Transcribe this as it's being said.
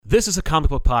This is a comic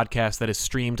book podcast that is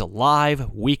streamed live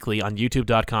weekly on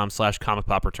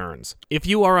youtube.com/comicpopreturns. If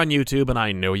you are on YouTube, and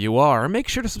I know you are, make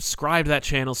sure to subscribe to that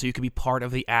channel so you can be part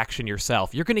of the action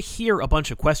yourself. You're going to hear a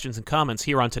bunch of questions and comments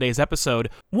here on today's episode.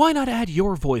 Why not add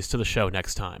your voice to the show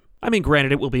next time? I mean,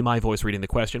 granted, it will be my voice reading the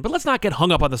question, but let's not get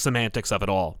hung up on the semantics of it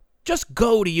all. Just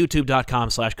go to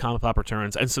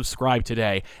youtube.com/comicpopreturns and subscribe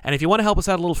today. And if you want to help us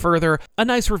out a little further, a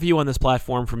nice review on this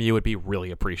platform from you would be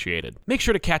really appreciated. Make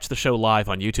sure to catch the show live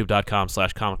on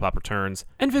youtube.com/comicpopreturns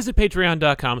and visit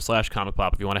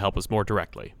patreon.com/comicpop if you want to help us more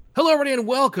directly. Hello, everybody, and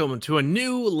welcome to a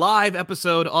new live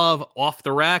episode of Off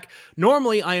the Rack.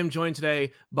 Normally, I am joined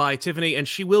today by Tiffany, and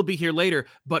she will be here later.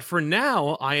 But for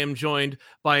now, I am joined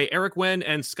by Eric Wen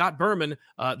and Scott Berman,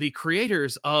 the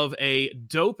creators of a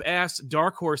dope-ass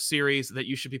Dark Horse series that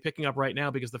you should be picking up right now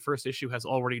because the first issue has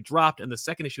already dropped, and the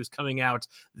second issue is coming out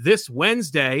this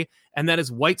Wednesday, and that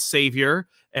is White Savior,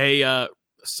 a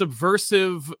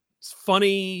subversive,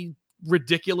 funny,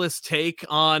 ridiculous take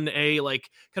on a kind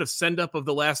of send up of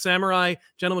The Last Samurai.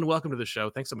 Gentlemen, welcome to the show.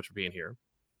 Thanks so much for being here.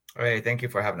 Hey, thank you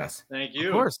for having us. Thank you.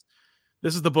 Of course.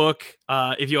 This is the book.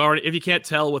 If you can't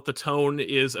tell what the tone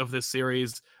is of this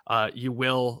series, you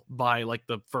will by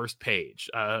the first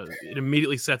page. It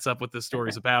immediately sets up what this story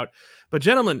is about. But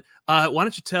gentlemen, why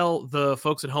don't you tell the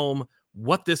folks at home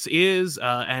what this is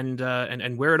and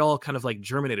where it all kind of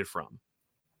germinated from?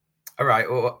 All right.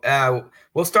 Well,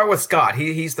 we'll start with Scott.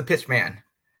 He's the pitch man.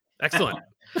 Excellent.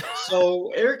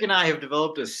 So Eric and I have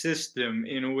developed a system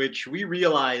in which we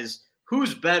realize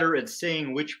who's better at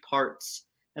saying which parts.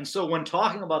 And so when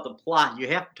talking about the plot, you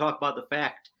have to talk about the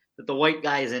fact that the white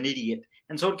guy is an idiot.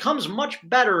 And so it comes much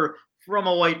better from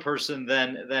a white person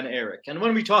than Eric. And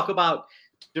when we talk about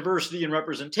diversity and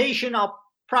representation, I'll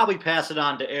probably pass it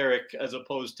on to Eric as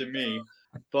opposed to me.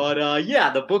 But yeah,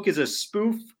 the book is a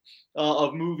spoof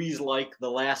of movies like The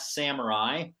Last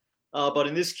Samurai. But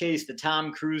in this case, the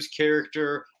Tom Cruise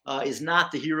character is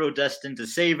not the hero destined to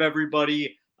save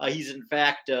everybody. He's in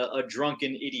fact a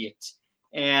drunken idiot.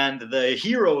 And the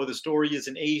hero of the story is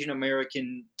an Asian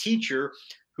American teacher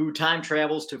who time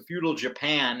travels to feudal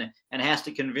Japan and has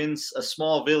to convince a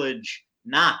small village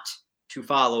not to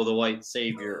follow the white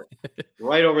savior.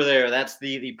 Right over there, that's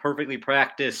the perfectly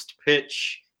practiced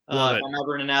pitch. If I'm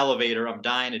ever in an elevator, I'm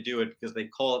dying to do it because they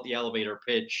call it the elevator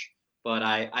pitch, but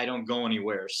I don't go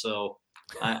anywhere. So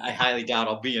I highly doubt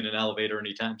I'll be in an elevator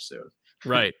anytime soon.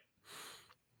 Right.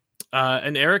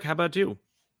 And Eric, how about you?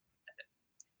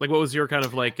 What was your kind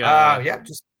of I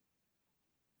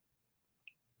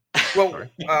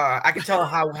can tell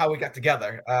how we got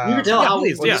together. You can tell how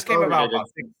this came about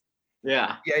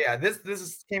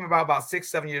This came about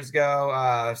 6-7 years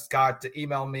ago. Scott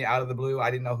emailed me out of the blue. I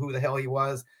didn't know who the hell he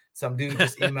was. Some dude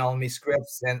just emailing me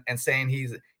scripts and saying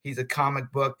he's a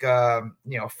comic book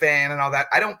fan and all that.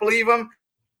 I don't believe him.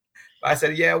 I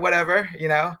said, yeah, whatever,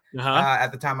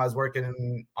 At the time I was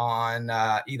working on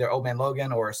either Old Man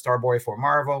Logan or Starboy for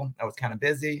Marvel. I was kind of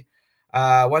busy.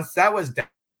 Once that was done,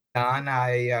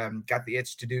 I got the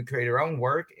itch to create our own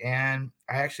work, and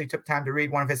I actually took time to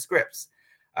read one of his scripts.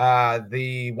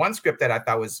 The one script that I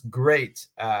thought was great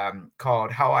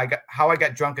called How I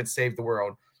Got Drunk and Saved the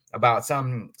World, about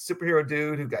some superhero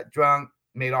dude who got drunk,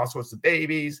 made all sorts of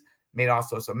babies, made all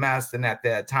sorts of mess. And at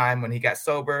the time when he got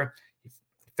sober, he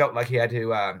felt like he had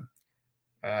to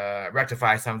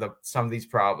rectify some of these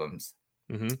problems.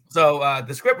 Mm-hmm. So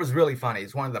the script was really funny.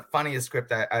 It's one of the funniest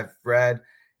scripts I've read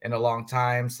in a long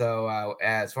time. So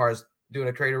as far as doing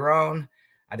a create our own,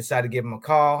 I decided to give him a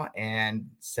call, and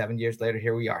 7 years later,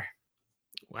 here we are.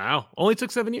 Wow. Only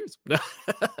took 7 years.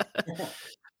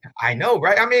 I know,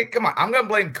 right? I mean, come on. I'm going to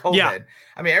blame COVID. Yeah.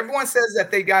 I mean, everyone says that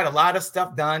they got a lot of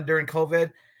stuff done during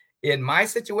COVID. In my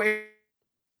situation,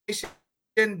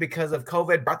 because of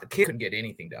COVID, the kids couldn't get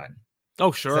anything done.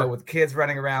 Oh, sure. So with kids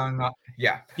running around,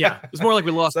 yeah. Yeah. It's more like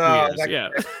we lost 3 years. Yeah.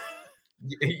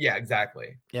 Yeah,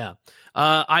 exactly. Yeah.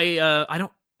 I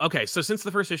don't. Okay, so since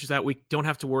the first issue's out, we don't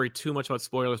have to worry too much about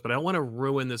spoilers, but I don't want to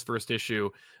ruin this first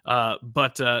issue.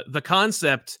 But the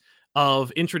concept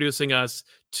of introducing us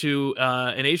to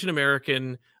an Asian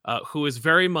American who is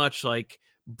very much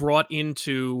brought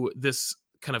into this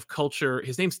kind of culture.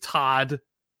 His name's Todd.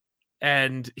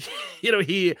 And,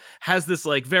 he has this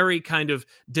very kind of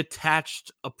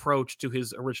detached approach to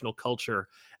his original culture.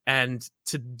 And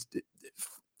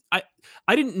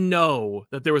I didn't know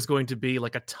that there was going to be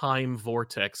a time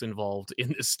vortex involved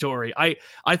in this story. I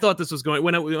thought this was going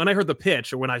when I heard the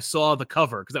pitch, or when I saw the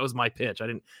cover, because that was my pitch. I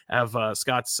didn't have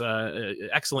Scott's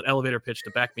excellent elevator pitch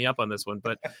to back me up on this one.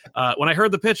 But when I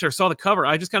heard the pitch or saw the cover,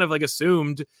 I just kind of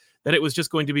assumed that it was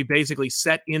just going to be basically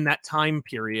set in that time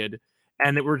period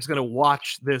and that we're just going to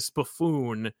watch this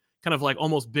buffoon kind of like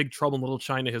almost Big Trouble in Little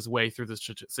China his way through this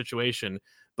situation.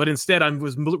 But instead, I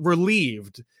was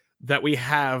relieved that we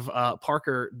have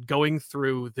Parker going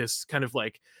through this kind of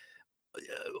like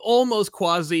almost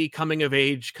quasi coming of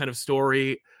age kind of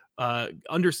story,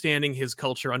 understanding his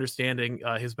culture, understanding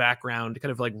his background,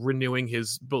 kind of like renewing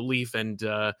his belief and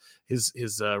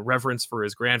his reverence for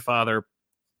his grandfather.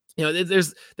 You know,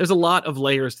 there's a lot of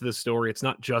layers to this story. It's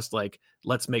not just like,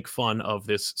 let's make fun of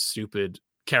this stupid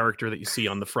character that you see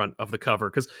on the front of the cover,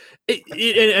 because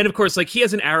and of course, like, he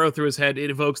has an arrow through his head. It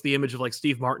evokes the image of like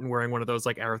Steve Martin wearing one of those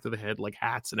like arrow through the head like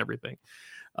hats and everything.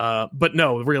 But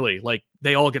no, really, like,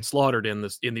 they all get slaughtered in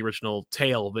the original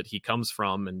tale that he comes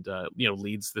from, and you know,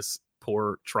 leads this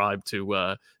poor tribe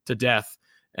to death.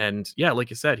 And yeah, like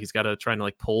you said, he's got to try and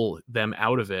like pull them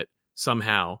out of it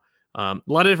somehow. A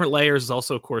lot of different layers. Is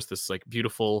also, of course, this like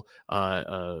beautiful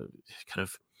kind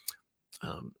of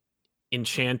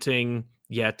enchanting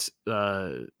yet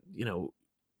you know,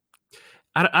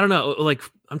 I don't know, like,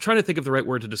 I'm trying to think of the right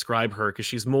word to describe her, because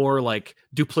she's more like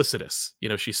duplicitous. You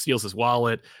know, she steals his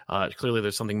wallet. Clearly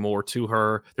there's something more to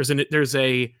her. There's a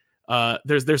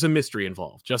mystery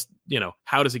involved. Just, you know,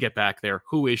 how does he get back there?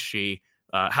 Who is she?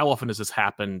 How often has this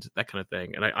happened? That kind of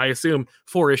thing. And I assume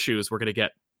 4 issues we're going to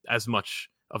get as much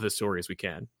of this story as we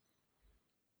can.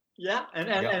 Yeah,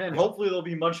 and hopefully there'll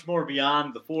be much more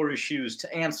beyond the 4 issues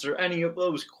to answer any of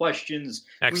those questions.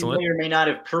 Excellent. We may or may not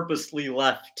have purposely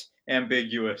left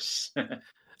ambiguous.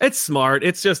 It's smart.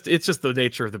 It's just the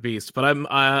nature of the beast. But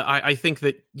I think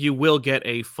that you will get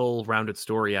a full rounded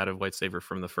story out of White Savior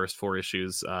from the first 4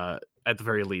 issues, at the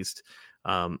very least.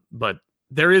 But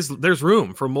there's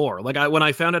room for more. Like, when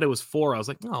I found out it was 4, I was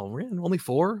like, oh man, only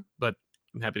 4. But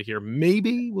I'm happy to hear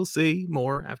maybe we'll see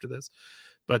more after this.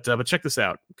 But check this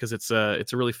out, because it's a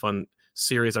really fun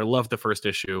series. I love the first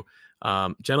issue.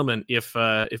 Gentlemen, if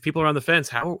people are on the fence,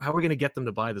 how are we going to get them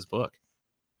to buy this book?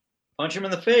 Punch them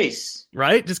in the face.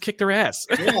 Right? Just kick their ass.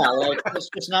 Yeah, like, let's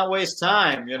just not waste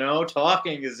time. You know,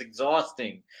 talking is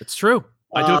exhausting. It's true.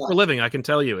 I do it for a living. I can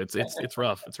tell you, it's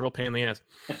rough. It's a real pain in the ass.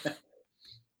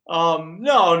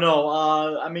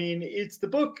 No. I mean, it's the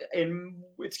book, and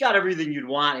it's got everything you'd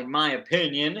want, in my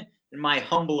opinion, in my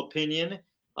humble opinion.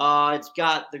 It's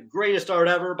got the greatest art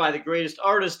ever by the greatest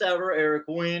artist ever, Eric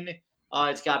Wynn.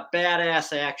 It's got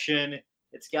badass action.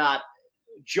 It's got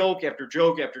joke after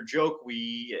joke after joke.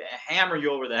 We hammer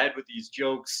you over the head with these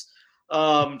jokes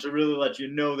to really let you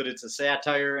know that it's a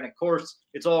satire. And of course,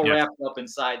 it's all wrapped up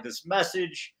inside this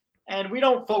message. And we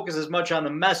don't focus as much on the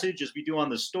message as we do on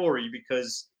the story,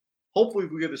 because hopefully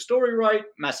if we get the story right,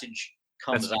 message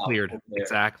comes out. Cleared.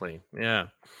 Exactly. Yeah.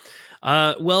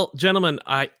 Well, gentlemen,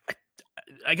 I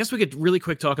guess we could really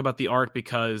quick talk about the art,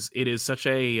 because it is such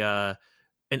an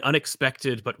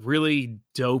unexpected but really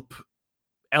dope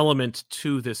element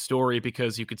to this story,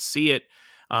 because you could see it.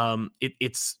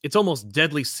 It's almost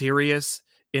deadly serious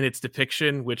in its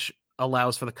depiction, which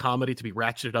allows for the comedy to be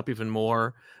ratcheted up even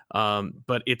more.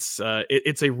 But it's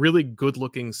a really good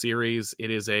looking series. It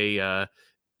is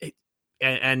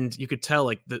and you could tell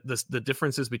like the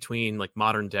differences between like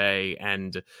modern day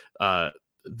and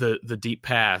the deep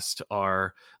past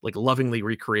are like lovingly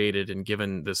recreated and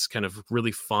given this kind of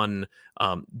really fun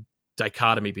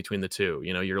dichotomy between the two.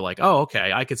 You know, you're like, oh,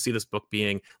 okay, I could see this book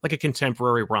being like a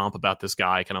contemporary romp about this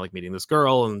guy kind of like meeting this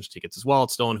girl, and he gets his wallet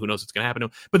stolen. Who knows what's going to happen to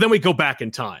him? But then we go back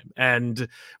in time and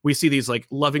we see these like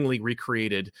lovingly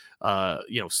recreated,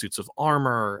 suits of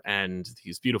armor and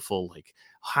these beautiful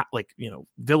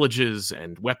villages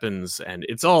and weapons, and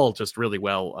it's all just really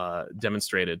well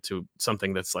demonstrated to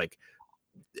something that's like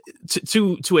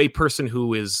to a person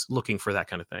who is looking for that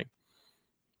kind of thing.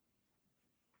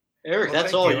 Eric,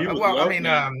 that's all you. Well, I mean,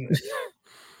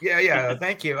 yeah,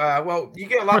 thank you. Well, you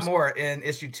get a lot more in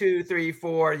issue 2, 3,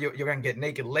 4. You're gonna get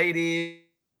naked ladies,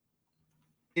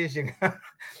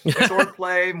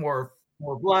 swordplay, more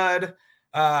blood,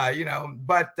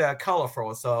 but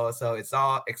colorful. So it's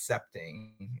all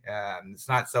accepting. It's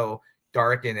not so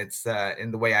dark, and it's in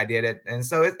the way I did it, and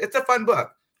so it's a fun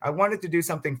book. I wanted to do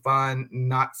something fun,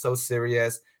 not so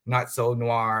serious, not so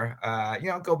noir.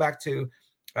 Go back to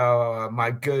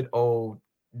my good old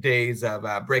days of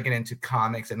breaking into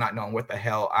comics and not knowing what the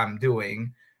hell I'm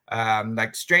doing.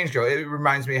 Like Strange Girl, it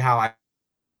reminds me how I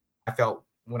felt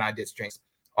when I did Strange.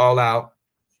 All out,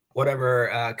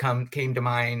 whatever came to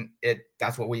mind,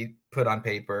 that's what we put on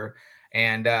paper.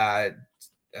 And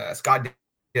Scott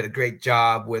did a great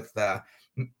job with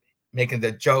making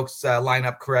the jokes line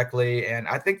up correctly. And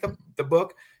I think the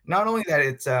book, not only that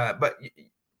it's but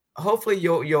hopefully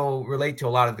you'll relate to a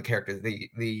lot of the characters.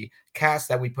 The cast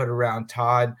that we put around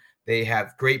Todd They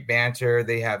have great banter.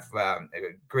 They have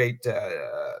great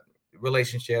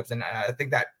relationships, and I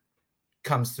think that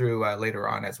comes through later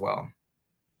on as well.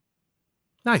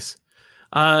 Nice.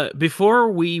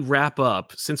 Before we wrap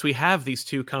up, since we have these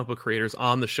two comic book creators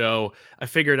on the show, I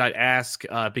figured I'd ask,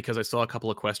 because I saw a couple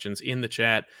of questions in the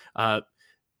chat. Do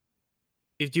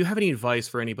you have any advice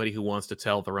for anybody who wants to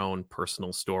tell their own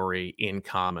personal story in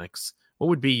comics? What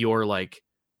would be your, like,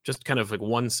 just kind of like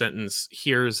one sentence,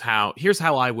 here's how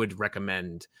I would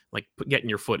recommend, like, getting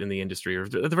your foot in the industry, or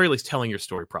at the very least telling your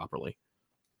story properly?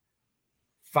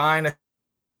 Find a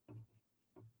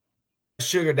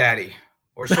sugar daddy.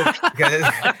 Or sugar,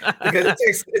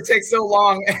 because it takes so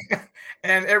long,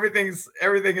 and everything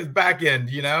is back end,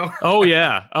 you know. Oh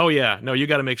yeah. No, you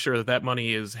got to make sure that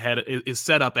money is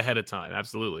set up ahead of time.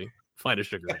 Absolutely. Find a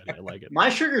sugar daddy. I like it. My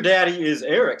sugar daddy is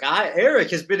Eric. Eric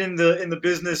has been in the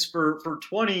business for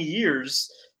 20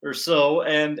 years or so,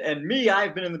 and me,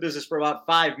 I've been in the business for about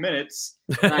 5 minutes.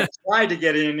 And I tried to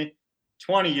get in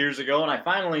 20 years ago, and I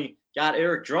finally got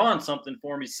Eric drawing something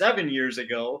for me 7 years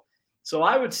ago. So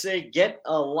I would say get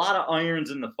a lot of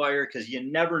irons in the fire, because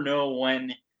you never know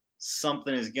when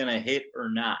something is going to hit or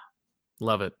not.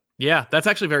 Love it. Yeah, that's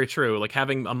actually very true. Like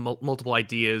having multiple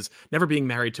ideas, never being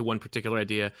married to one particular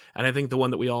idea. And I think the one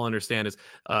that we all understand is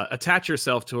attach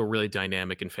yourself to a really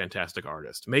dynamic and fantastic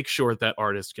artist. Make sure that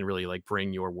artist can really like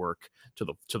bring your work to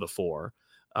the fore.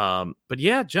 But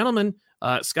yeah, gentlemen,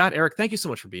 Scott, Eric, thank you so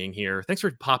much for being here. Thanks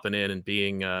for popping in and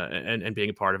being and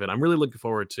being a part of it. I'm really looking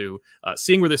forward to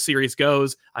seeing where this series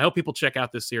goes. I hope people check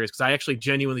out this series, because I actually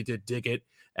genuinely did dig it,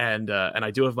 and I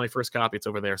do have my first copy. It's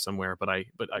over there somewhere. But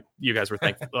you guys were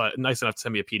nice enough to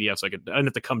send me a PDF, so I didn't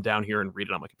have to come down here and read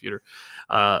it on my computer.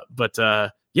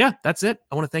 Yeah, that's it.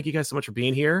 I want to thank you guys so much for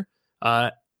being here.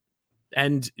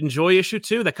 And enjoy issue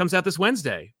 2 that comes out this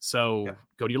Wednesday. So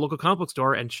Go to your local comic book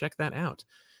store and check that out.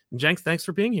 And Jenks, thanks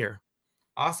for being here.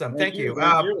 Awesome. Thank you.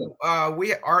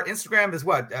 Our Instagram is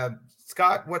what?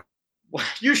 Scott, what?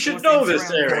 You should know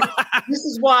this, Eric. This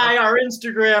is why our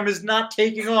Instagram is not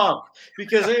taking off,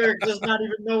 because Eric does not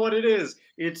even know what it is.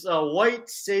 It's a White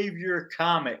Savior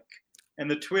comic, and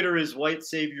the Twitter is White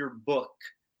Savior Book,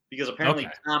 because apparently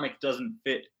comic doesn't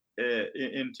fit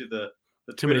into the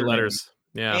too many letters.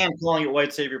 Yeah. And calling it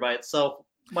White Savior by itself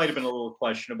might have been a little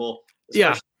questionable.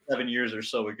 Yeah. 7 years or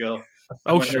so ago.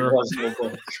 Oh, sure.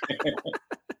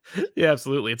 Yeah,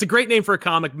 absolutely. It's a great name for a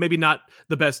comic. Maybe not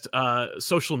the best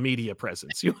social media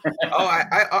presence.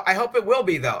 I hope it will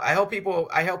be, though. I hope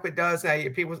it does.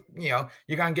 People, you're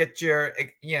gonna get your,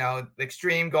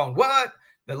 extreme going, what?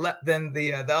 Then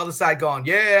the other side going,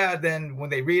 yeah. Then when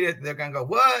they read it, they're gonna go,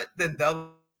 what? Then the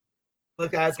other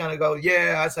guy's gonna go,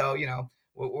 yeah. So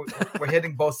we're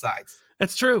hitting both sides.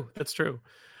 That's true.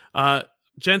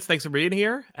 Gents, thanks for being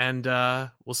here, and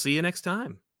we'll see you next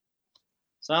time.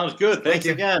 Sounds good. Thanks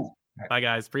again. Bye,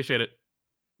 guys. Appreciate it.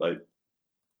 Bye.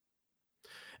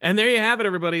 And there you have it,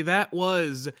 everybody. That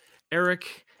was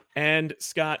Eric and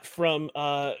Scott from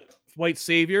White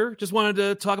Savior. Just wanted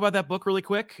to talk about that book really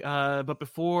quick. But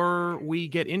before we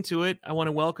get into it, I want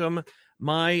to welcome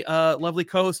my lovely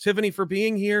co-host, Tiffany, for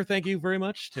being here. Thank you very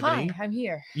much, Tiffany. Hi, I'm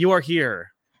here. You are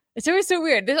here. It's always so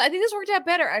weird. I think this worked out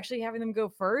better, actually, having them go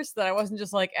first, that I wasn't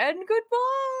just like, and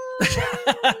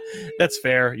goodbye. That's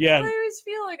fair. Yeah. I always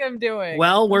feel like I'm doing.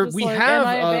 Well, we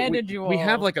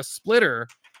have like a splitter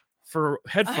for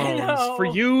headphones for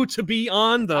you to be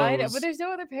on those. I know, but there's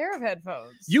no other pair of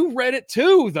headphones. You read it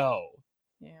too, though.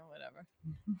 Yeah, whatever.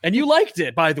 And you liked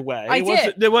it, by the way. I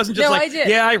did. It wasn't just I did.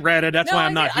 Yeah, I read it. That's why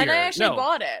I'm not here. And I actually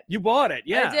bought it. You bought it,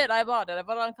 yeah. I did. I bought it. I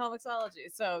bought it on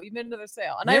Comixology. So you made another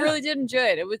sale, and I really did enjoy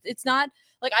it. It's not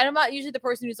like, I'm not usually the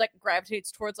person who's like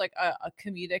gravitates towards like a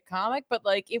comedic comic, but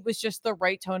like it was just the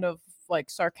right tone of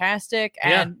like sarcastic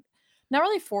and not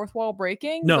really fourth wall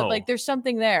breaking. No, but like there's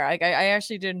something there. I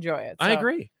actually did enjoy it. So, I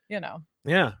agree.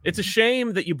 Yeah, it's a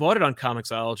shame that you bought it on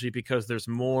Comixology, because there's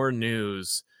more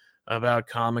news about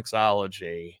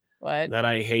Comixology that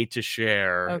I hate to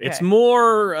share. Okay. It's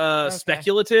more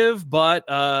speculative, but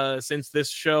since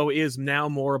this show is now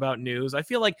more about news, I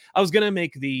feel like I was gonna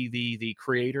make the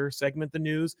creator segment the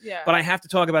news, but I have to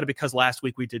talk about it because last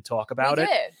week we did talk about it.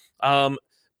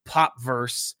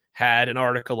 Popverse had an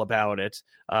article about it.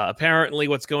 Apparently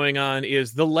what's going on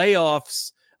is the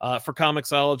layoffs for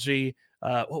Comixology.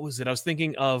 What was it? I was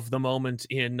thinking of the moment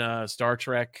in Star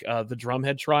Trek, the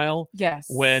Drumhead trial. Yes.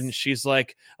 When she's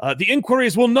like, the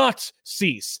inquiries will not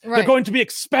cease. Right. They're going to be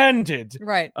expanded.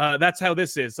 Right. That's how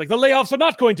this is. Like, the layoffs are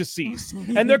not going to cease.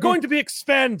 And they're going to be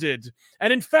expanded.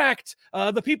 And in fact,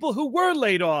 the people who were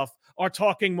laid off are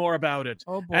talking more about it.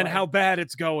 Oh, boy. And how bad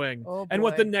it's going. Oh, and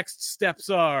what the next steps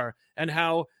are. And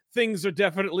how things are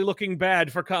definitely looking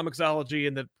bad for Comixology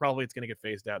and that probably it's going to get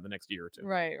phased out in the next year or two.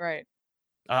 Right.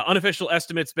 Unofficial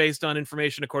estimates based on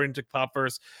information according to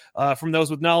Popverse from those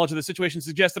with knowledge of the situation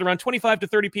suggest that around 25 to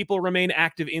 30 people remain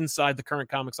active inside the current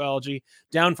Comixology,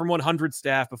 down from 100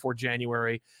 staff before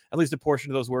January. At least a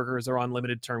portion of those workers are on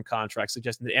limited term contracts,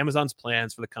 suggesting that Amazon's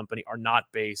plans for the company are not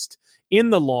based in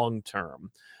the long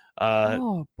term.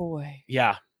 Oh boy.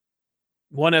 Yeah.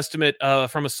 One estimate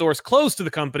from a source close to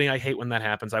the company. I hate when that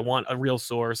happens. I want a real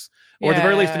source, or at the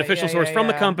very least, an official source from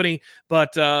the company.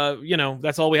 But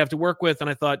that's all we have to work with. And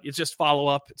I thought it's just follow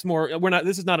up. It's more.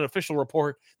 This is not an official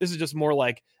report. This is just more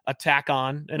like a tack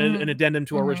on and an addendum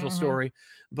to our original story.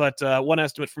 But one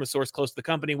estimate from a source close to the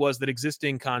company was that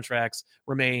existing contracts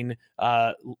remain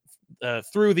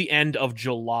through the end of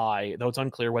July, though it's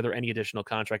unclear whether any additional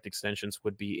contract extensions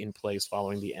would be in place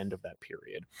following the end of that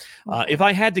period. If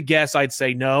I had to guess, I'd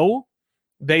say no,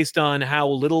 based on how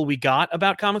little we got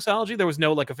about Comixology. There was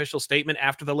no official statement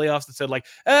after the layoffs that said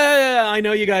hey, I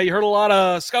know you heard a lot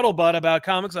of scuttlebutt about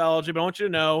Comixology, but I want you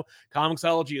to know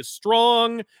Comixology is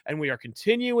strong and we are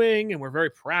continuing and we're very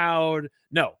proud.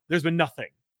 No, there's been nothing.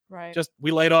 Right. Just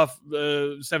we laid off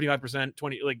 75%,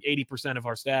 80% of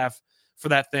our staff for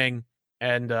that thing,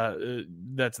 and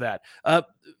that's that.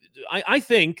 I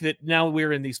think that now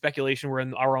we're in the speculation, we're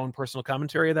in our own personal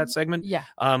commentary of that segment. Yeah.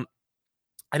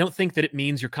 I don't think that it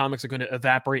means your comics are going to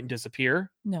evaporate and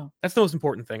disappear. No. That's the most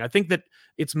important thing. I think that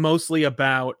it's mostly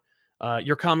about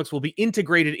your comics will be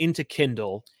integrated into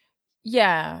Kindle.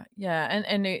 Yeah.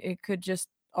 And it could just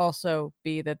also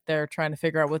be that they're trying to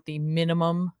figure out what the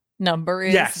minimum number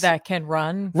is that can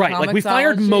run. Right. We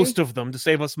fired most of them to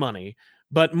save us money.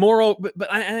 But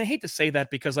I hate to say that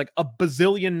because a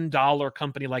 $bazillion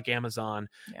company like Amazon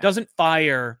doesn't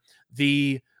fire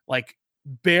the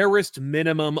barest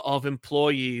minimum of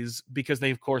employees because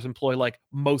they of course employ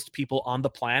most people on the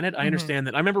planet. I understand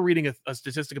that. I remember reading a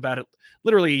statistic about it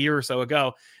literally a year or so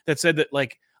ago that said that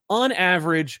on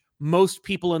average, most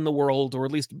people in the world, or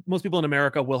at least most people in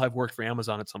America, will have worked for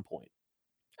Amazon at some point.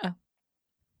 Oh.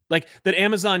 That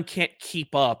Amazon can't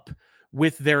keep up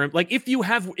with their if you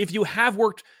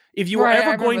were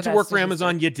ever going to work for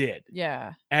Amazon, you did.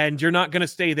 Yeah. And you're not going to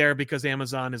stay there because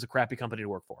Amazon is a crappy company to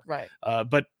work for. Right.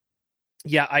 But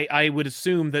yeah, I would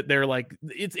assume that they're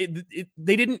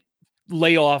they didn't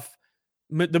lay off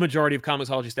the majority of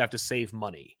Comixology staff to save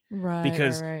money. Right.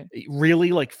 Because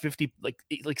really 50,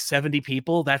 70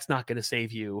 people, that's not going to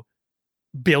save you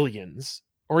billions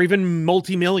or even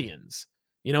multi-millions.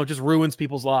 It just ruins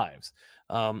people's lives.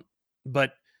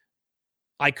 But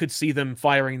I could see them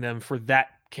firing them for that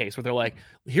case where they're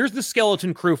here's the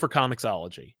skeleton crew for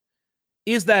Comixology.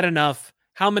 Is that enough?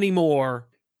 How many more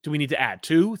do we need to add?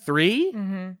 2, 3?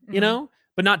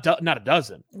 But not a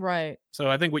dozen. Right. So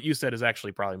I think what you said is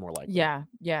actually probably more likely. Yeah.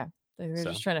 They're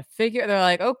just trying to figure.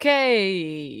 They're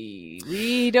okay,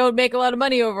 we don't make a lot of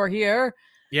money over here.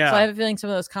 Yeah. So I have a feeling some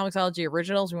of those Comixology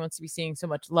originals we won't be seeing so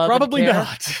much love. Probably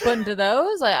not. Put into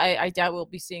those. I doubt we'll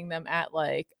be seeing them at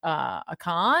a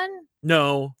con.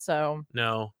 No. So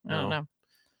no. I don't know.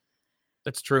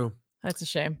 That's true. That's a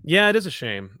shame. Yeah, it is a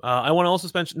shame. I want to also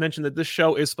mention that this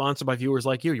show is sponsored by viewers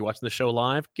like you. You're watching the show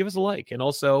live, give us a like. And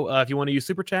also, if you want to use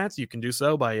Super Chats, you can do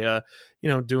so by,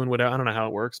 doing whatever. I don't know how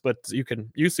it works, but you can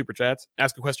use Super Chats,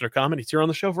 ask a question or comment. It's here on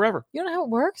the show forever. You don't know how it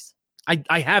works?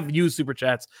 I have used Super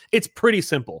Chats. It's pretty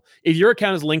simple. If your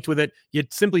account is linked with it, you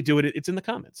simply do it. It's in the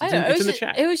comments. It's in the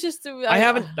chat. It was just. I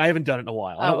haven't done it in a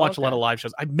while. I don't watch a lot of live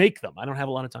shows. I make them. I don't have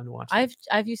a lot of time to watch them.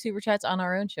 I've used Super Chats on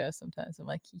our own show sometimes. I'm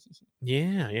like,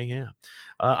 yeah.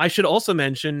 I should also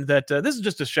mention that this is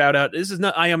just a shout out.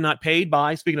 I am not paid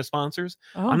by. Speaking of sponsors,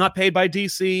 I'm not paid by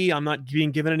DC. I'm not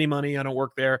being given any money. I don't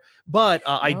work there. But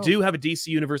I do have a DC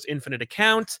Universe Infinite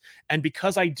account, and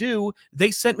because I do,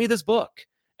 they sent me this book.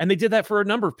 And they did that for a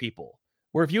number of people,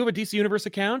 where if you have a DC Universe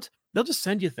account, they'll just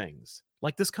send you things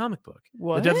like this comic book,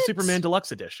 The Death of Superman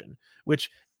Deluxe Edition, which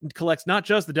collects not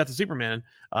just the Death of Superman,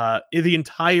 the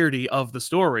entirety of the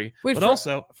story, but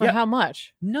also for how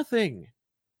much? Nothing.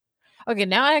 Okay,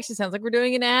 now it actually sounds like we're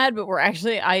doing an ad, but we're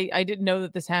actually I didn't know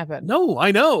that this happened. No, I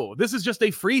know. This is just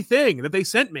a free thing that they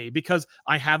sent me because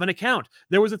I have an account.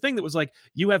 There was a thing that was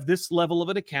you have this level of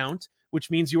an account,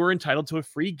 which means you are entitled to a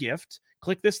free gift.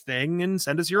 Click this thing and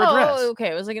send us your address. Oh, okay.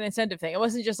 It was an incentive thing. It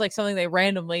wasn't just something they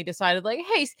randomly decided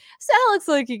hey, Sal looks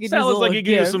like he could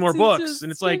use some more books.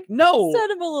 And it's no.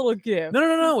 Send him a little gift.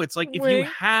 No. It's if you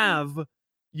have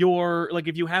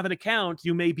if you have an account,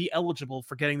 you may be eligible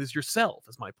for getting this yourself,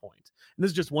 is my point. And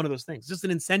this is just one of those things. Just an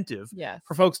incentive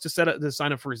for folks to sign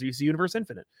up for DC Universe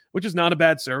Infinite, which is not a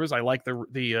bad service. I like the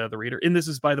reader. And this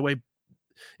is, by the way,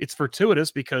 it's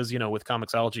fortuitous because, with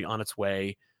Comixology on its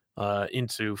way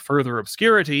into further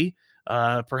obscurity,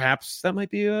 perhaps that might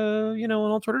be an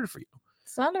alternative for you.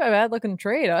 It's not a bad looking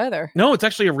trade either. No, it's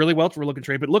actually a really well-looking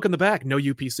trade. But look in the back, no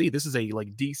UPC. This is a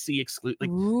like DC exclusive. Like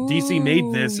DC made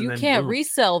this, and you then can't boom.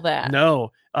 resell that.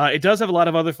 No, it does have a lot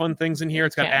of other fun things in here.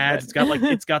 It's got can't, ads. but- It's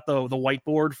got it's got the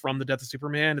whiteboard from the Death of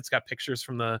Superman. It's got pictures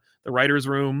from the writers'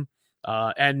 room.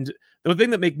 And the thing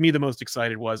that made me the most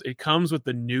excited was it comes with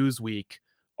the Newsweek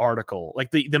article,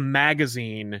 like the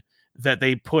magazine that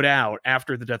they put out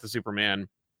after the Death of Superman.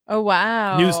 Oh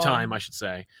wow. News Time, I should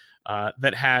say,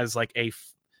 that has like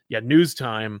News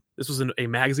Time. This was a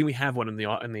magazine. We have one in the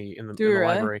Really?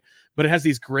 library, but it has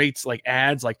these great like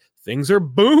ads, like things are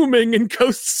booming in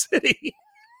Coast City.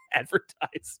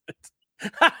 Advertisement.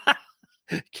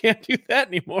 Can't do that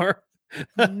anymore.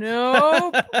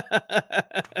 Nope.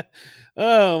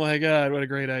 Oh my god, what a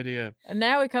great idea. And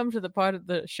now we come to the part of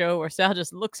the show where Sal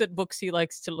just looks at books he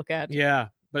likes to look at. Yeah,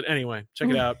 but anyway, check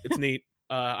it out. It's neat.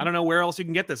 I don't know where else you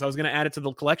can get this. I was going to add it to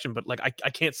the collection, but like I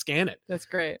can't scan it. That's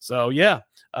great. So yeah.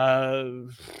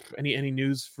 Any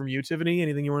news from you, Tiffany?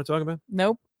 Anything you want to talk about?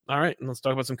 Nope. All right, and let's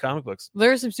talk about some comic books.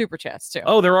 There's some super chats too.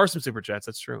 Oh, there are some super chats.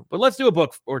 That's true. But let's do a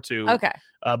book or two. Okay.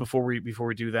 Before we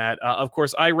do that, of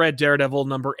course, I read Daredevil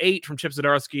 #8 from Chip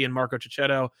Zdarsky and Marco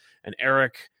Cicchetto and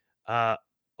Eric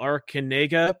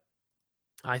Arcanega.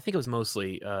 I think it was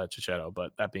mostly Cicchetto,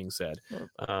 but that being said,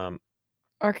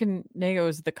 Arcanego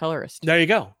is the colorist. there you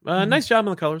go. Nice job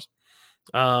on the colors.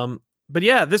 But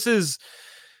yeah, this is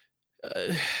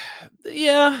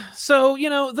so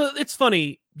it's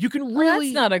funny. You can really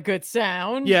That's not a good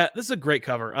sound. Yeah, this is a great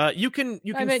cover. You can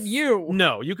I meant you.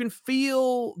 No, you can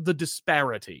feel the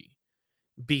disparity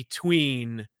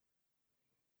between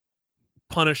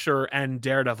Punisher and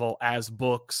Daredevil as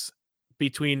books,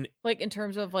 between Like in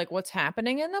terms of like what's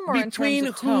happening in them, or between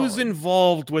in terms of who's tone?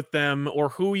 involved with them or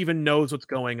who even knows what's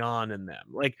going on in them.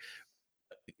 Like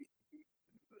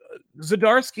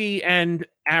Zdarsky and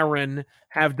Aaron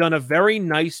have done a very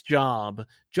nice job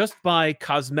just by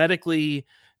cosmetically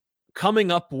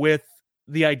coming up with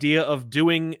the idea of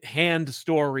doing hand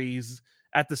stories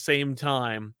at the same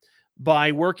time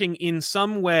by working in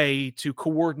some way to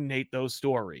coordinate those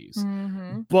stories.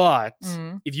 Mhm. But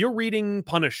Mhm. if you're reading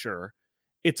Punisher,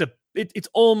 it's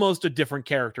almost a different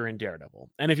character in Daredevil.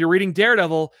 And if you're reading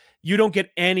Daredevil, you don't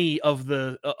get any of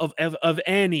the of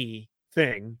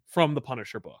anything from the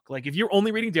Punisher book. Like if you're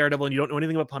only reading Daredevil and you don't know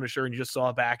anything about Punisher and you just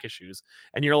saw back issues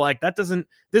and you're like,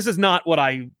 this is not what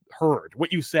I heard,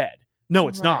 what you said. No,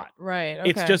 it's not. Right. Okay.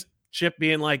 It's just Chip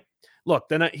being like, look,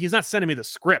 he's not sending me the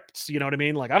scripts. You know what I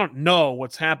mean? Like, I don't know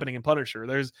what's happening in Punisher.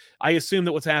 I assume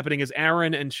that what's happening is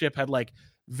Aaron and Chip had like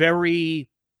very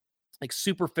like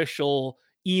superficial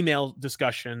email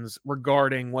discussions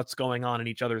regarding what's going on in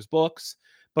each other's books.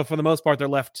 But for the most part, they're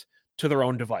left to their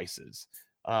own devices.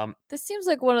 This seems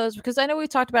like one of those, because I know we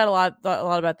talked about a lot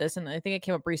about this, and I think it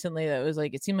came up recently that it was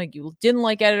like it seemed like you didn't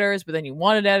like editors, but then you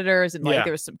wanted editors, and like Yeah.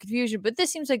 there was some confusion. But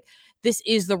this seems like this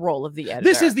is the role of the editor.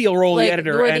 This is the role of like, the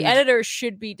editor. where And the editor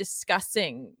should be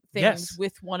discussing things Yes.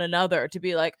 with one another to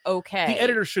be like, okay, the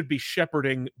editor should be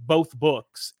shepherding both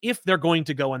books if they're going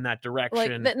to go in that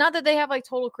direction. like not that they have like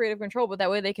total creative control, but that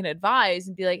way they can advise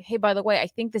and be like, hey, by the way, I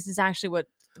think this is actually what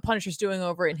the Punisher's doing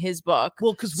over in his book.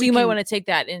 Well, because So you might want to take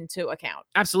that into account.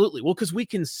 Absolutely. Well, because we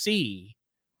can see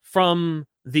from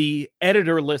the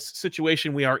editorless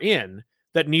situation we are in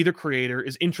that neither creator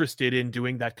is interested in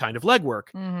doing that kind of legwork.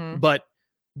 Mm-hmm. But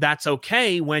that's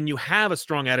okay when you have a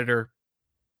strong editor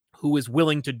who is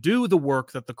willing to do the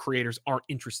work that the creators aren't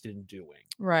interested in doing.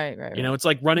 Right. You know, it's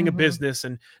like running a Mhm. business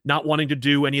and not wanting to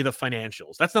do any of the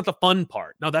financials. That's not the fun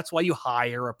part. No, that's why you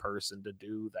hire a person to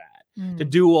do that, to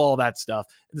do all that stuff.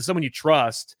 There's someone you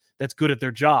trust that's good at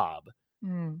their job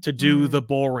to do the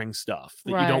boring stuff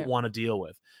that you don't Right. want to deal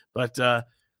with. But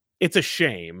it's a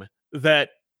shame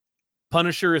that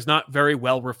Punisher is not very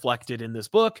well reflected in this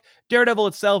book. Daredevil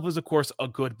itself is, of course, a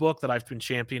good book that I've been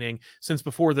championing since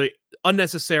before the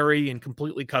unnecessary and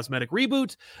completely cosmetic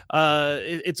reboot.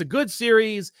 It's a good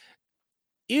series.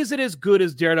 Is it as good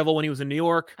as Daredevil when he was in New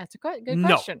York? That's a good No.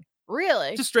 question.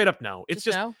 Really? Just straight up no. It's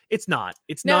just no? it's not.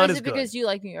 It's No, not is as it good. because you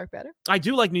like New York better? I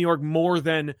do like New York more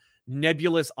than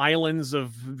nebulous islands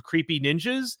of creepy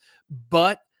ninjas,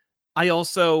 but I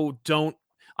also don't.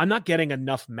 I'm not getting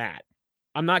enough Matt.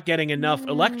 I'm not getting enough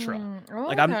Elektra.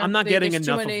 Like I'm not getting There's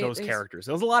too enough of many- those there's- characters.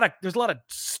 There's a lot of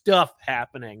stuff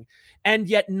happening, and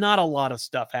yet not a lot of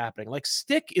stuff happening. Like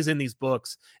Stick is in these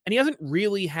books, and he hasn't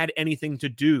really had anything to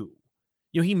do.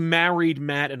 You know, he married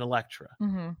Matt and Elektra,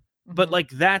 Mhm, but mhm. like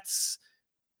that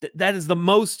is the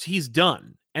most he's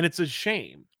done, and it's a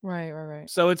shame. Right.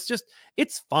 So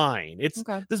it's fine. It's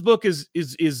Okay. this book is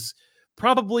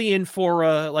probably in for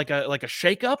a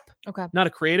shakeup, Okay. not a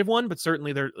creative one, but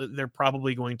certainly they're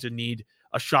probably going to need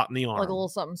a shot in the arm. Like a little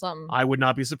something, something. I would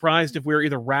not be surprised if we're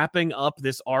either wrapping up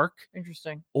this arc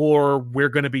Interesting. or we're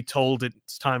going to be told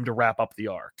it's time to wrap up the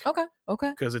arc. Okay.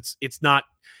 Okay. Because it's not.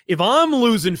 If I'm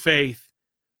losing faith,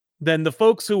 then the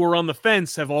folks who were on the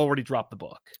fence have already dropped the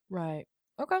book. Right.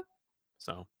 Okay.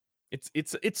 So it's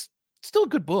still a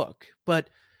good book, but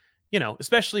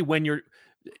especially when you're,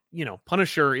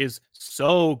 Punisher is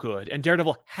so good and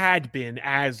Daredevil had been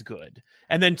as good,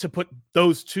 and then to put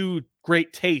those two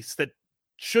great tastes that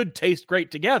should taste great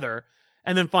together,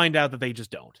 and then find out that they just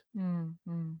don't.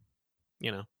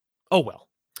 Mm-hmm. Oh well.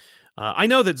 I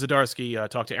know that Zdarsky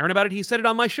talked to Aaron about it. He said it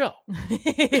on my show.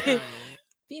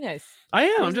 Be nice. I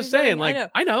am. I'm just saying.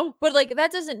 I know. But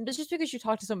that doesn't. Just because you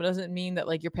talk to someone doesn't mean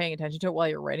that you're paying attention to it while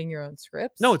you're writing your own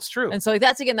scripts. No, it's true. And so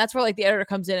that's where the editor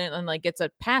comes in and gets a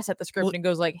pass at the script and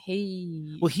goes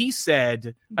hey. Well, he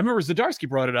said. I remember Zdarsky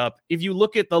brought it up. If you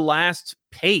look at the last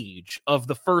page of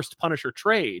the first Punisher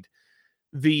trade,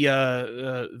 the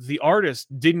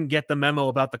artist didn't get the memo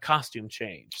about the costume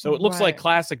change, so it looks like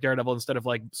classic Daredevil instead of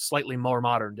slightly more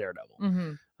modern Daredevil.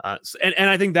 Mm-hmm. And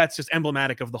I think that's just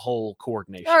emblematic of the whole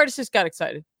coordination. The artist just got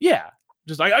excited. Yeah,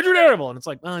 just like I drew Daredevil, and it's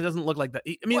like, it doesn't look like that.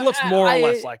 I mean, it looks more or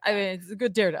less like that. I mean, it's a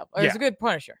good Daredevil. Or it's a good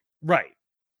Punisher. Right.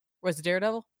 Was it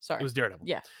Daredevil? Sorry, it was Daredevil.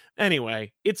 Yeah.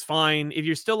 Anyway, it's fine if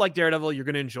you're still like Daredevil, you're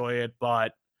gonna enjoy it.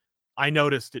 But I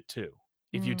noticed it too.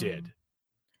 If you did.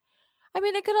 I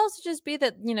mean, it could also just be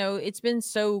that, it's been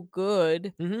so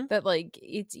good that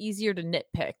it's easier to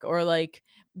nitpick or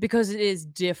because it is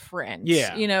different.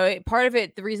 Yeah. Part of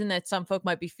it, the reason that some folk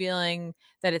might be feeling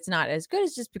that it's not as good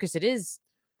is just because it is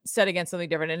set against something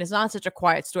different and it's not such a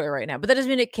quiet story right now. But that doesn't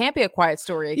mean it can't be a quiet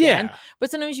story again. Yeah.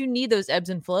 But sometimes you need those ebbs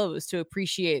and flows to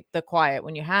appreciate the quiet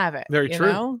when you have it. Very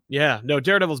true. Know? Yeah. No,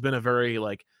 Daredevil's been a very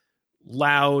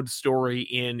loud story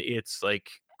in its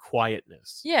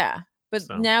quietness. Yeah. But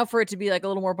now for it to be a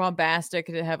little more bombastic,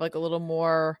 to have a little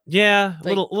more, a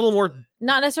little more.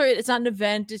 Not necessarily. It's not an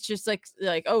event. It's just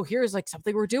oh, here's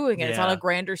something we're doing, and it's on a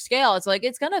grander scale. It's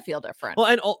it's gonna feel different.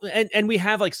 Well, and we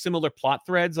have similar plot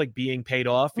threads being paid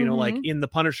off. In the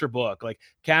Punisher book,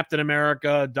 Captain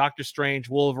America, Doctor Strange,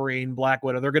 Wolverine, Black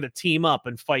Widow, they're gonna team up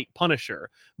and fight Punisher.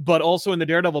 But also in the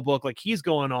Daredevil book, he's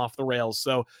going off the rails.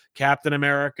 So Captain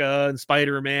America and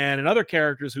Spider-Man and other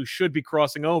characters who should be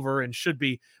crossing over and should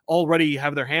be already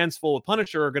have their hands full with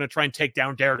Punisher are gonna try and take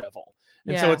down Daredevil.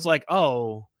 And so it's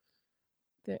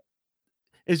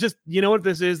it's just, what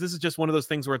this is? This is just one of those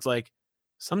things where it's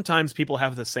sometimes people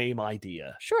have the same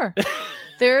idea. Sure.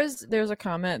 There's a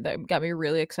comment that got me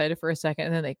really excited for a second,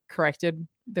 and then they corrected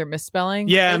their misspelling.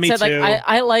 Yeah, me too.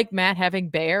 I like Matt having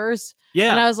bears.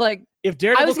 Yeah. And I was like, if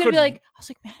Daredevil I was gonna be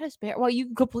Matt has bear. Well,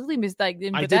 you completely missed that.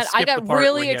 I got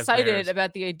really excited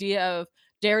about the idea of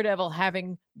Daredevil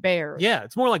having bears. Yeah,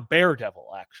 it's more like Beardevil,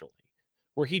 actually,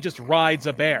 where he just rides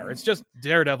a bear. It's just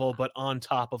Daredevil, but on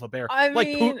top of a bear, like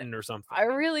Putin or something. I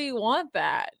really want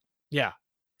that. Yeah,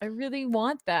 I really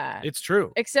want that. It's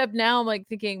true. Except now I'm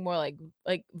thinking more like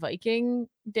Viking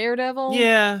Daredevil.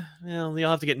 Yeah, well,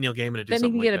 you'll have to get Neil Gaiman to do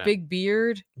something. Then he can get a big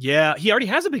beard. Yeah, he already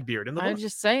has a big beard in the book. I'm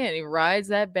just saying, he rides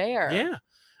that bear. Yeah.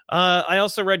 I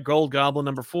also read Gold Goblin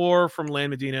 #4 from Lan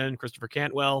Medina and Christopher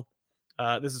Cantwell.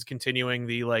 This is continuing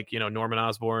the Norman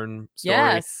Osborn story.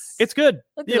 Yes, it's good.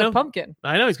 Look at the pumpkin.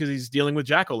 I know, it's because he's dealing with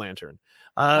Jack-o'-lantern.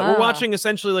 We're watching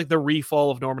essentially the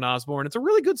refall of Norman Osborn. It's a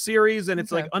really good series, and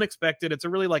it's unexpected. It's a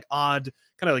really odd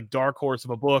kind of dark horse of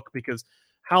a book, because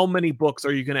how many books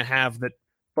are you going to have that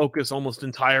focus almost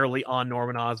entirely on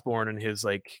Norman Osborn and his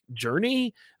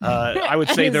journey? I would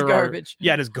say there garbage.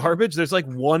 It is garbage. There's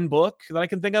one book that I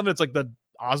can think of. It's the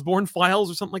Osborn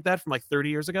Files or something like that from 30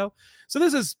 years ago. So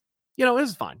this is. This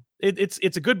is fine.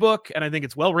 It's a good book, and I think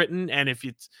it's well written. And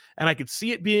I could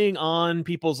see it being on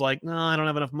people's no, I don't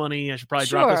have enough money, I should probably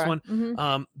drop this one.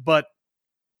 Mm-hmm. But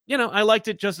I liked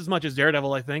it just as much as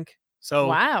Daredevil, I think. So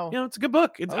wow, it's a good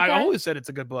book. I always said it's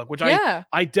a good book, which I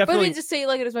definitely. But you just say you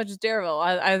like it as much as Daredevil.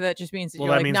 That just means that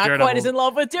you're means not Daredevil, quite as in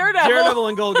love with Daredevil. Daredevil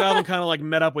and Gold Goblin kind of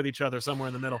met up with each other somewhere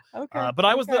in the middle. Okay. But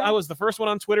I was the first one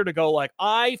on Twitter to go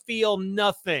I feel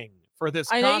nothing for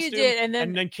this I costume. know you did, and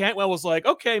then Cantwell was like,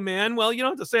 okay, man, well, you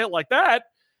don't have to say it like that.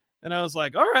 And I was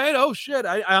like, all right, oh shit.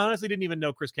 I honestly didn't even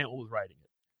know Chris Cantwell was writing it,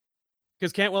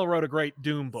 because Cantwell wrote a great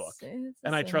Doom book,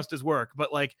 and I trust his work,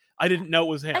 but I didn't know it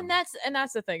was him. And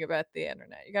that's the thing about the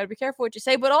internet. You got to be careful what you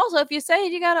say, but also if you say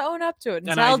it, you got to own up to it.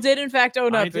 And Sal did in fact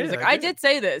own up to it. He's I did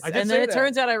say this, and then it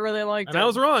turns out I really liked it. And I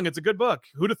was wrong. It's a good book.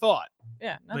 Who'd have thought?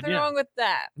 Yeah, nothing wrong with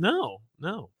that. No.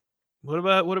 What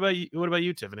about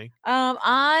you, Tiffany?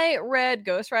 I read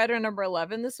Ghost Rider number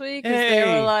 11 this week because they were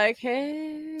Hey. like,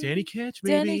 "Hey, Danny Ketch,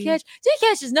 maybe. Danny Ketch. Danny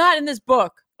Ketch is not in this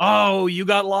book. Oh, you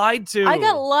got lied to. I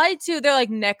got lied to. They're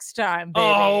like, next time, baby.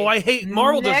 Oh, I hate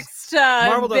Marvel. Next time,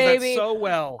 Marvel does baby. that so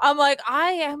well. I'm like,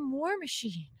 I am War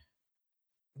Machine.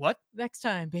 What? Next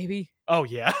time, baby. Oh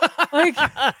yeah. Like-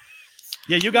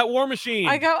 yeah, you got War Machine.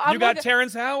 I'm you got like-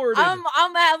 Terrence Howard. I'm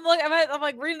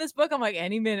like reading this book. I'm like,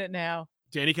 any minute now.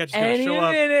 Danny Ketch is gonna Any show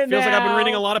up. minute Feels like I've been now.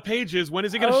 reading a lot of pages. When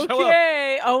is he gonna show up?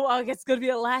 Okay. Oh, I guess it's gonna be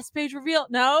a last page reveal.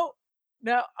 No.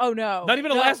 Oh no. Not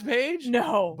even a No. last page?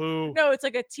 No. Boo. No, it's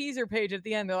like a teaser page at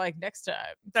the end. They're like, next time.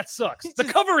 That sucks. It's The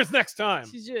just- cover is next time.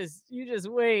 You just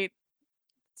wait.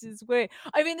 Just wait.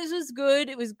 I mean, this was good.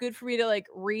 It was good for me to like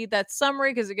read that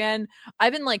summary because again,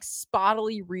 I've been like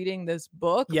spottily reading this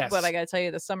book. Yes. But I gotta tell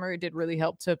you, the summary did really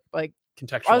help to like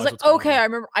Contextualize. I was like, what's going okay,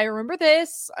 on. I remember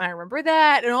this, and I remember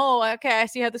that, and oh, okay, I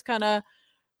see how this kind of,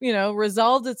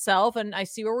 resolved itself, and I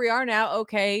see where we are now.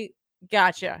 Okay,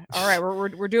 gotcha. All right,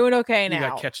 we're doing okay You now.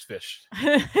 got catched fish,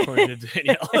 according to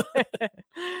Danielle.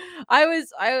 I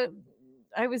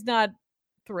was not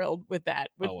thrilled with that.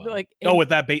 With Oh, wow. like, with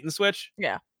that bait and switch.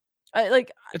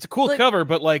 it's It's a cool Like, cover,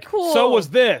 but so cool. was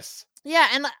this. yeah,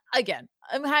 and again,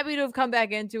 I'm happy to have come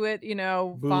back into it. Boo,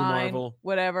 Fine, Marvel.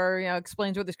 whatever.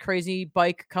 Explains where this crazy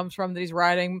bike comes from that he's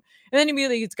riding, and then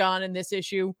immediately it's gone in this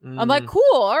issue. I'm like, cool,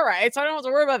 all right, so I don't have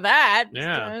to worry about that.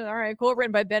 Yeah. All right, cool.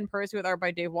 Written by Ben Percy with art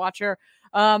by Dave Watcher.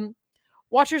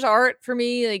 Watcher's art for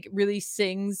me like really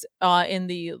sings in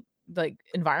the like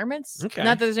environments. Okay.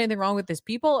 Not that there's anything wrong with his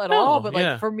people at No, all, but like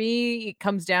yeah. for me, it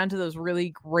comes down to those really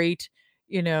great,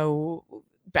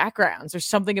 backgrounds. There's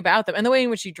something about them, and the way in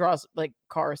which he draws like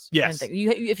cars. and Yes. things.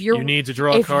 If You need to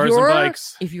draw if cars and you're-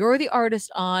 bikes. if you're the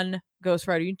artist on Ghost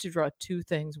Rider, you need to draw two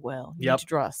things well. You Yep. need to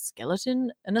draw a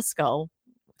skeleton and a skull.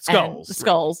 and Skulls. the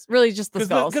skulls. Really just the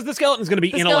skulls. Because the skeleton's going to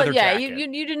be The in a skull- leather yeah, jacket.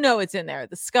 you didn't know it's in there.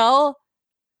 The skull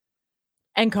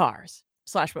and cars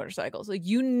 / motorcycles. Like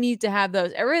you need to have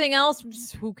those. Everything else,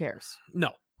 just, who cares? No,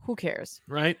 Who cares?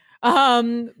 right?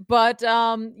 But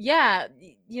yeah,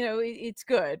 it's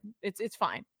good. It's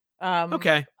fine.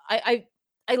 Okay.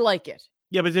 I like it.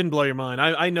 Yeah, but it didn't blow your mind.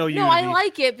 I know you. No, to I be-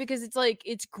 like it because it's like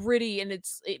it's gritty and it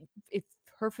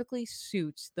perfectly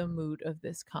suits the mood of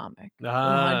this comic.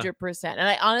 Ah, 100%.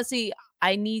 And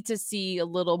I need to see a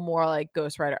little more like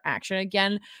Ghost Rider action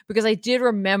again because I did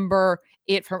remember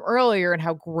it from earlier and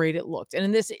how great it looked. And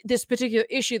in this particular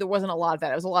issue, there wasn't a lot of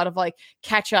that. It was a lot of like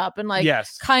catch up and like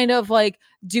yes. kind of like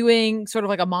doing sort of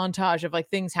like a montage of like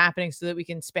things happening so that we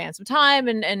can span some time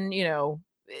and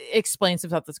explain some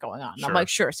stuff that's going on. And I'm Sure. like,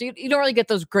 sure. So you don't really get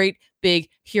those great big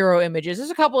hero images. There's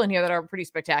a couple in here that are pretty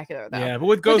spectacular though. Yeah, but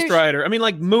with Ghost there's- Rider, I mean,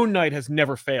 like Moon Knight has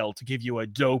never failed to give you a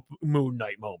dope Moon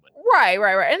Knight moment. Right.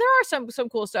 And there are some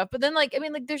cool stuff, but then like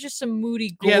there's just some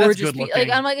moody, Yeah, that's gorgeous. good Like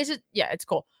looking. I'm like, it's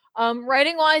cool.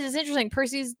 Writing wise, it's interesting.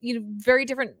 Percy's very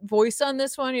different voice on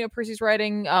this one. Percy's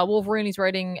writing Wolverine. He's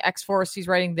writing X-Force. He's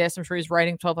writing this. I'm sure he's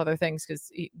writing 12 other things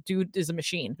because dude is a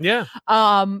machine. Yeah.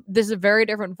 This is a very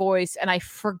different voice, and I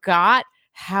forgot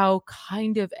how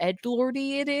kind of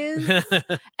edgelordy it is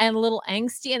and a little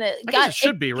angsty, and I guess it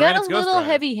should be, right? got It's a Ghost little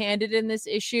Rider. heavy-handed in this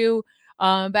issue.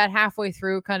 About halfway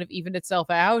through, kind of evened itself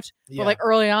out. Yeah. But like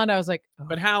early on, I was like,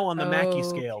 But how on the Mackie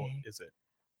scale Okay. is it?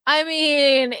 I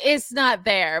mean, it's not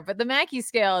there, but the Mackie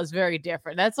scale is very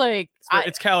different. That's like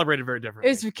It's calibrated very differently.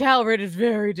 it's calibrated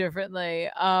very differently.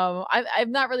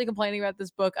 I'm not really complaining about this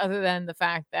book, other than the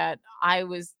fact that I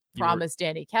was You were- promised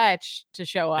Danny Ketch to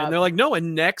show up. and they're like, no, a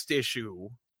next issue.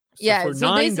 So yeah, for so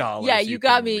 $9. yeah, you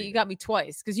got can me. read You it. got me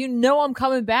twice because I'm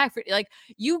coming back for like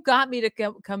you got me to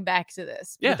come back to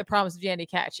this Yeah. with the promise of Danny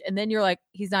Ketch, and then you're like,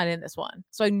 he's not in this one,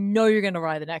 so I know you're gonna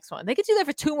ride the next one. They could do that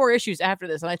for 2 more issues after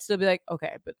this, and I'd still be like,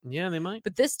 okay, Yeah, they might.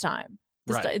 but this time,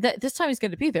 Right. this time he's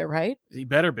gonna be there, right? He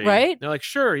better be. Right? They're like,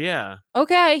 sure, yeah.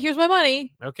 Okay, here's my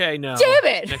money. Okay, no. Damn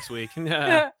it! Next week.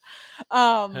 But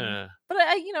Huh.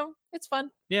 it's fun.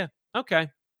 Okay.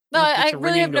 No, It's I a really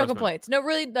ringing have no endorsement. complaints. No,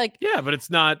 really, like Yeah, but it's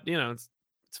not, it's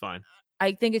fine.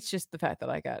 I think it's just the fact that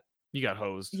I got. You got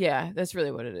hosed. Yeah, that's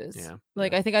really what it is. Yeah,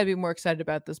 Like I think I'd be more excited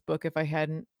about this book if I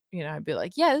hadn't. I'd be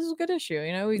like, yeah, this is a good issue.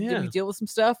 We Yeah. deal with some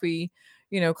stuff. We,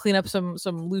 clean up some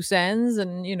loose ends,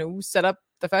 and set up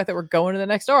the fact that we're going to the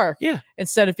next arc. Yeah.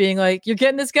 Instead of being like, you're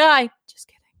getting this guy. Just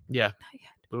kidding. Yeah. Not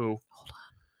yet. Boo.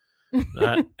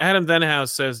 Hold Adam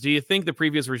Thenhouse says, do you think the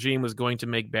previous regime was going to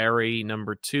make Barry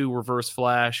 #2 Reverse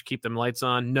Flash, keep them lights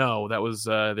on? No, that was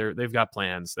they've got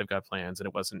plans. They've got plans, and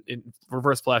it wasn't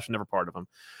Reverse Flash was never part of them.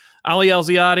 Ali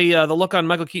Elziadi, the look on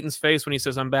Michael Keaton's face when he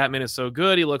says I'm Batman is so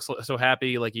good. He looks so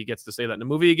happy, like he gets to say that in the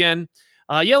movie again.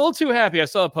 Yeah, a little too happy. I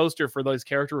saw a poster for those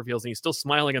character reveals, and he's still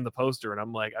smiling in the poster. And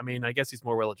I'm like, I mean, I guess he's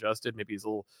more well adjusted. Maybe he's a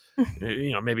little,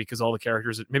 maybe because all the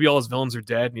characters, maybe all his villains are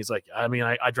dead. And he's like, I mean,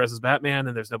 I dress as Batman,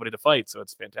 and there's nobody to fight, so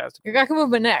it's fantastic. I can move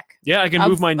my neck. Yeah, I can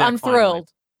move my neck. I'm finally. thrilled.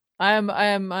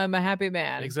 I'm a happy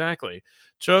man. Exactly.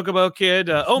 Chocobo Kid.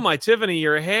 Oh my Tiffany,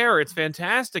 your hair. It's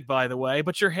fantastic, by the way.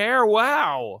 But your hair,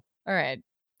 wow. All right.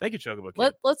 Thank you, Chocobo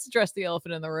Kid. Let's address the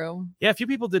elephant in the room. Yeah, a few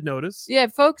people did notice. Yeah,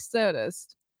 folks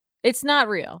noticed. It's not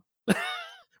real.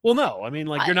 Well, no. I mean,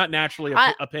 like, you're not naturally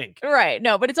a pink. Right.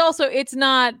 No, but it's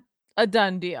not a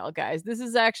done deal, guys. This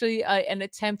is actually an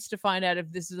attempt to find out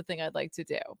if this is the thing I'd like to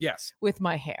do. Yes. With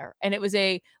my hair. And it was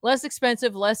a less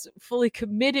expensive, less fully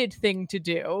committed thing to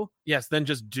do. Yes, than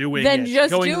just doing going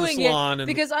to the salon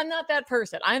because I'm not that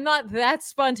person. I'm not that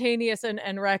spontaneous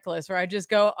and reckless where I just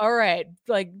go, all right,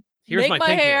 like, here's make my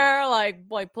pink hair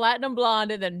like platinum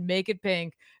blonde and then make it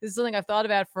pink. This is something I've thought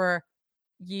about for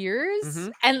years. Mm-hmm.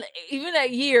 And even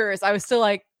at years, I was still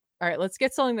like, all right, let's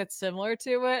get something that's similar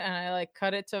to it. And I like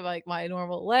cut it to like my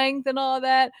normal length and all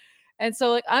that. And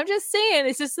so like, I'm just saying,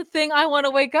 it's just the thing I want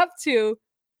to wake up to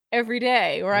every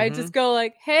day where I just go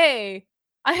like, hey,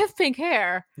 I have pink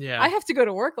hair. Yeah. I have to go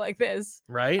to work like this.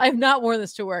 Right. I've not worn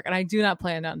this to work and I do not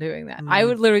plan on doing that. I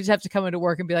would literally just have to come into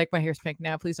work and be like, my hair's pink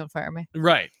now. Please don't fire me.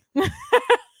 Right.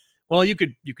 Well, you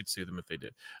could sue them if they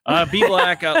did. B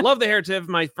Black, love the hair tip.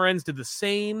 My friends did the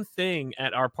same thing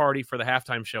at our party for the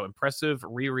halftime show. Impressive.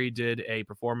 Riri did a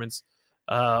performance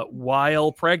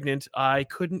while pregnant. I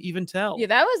couldn't even tell. Yeah,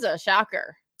 that was a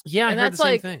shocker. Yeah, and I heard that's the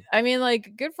same like, thing. I mean,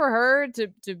 like, good for her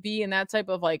to be in that type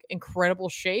of like incredible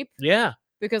shape. Yeah,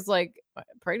 because like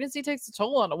pregnancy takes a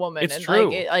toll on a woman. It's and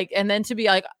true. And then to be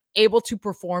like able to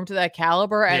perform to that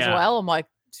caliber as well. I'm like,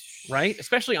 right,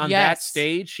 especially on that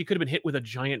stage, she could have been hit with a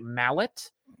giant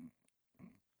mallet.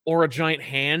 Or a giant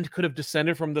hand could have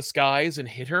descended from the skies and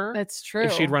hit her. That's true.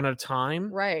 If she'd run out of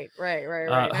time. Right.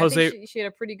 Jose, I think she had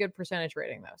a pretty good percentage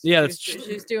rating, though. So yeah,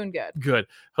 she's doing good. Good.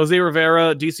 Jose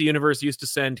Rivera, DC Universe used to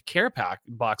send care pack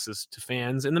boxes to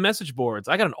fans in the message boards.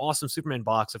 I got an awesome Superman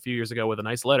box a few years ago with a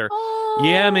nice letter. Oh.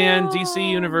 Yeah, man,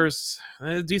 DC Universe,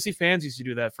 DC fans used to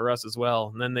do that for us as well.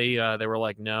 And then they were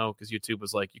like, no, because YouTube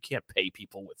was like, you can't pay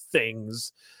people with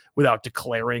things without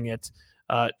declaring it.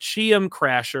 Chiam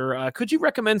Crasher, could you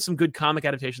recommend some good comic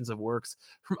adaptations of works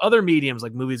from other mediums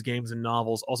like movies, games, and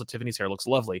novels? Also, Tiffany's hair looks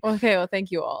lovely. Okay, well,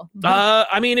 thank you all.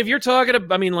 I mean, if you're talking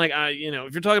about,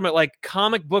 if you're talking about like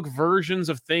comic book versions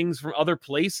of things from other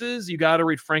places, you got to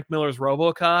read Frank Miller's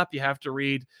RoboCop. You have to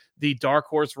read the Dark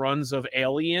Horse runs of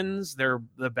Aliens. They're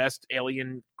the best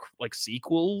Alien like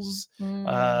sequels.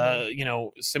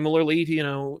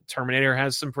 Similarly, Terminator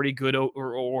has some pretty good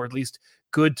or at least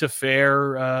good to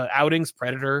fair outings.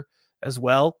 Predator as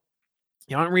well.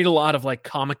 You don't read a lot of like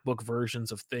comic book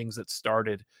versions of things that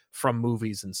started from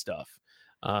movies and stuff.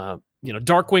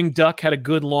 Darkwing Duck had a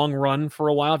good long run for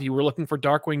a while. If you were looking for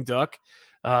Darkwing Duck,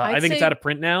 I think it's out of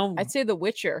print now. I'd say The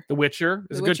Witcher. The Witcher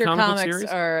is a good comic book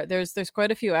series. There's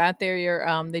quite a few out there.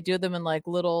 They do them in like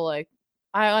little like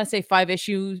I want to say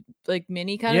 5-issue like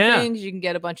mini kind of things. You can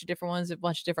get a bunch of different ones, a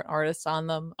bunch of different artists on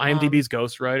them. IMDb's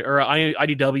Ghost Rider or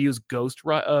IDW's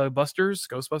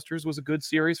Ghostbusters was a good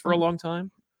series for a long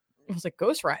time. It was like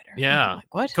Ghost Rider. Yeah,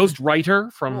 like, what? Ghost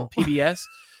Writer from PBS.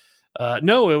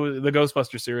 No, the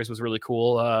Ghostbusters series was really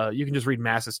cool. You can just read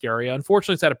Mass Hysteria.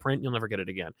 Unfortunately, it's out of print. You'll never get it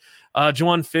again.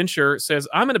 Juwan Fincher says,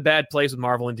 I'm in a bad place with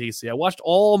Marvel and DC. I watched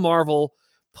all Marvel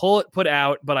put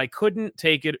out, but I couldn't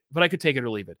take it, but I could take it or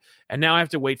leave it. And now I have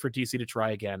to wait for DC to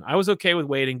try again. I was okay with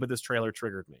waiting, but this trailer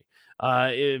triggered me.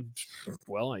 I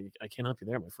can't help you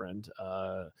there, my friend.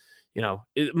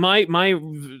 My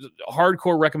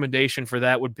hardcore recommendation for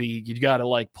that would be you got to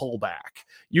like pull back.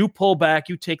 You pull back,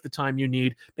 you take the time you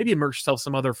need, maybe immerse yourself in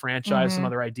some other franchise, some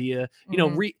other idea,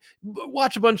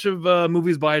 watch a bunch of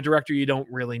movies by a director you don't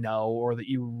really know or that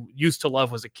you used to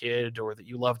love as a kid or that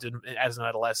you loved as an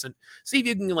adolescent. See if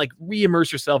you can like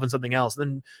re-immerse yourself in something else.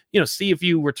 Then, see if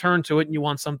you return to it and you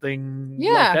want something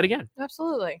like that again.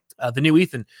 Absolutely. The new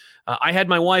Ethan. I had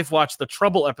my wife watch the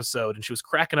Trouble episode and she was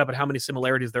cracking up at how many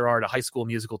similarities there are to High School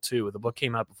Musical 2. The book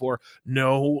came out before.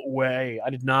 No way. I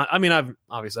did not. I mean, I'm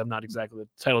not exactly the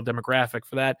title demographic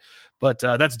for that, but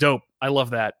that's dope. I love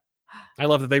that. I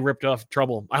love that they ripped off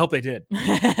Trouble. I hope they did.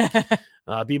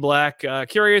 B Black.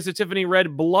 Curious if Tiffany read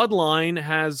Bloodline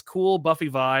has cool Buffy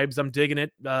vibes. I'm digging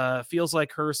it. Feels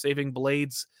like her saving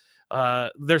Blades.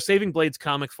 They're saving Blade's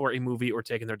comic for a movie or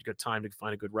taking their good time to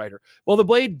find a good writer. Well, the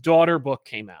Blade daughter book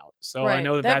came out, so I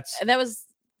know that was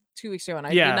 2 weeks ago, and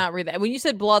I did not read that. When you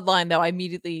said Bloodline, though, I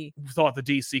immediately thought the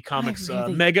DC Comics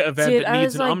mega event that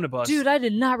needs an omnibus. Dude, I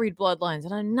did not read Bloodlines,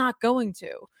 and I'm not going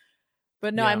to.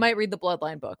 But no, Yeah. I might read the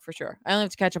Bloodline book for sure. I only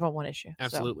have to catch up on one issue. so.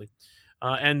 Absolutely.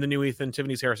 And the new Ethan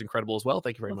Tiffany's hair is incredible as well.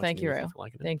 Thank you very Well, much. thank new you, Ethan, Ro. for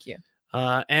liking it. Thank you.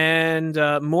 And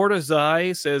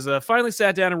Mordazai says, finally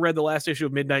sat down and read the last issue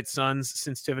of Midnight Suns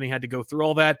since Tiffany had to go through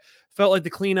all that. Felt the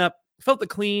clean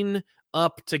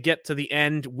up to get to the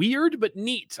end. Weird, but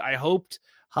neat. I hoped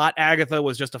Hot Agatha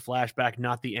was just a flashback,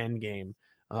 not the end game.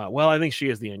 Well, I think she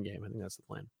is the end game. I think that's the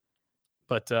plan.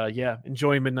 But yeah,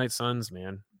 enjoy Midnight Suns,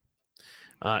 man.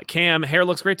 Cam, hair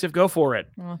looks great, Tiff. Go for it.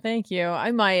 Well, thank you. I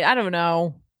don't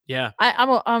know. Yeah.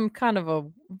 I'm kind of a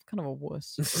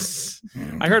wuss.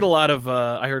 I heard a lot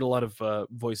of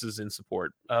voices in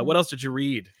support. What else did you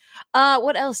read?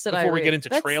 What else did I read? Before we get into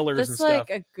trailers and that's stuff. like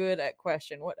a good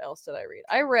question. What else did I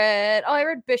read? I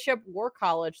read Bishop War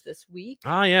College this week.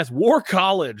 Ah, yes, War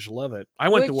College. Love it. I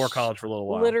went to War Which College for a little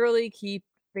while. Literally keep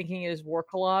thinking it is War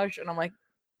Collage, and I'm like,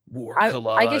 War I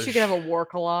Collage. guess you could have a War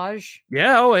Collage.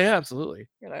 Yeah. Oh, yeah. Absolutely.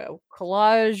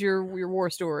 Collage your war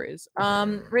stories.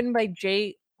 Written by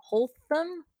Jay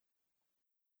Holtham.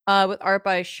 With art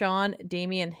by Sean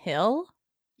Damian Hill.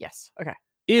 Yes. Okay.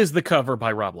 Is the cover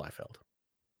by Rob Liefeld?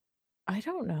 I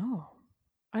don't know.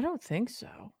 I don't think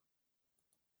so.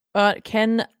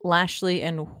 Ken Lashley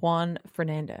and Juan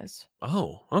Fernandez.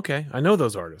 Oh, okay. I know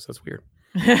those artists. That's weird.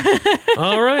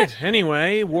 All right.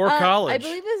 Anyway, War College. I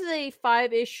believe this is a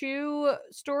 5-issue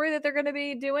story that they're going to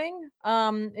be doing.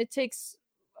 It takes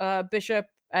Bishop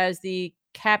as the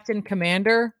captain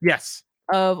commander Yes.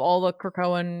 of all the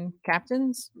Krakoan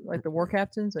captains, like the war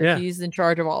captains. Like Yeah. He's in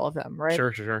charge of all of them, right?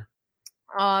 Sure.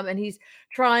 And he's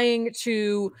trying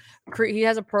to he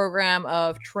has a program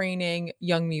of training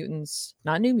young mutants,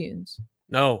 not new mutants.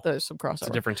 No, There's some crossover. it's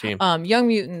a different team. Young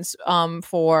mutants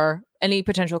for any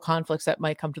potential conflicts that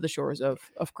might come to the shores of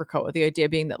Krakoa. The idea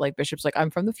being that like Bishop's like,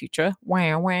 I'm from the future.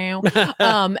 Wow.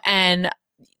 And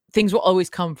things will always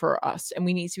come for us and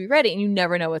we need to be ready, and you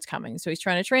never know what's coming. So he's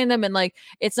trying to train them, and like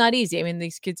it's not easy. I mean,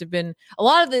 these kids have been a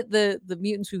lot of the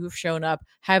mutants who have shown up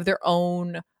have their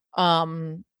own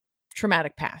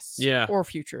traumatic pasts, Yeah. or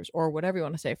futures, or whatever you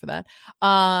want to say for that.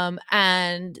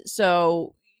 And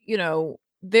so,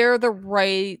 they're the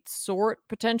right sort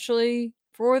potentially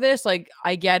for this. Like,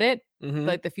 I get it. Mhm.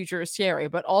 Like, the future is scary,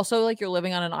 but also like you're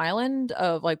living on an island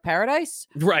of like paradise.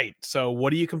 Right. So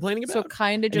what are you complaining about? So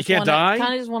kind of And you just can't die?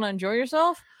 want to enjoy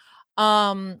yourself.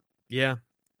 Yeah.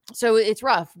 So it's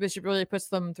rough. Bishop really puts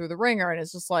them through the ringer, and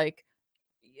it's just like,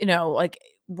 like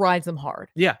rides them hard.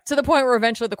 Yeah. To the point where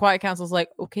eventually the Quiet Council's like,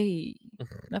 okay,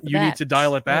 enough of You need that. to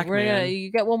dial it back, man. You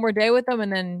get one more day with them,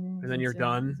 and then you're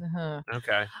done.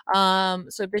 Okay.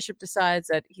 So Bishop decides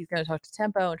that he's going to talk to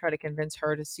Tempo and try to convince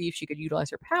her to see if she could utilize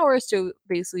her powers to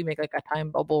basically make like a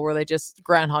time bubble where they just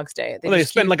Groundhog's Day. They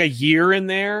just spend keep- like a year in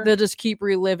there. they'll just keep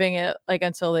reliving it like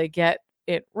until they get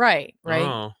it right.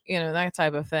 Oh. That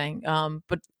type of thing.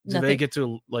 But Do nothing, they get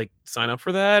to like sign up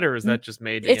for that, or is that just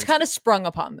made? it's kind of sprung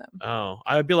upon them. Oh,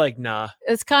 I would be like, nah.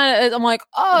 It's kind of, I'm like,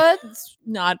 oh, that's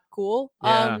not cool.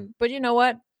 Yeah. But you know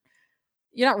what?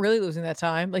 You're not really losing that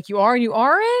time. Like you are and you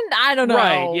aren't. I don't know.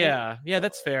 Right? Yeah.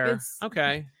 That's fair. It's-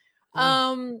 Okay.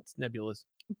 It's nebulous.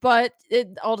 but it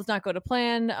all does not go to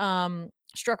plan.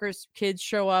 Strucker's kids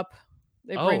show up.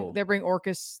 They bring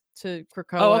Orcus to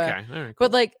Krakoa. Oh, okay. All right.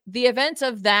 But like the events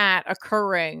of that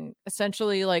occurring,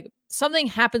 essentially, like something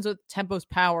happens with Tempo's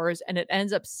powers, and it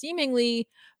ends up seemingly,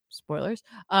 spoilers,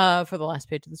 for the last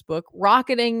page of this book,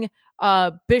 rocketing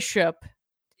Bishop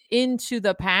into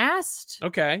the past,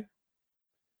 Okay.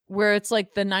 where it's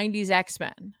like the 90s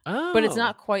X-Men, Oh. but it's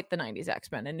not quite the 90s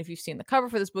X-Men. And if you've seen the cover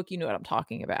for this book, you know what I'm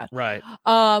talking about. Right.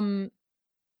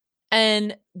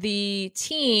 And the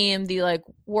team, the like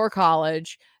War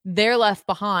College, they're left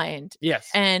behind. Yes.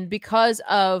 And because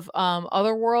of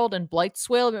Otherworld and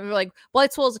Blightswale, remember, like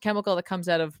Blightswale is a chemical that comes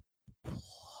out of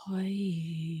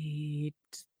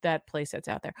that place that's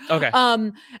out there. Okay.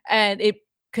 And it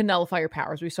can nullify your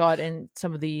powers. We saw it in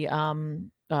some of the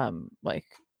like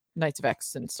Knights of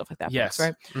X and stuff like that. Yes. Books,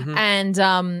 right? Mhm.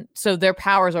 And so their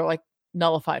powers are like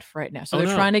nullified for right now. So Oh, they're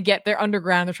no. trying to get their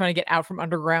underground. They're trying to get out from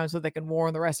underground so they can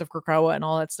warn the rest of Krakoa and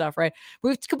all that stuff, right?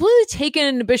 We've completely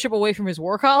taken Bishop away from his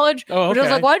war college. Oh, Which I was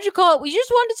okay. like, why did you call it? We just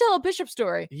wanted to tell a Bishop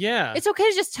story. Yeah. It's okay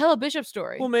to just tell a Bishop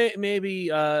story. Well, maybe.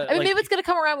 I mean, maybe it's gonna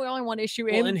come around with only one issue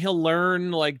in. and he'll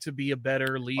learn like to be a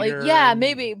better leader. Like, yeah, and-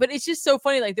 maybe, but it's just so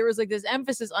funny. Like, there was like this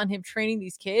emphasis on him training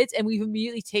these kids, and we've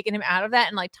immediately taken him out of that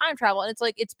and like time travel. And it's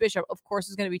like, it's Bishop. Of course,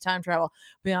 it's going to be time travel. To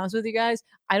be honest with you guys,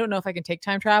 I don't know if I can take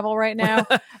time travel right now.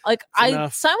 Like, I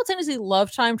enough. simultaneously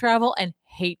love time travel and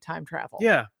hate time travel.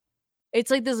 Yeah. It's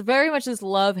like this very much this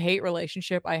love hate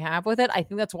relationship I have with it. I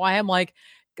think that's why I'm like,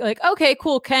 okay,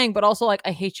 cool, Kang, but also like,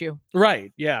 I hate you.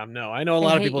 Right. Yeah. No, I know a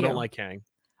lot of hate people don't you. like Kang.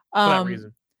 that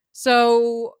reason.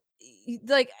 So,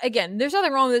 like, again, there's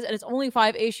nothing wrong with this, and it's only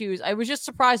 5 issues. I was just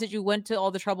surprised that you went to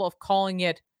all the trouble of calling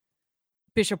it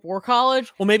Bishop War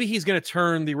College. Well, maybe he's going to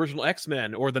turn the original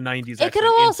X-Men or the 90s It X-Men could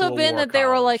have also into a been war that they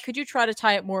were like, college. could you try to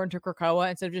tie it more into Krakoa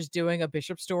instead of just doing a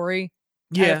Bishop story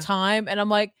at Yeah, a time? And I'm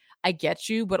like, I get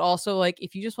you, but also, like,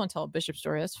 if you just want to tell a Bishop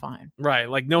story, that's fine. right.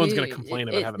 Like, no one's going to It- complain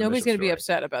it- about having nobody's going to be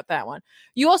upset about that one.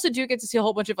 You also do get to see a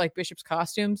whole bunch of like Bishop's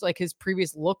costumes, like his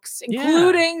previous looks, Yeah.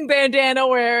 including bandana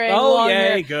wearing. Oh, long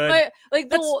hair. yay, good. Like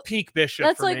That's the peak Bishop.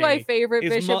 that's for like me. my favorite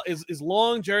Is Bishop. is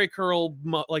long Jerry curl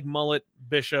like mullet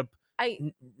Bishop, I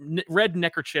red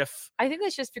neckerchief. I think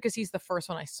that's just because he's the first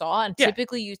one I saw, and Yeah.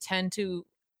 typically you tend to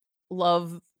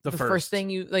love The the first. first thing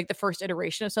you like, the first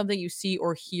iteration of something you see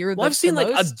or hear. Well, I've the seen like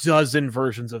a most. dozen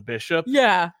versions of Bishop,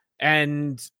 Yeah,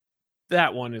 and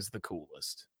that one is the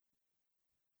coolest.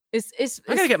 it's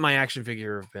I gotta get my action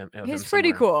figure of him. he's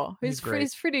pretty somewhere. cool. He's great.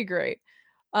 He's pretty great.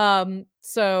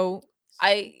 So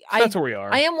I That's where we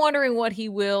are. I am wondering what he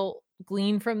will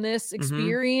glean from this Mm-hmm.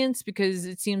 experience, because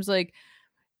it seems like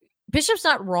Bishop's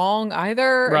not wrong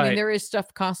either. I Right. mean, there is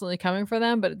stuff constantly coming for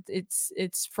them, but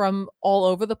it's from all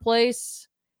over the place,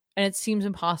 and it seems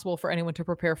impossible for anyone to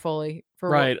prepare fully for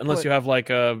right, unless you have like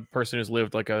a person who's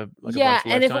lived like a bunch yeah. of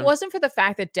And if it lifetimes. wasn't for the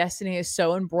fact that Destiny is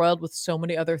so embroiled with so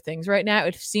many other things right now,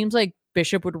 it seems like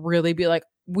Bishop would really be like,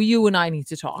 you and I need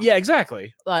to talk. Yeah,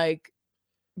 exactly. Like,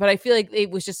 but I feel like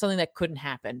it was just something that couldn't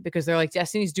happen because they're like,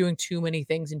 Destiny's doing too many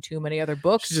things in too many other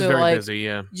books. She's just so very like, busy.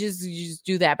 Yeah. you just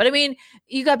do that. But I mean,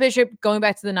 you got Bishop going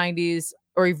back to the 90s,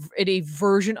 or a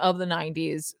version of the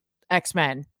 90s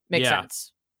X-Men makes Yeah.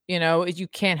 sense. You know, you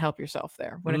can't help yourself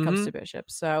there when it comes Mhm. to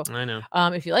Bishop. So I know.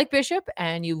 if you like Bishop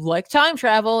and you like time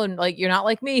travel, and like you're not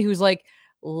like me who's like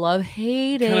love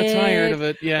hate Kind of it. tired of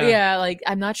it. Yeah. Yeah, like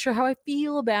I'm not sure how I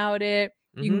feel about it.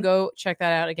 You can Mhm. go check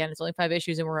that out. Again, it's only 5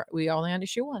 issues, and we only on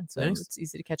issue 1, so Nice. it's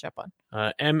easy to catch up on.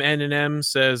 MNM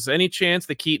says, any chance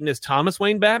that Keaton is Thomas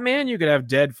Wayne Batman? You could have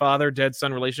dead father, dead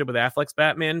son relationship with Affleck's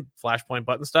Batman, Flashpoint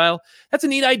Button style. That's a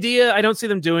neat idea. I don't see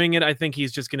them doing it. I think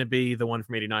he's just going to be the one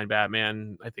from 89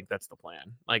 Batman. I think that's the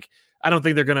plan. Like, I don't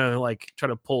think they're going to like try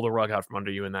to pull the rug out from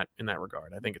under you in that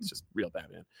regard. I think it's just real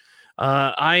Batman.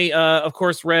 I of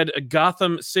course read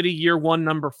Gotham City Year 1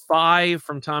 number 5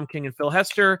 from Tom King and Phil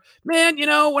Hester. Man, you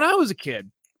know, when I was a kid,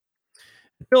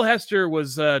 Phil Hester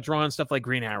was drawing stuff like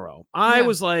Green Arrow. I Yeah.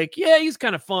 was like, yeah, he's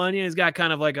kind of fun. Yeah, he's got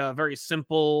kind of like a very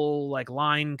simple like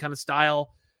line kind of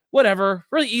style. Whatever,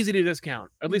 really easy to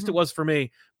discount. At least it was for me.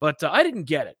 But I didn't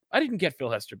get it. I didn't get Phil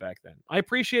Hester back then. I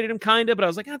appreciated him kind of, but I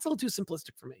was like, that's a little too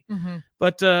simplistic for me.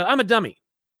 But I'm a dummy.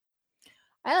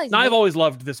 I've always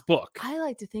loved this book. I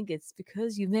like to think it's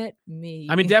because you met me.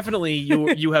 I mean, definitely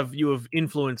you have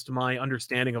influenced my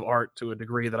understanding of art to a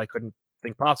degree that I couldn't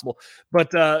think possible.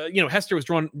 But you know, Hester was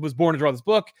born to draw this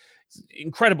book. It's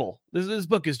incredible. This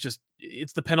book is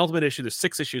it's the penultimate issue. There's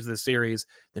 6 issues of this series.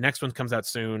 The next one comes out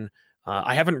soon.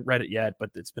 I haven't read it yet,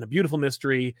 but it's been a beautiful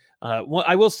mystery. Well,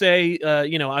 I will say,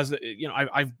 you know, as you know,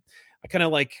 I kind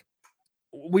of like.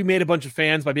 We made a bunch of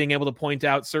fans by being able to point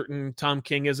out certain Tom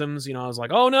King-isms. You know, I was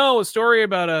like, oh no, a story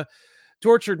about a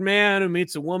tortured man who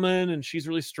meets a woman and she's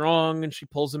really strong and she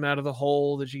pulls him out of the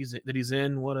hole that he's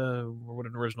in. What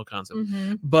an original concept.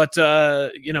 But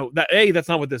you know, that's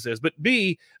not what this is. But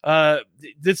B,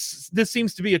 this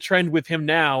seems to be a trend with him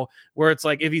now, where it's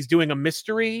like if he's doing a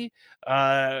mystery,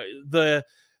 the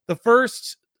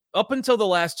first up until the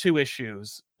last 2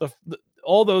 issues,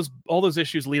 all those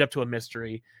issues lead up to a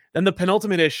mystery. Then the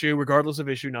penultimate issue, regardless of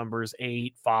issue numbers,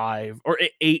 8, 5, or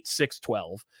 8, 6,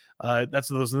 12.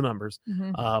 Those are the numbers.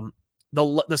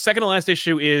 The second to last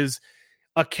issue is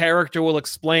a character will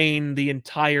explain the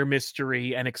entire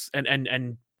mystery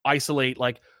and isolate,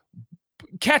 like,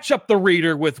 catch up the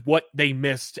reader with what they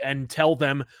missed and tell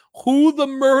them who the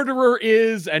murderer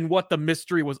is and what the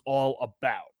mystery was all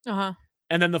about.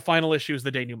 And then the final issue is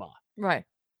the denouement. Right.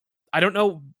 I don't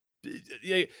know.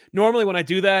 Normally when I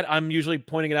do that, I'm usually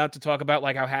pointing it out to talk about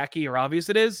like how hacky or obvious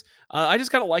it is. I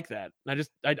just kind of like that.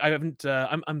 I haven't,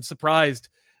 I'm surprised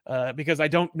because I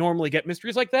don't normally get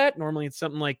mysteries like that. Normally it's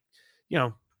something like, you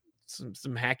know,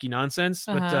 some hacky nonsense,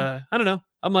 but I don't know.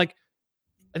 I'm like,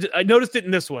 I noticed it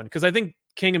in this one because I think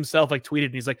King himself like tweeted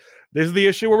and he's like, this is the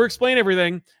issue where we explain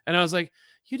everything. And I was like,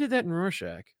 you did that in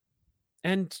Rorschach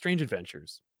and Strange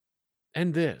Adventures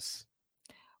and this.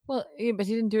 Well, yeah, but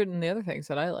he didn't do it in the other things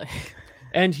that I like.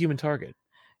 And Human Target.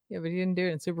 Yeah, but he didn't do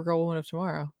it in Supergirl Woman of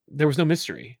Tomorrow. There was no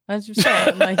mystery. That's just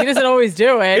saying. Like, he doesn't always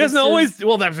do it. He doesn't It's always. just-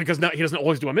 Well, that's because he doesn't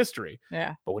always do a mystery.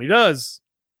 Yeah. But when he does,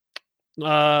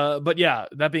 but yeah.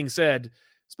 That being said,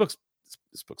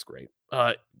 this book's great.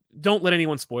 Don't let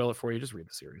anyone spoil it for you. Just read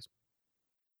the series.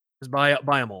 Just buy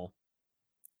them all.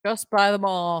 Just buy them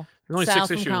all. There's only Sal 6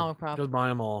 from issues. Comic Pop. Just buy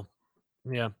them all.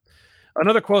 Yeah.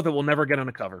 Another quote that we'll never get on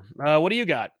the cover. What do you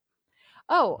got?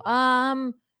 Oh,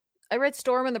 I read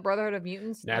Storm and the Brotherhood of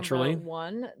Mutants Naturally.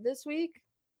 #1 this week.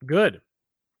 Good.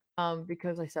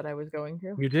 Because I said I was going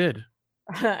to. You did.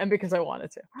 And because I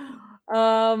wanted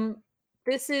to.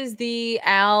 This is the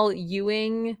Al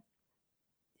Ewing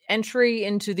entry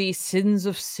into the Sins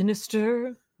of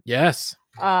Sinister. Yes.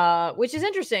 Which is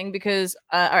interesting because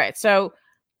all right, so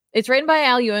it's written by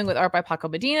Al Ewing with art by Paco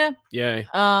Medina. Yay.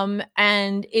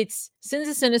 And it's Sins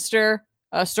of Sinister,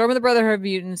 Storm of the Brotherhood of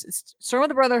Mutants. It's Storm of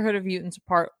the Brotherhood of Mutants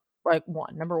part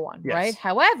number 1, Yes. right?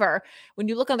 However, when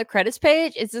you look on the credits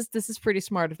page, this is pretty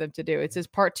smart of them to do. It says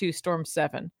part 2, Storm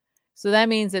 7. So that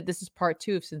means that this is part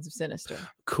 2 of Sins of Sinister.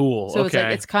 Cool. So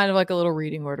okay. it's kind of like a little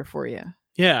reading order for you.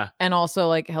 Yeah. And also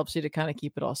like helps you to kind of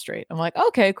keep it all straight. I'm like,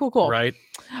 okay, cool. Right.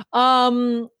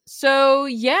 So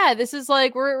yeah, this is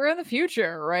like we're in the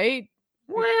future, right?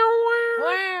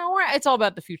 It's all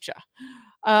about the future.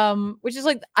 Which is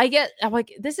like I'm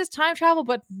like, this is time travel,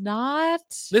 but not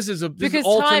This is because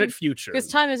alternate future. because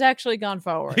time has actually gone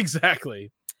forward.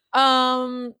 Exactly.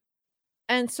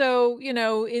 And so,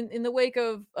 in the wake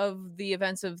of the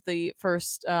events of the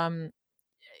first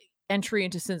entry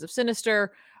into Sins of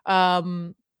Sinister,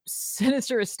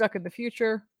 Sinister is stuck in the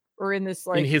future, or in this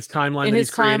in his timeline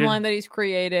that he's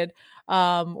created,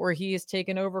 where he has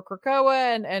taken over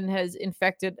Krakoa and has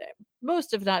infected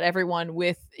most, if not everyone,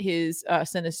 with his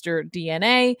Sinister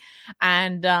DNA.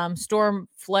 And Storm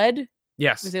fled.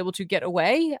 Yes. Was able to get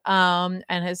away, and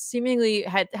has seemingly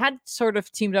had sort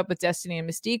of teamed up with Destiny and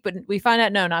Mystique, but we find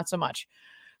out no, not so much.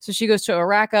 So she goes to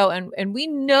Arakko, and we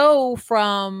know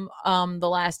from the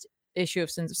last issue of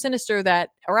Sins of Sinister that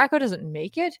Arakko doesn't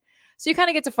make it. So you kind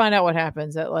of get to find out what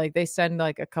happens. That like they send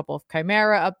like a couple of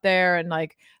Chimera up there, and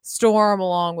like Storm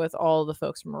along with all the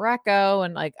folks from Arakko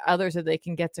and like others that they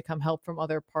can get to come help from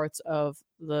other parts of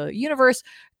the universe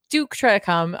do try to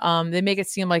come. They make it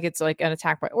seem like it's like an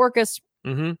attack by Orcus.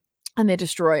 Mm-hmm. And they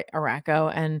destroy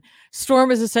Arakko, and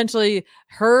Storm is essentially,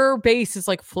 her base is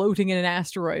like floating in an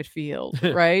asteroid field,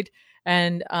 right?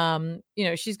 And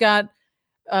she's got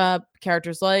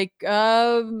characters like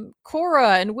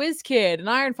Korra and WizKid and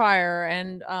Ironfire,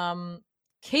 and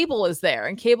Cable is there,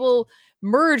 and Cable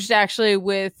merged actually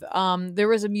with there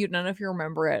was a mutant, I don't know if you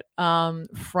remember it,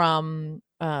 from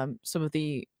some of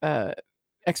the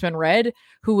X-Men Red,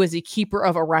 who was a keeper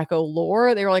of Arakko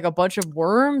lore. They were like a bunch of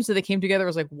worms, so they came together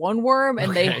as like one worm,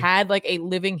 and they had like a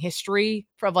living history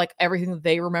of like everything that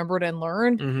they remembered and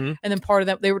learned. Mm-hmm. And then part of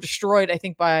them, they were destroyed, I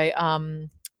think, by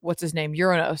what's his name,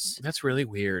 Uranos. That's really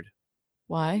weird.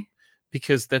 Why?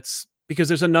 Because there's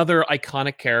another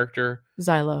iconic character,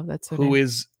 Xylo. That's who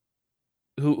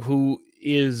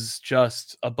is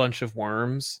just a bunch of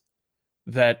worms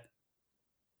that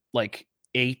like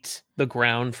ate the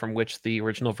ground from which the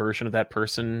original version of that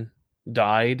person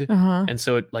died, and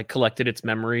so it like collected its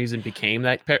memories and became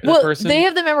that person. They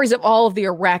have the memories of all of the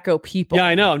Arakko people. Yeah,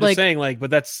 I know. I'm just saying, like,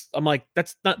 but that's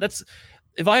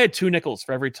if I had 2 nickels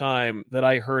for every time that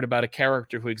I heard about a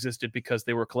character who existed because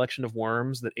they were a collection of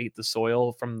worms that ate the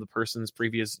soil from the person's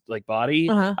previous like body,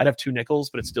 I'd have 2 nickels.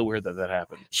 But it's still weird that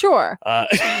happened. Sure.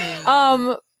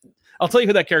 I'll tell you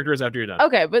who that character is after you're done.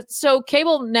 Okay, but so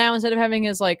Cable now, instead of having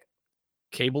his like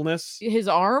cableness, his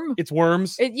arm, it's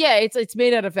worms. It's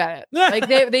made out of that. Like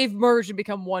they've merged and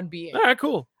become one being. All right,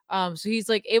 cool. So he's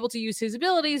like able to use his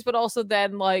abilities, but also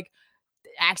then like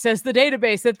access the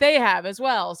database that they have as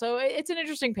well. So it's an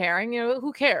interesting pairing.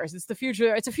 Who cares? It's the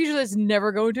future. It's a future that's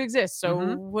never going to exist.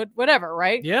 So whatever,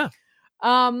 right? Yeah.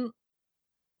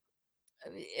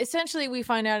 Essentially, we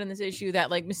find out in this issue that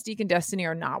like Mystique and Destiny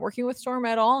are not working with Storm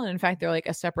at all, and in fact, they're like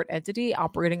a separate entity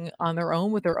operating on their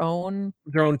own with their own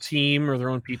team or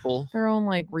their own people, their own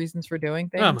like reasons for doing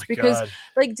things. Oh my because God.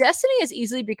 like Destiny is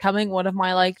easily becoming one of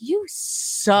my like, you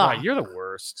suck. Wow, you're the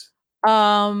worst.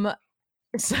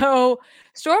 So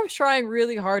Storm's trying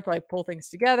really hard to like pull things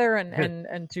together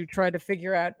and to try to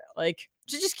figure out like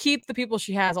to just keep the people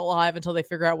she has alive until they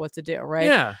figure out what to do, right?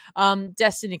 Yeah.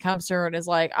 Destiny comes to her and is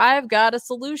like, I've got a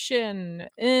solution.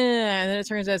 And then it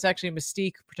turns out it's actually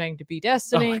Mystique pretending to be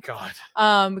Destiny. Oh my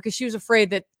God. Because she was afraid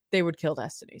that they would kill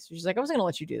Destiny. So she's like, I wasn't gonna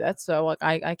let you do that. So like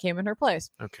I came in her place.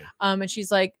 Okay. And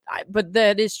she's like, but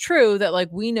that is true that like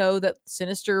we know that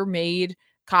Sinister made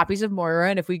copies of Moira,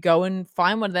 and if we go and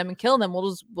find one of them and kill them,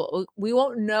 we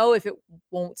won't know if it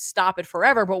won't stop it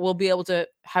forever, but we'll be able to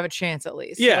have a chance at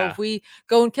least. Yeah. So if we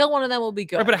go and kill one of them, we'll be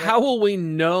good. Right, but how will we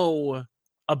know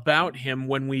about him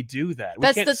when we do that?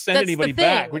 We can't send that's anybody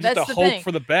back. We just have to hope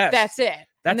for the best. That's it.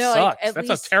 That sucks.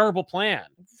 That's a terrible plan.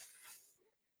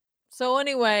 So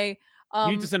anyway,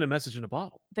 You need to send a message in a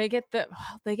bottle. they get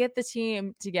the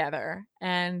team together,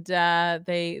 and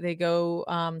they go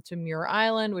to Muir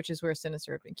Island, which is where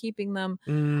Sinister had been keeping them.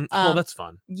 Oh, that's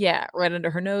fun. Yeah, right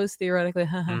under her nose, theoretically.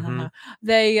 Mhm.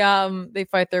 They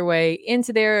fight their way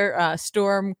into there.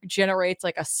 Storm generates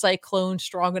like a cyclone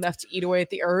strong enough to eat away at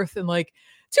the earth, and like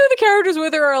two of the characters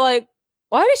with her are like,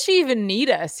 why does she even need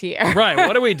us here? Right.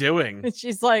 What are we doing And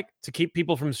she's like, to keep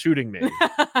people from shooting me?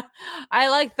 I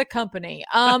like the company.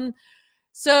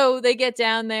 So they get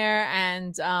down there,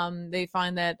 and they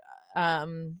find that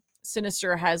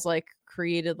Sinister has like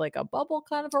created like a bubble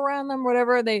kind of around them,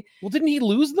 whatever. Well, didn't he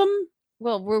lose them?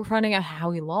 Well, we're finding out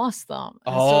how he lost them.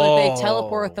 And so they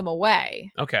teleport Oh. them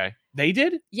away. Okay. They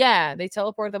did? Yeah, they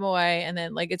teleport them away, and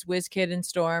then like it's WizKid and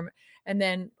Storm, and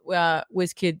then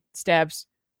WizKid stabs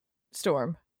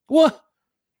Storm. What?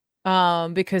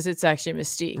 Because it's actually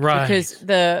Mystique. Right. Because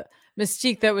the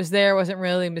Mystique that was there wasn't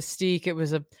really Mystique. It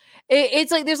was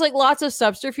it's like there's like lots of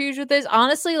subterfuge with this.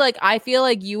 Honestly, like I feel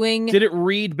like Ewing Did it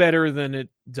read better than it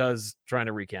does trying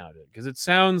to recount it? Because it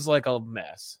sounds like a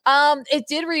mess. It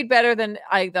did read better than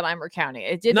I'm recounting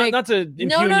it. It did Not to impugn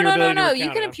no. your ability to You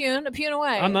recount can it. impugn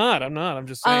away. I'm not. I'm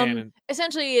just saying.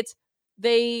 Essentially, it's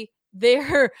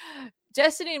they're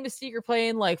Destiny and Mystique are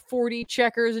playing like 40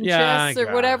 checkers and chess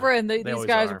or whatever, and these always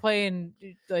guys are. are playing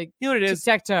like You know what it is?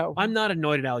 tic-tac-toe. I'm not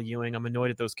annoyed at Al Ewing. I'm annoyed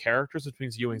at those characters, which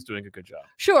means Ewing's doing a good job.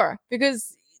 Sure,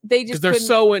 because they just Because they're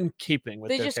so in keeping with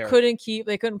they their just character.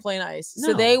 they couldn't play nice.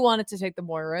 So No. they wanted to take the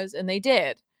Moiras, and they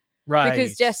did. Right.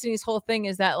 Because Destiny's whole thing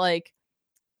is that like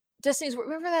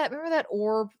remember that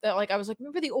orb that like I was like,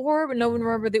 remember the orb, and no one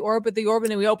remembered the orb, but the orb, and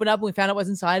then we opened up and we found out what's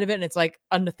inside of it, and it's like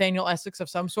a Nathaniel Essex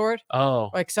of some sort, Oh.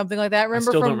 like something like that.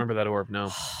 Remember? I still don't remember that orb, no.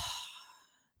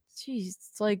 Jeez,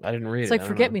 it's like I didn't read it. it's like I don't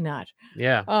forget know. me not.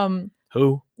 Yeah.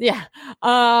 Who? Yeah.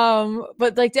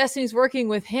 But like Destiny's working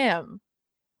with him,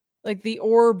 like the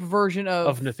orb version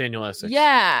Of Nathaniel Essex.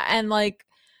 Yeah, and like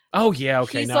Oh yeah.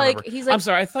 Okay. he's now I like remember. he's like I'm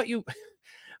sorry. I thought you.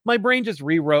 My brain just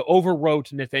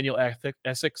overwrote Nathaniel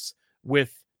Essex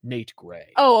with Nate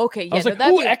Gray. oh okay yeah I was no, like,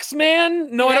 that'd who? be-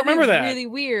 X-Man? No, I don't that'd be remember that. Really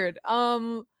weird.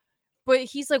 But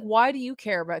he's like, why do you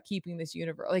care about keeping this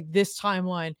universe, like this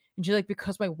timeline? And she's like,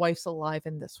 because my wife's alive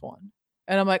in this one.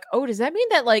 And I'm like, oh, does that mean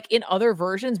that like in other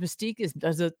versions, Mystique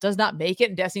does not make it?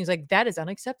 And Destiny's like, that is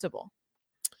unacceptable.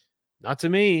 Not to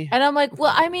me. And I'm like,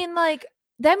 well, I mean, like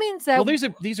that means that Well,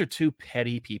 these are two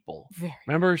petty people. Very-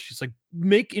 Remember, she's like,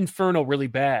 make Inferno really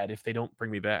bad if they don't bring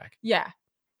me back. yeah,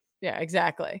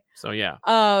 exactly. So yeah.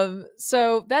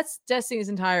 So that's Destiny's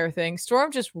entire thing.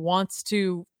 Storm just wants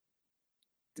to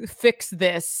fix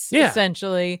this. Yeah.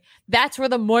 Essentially, that's where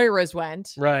the Moiras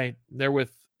went. Right. They're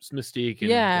with Mystique and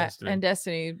Destiny. and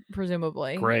Destiny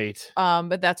presumably. Great.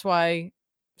 But that's why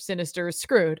Sinister is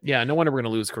screwed. Yeah, no wonder we're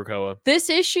gonna lose Krakoa. This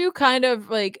issue kind of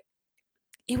like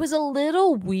it was a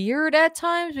little weird at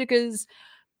times because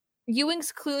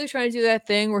Ewing's clearly trying to do that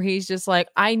thing where he's just like,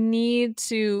 I need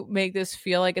to make this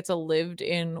feel like it's a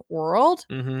lived-in world.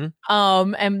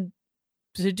 Mm-hmm. And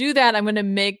to do that, I'm gonna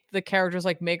make the characters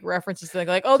like make references to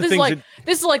like, oh, The this is things like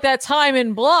this is like that time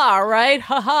in blah, right?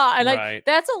 Haha. And like Right.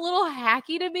 that's a little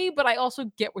hacky to me, but I also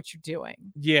get what you're doing.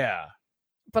 Yeah.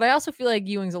 But I also feel like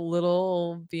Ewing's a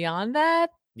little beyond that.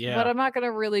 Yeah. But I'm not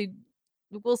gonna really.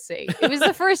 We'll see. It was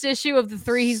the first issue of the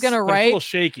 3 he's gonna But it's a write. little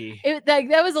shaky.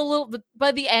 That was a little. But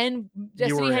by the end,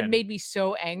 Destiny were had in. made me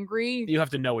so angry You have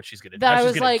to know what she's gonna do. that How I she's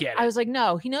was gonna like, get it. I was like,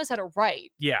 no, he knows how to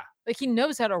write. Yeah. Like he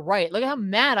knows how to write. Look at how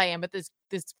mad I am at this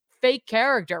fake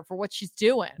character for what she's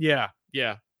doing. Yeah.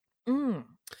 Yeah. Mm.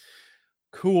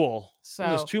 Cool. So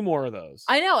There's 2 more of those.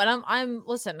 I know, and I'm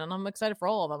listen, and I'm excited for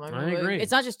all of them. I agree.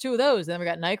 It's not just 2 of those. Then we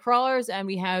got Nightcrawlers, and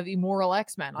we have Immoral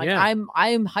X-Men. Like Yeah.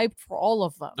 I'm hyped for all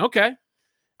of them. Okay.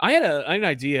 I had an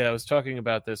idea. I was talking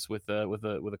about this with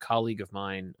a colleague of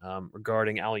mine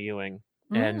regarding Al Ewing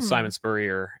and Mm. Simon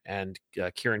Spurrier and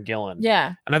Kieran Gillen.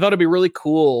 Yeah. And I thought it'd be really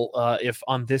cool if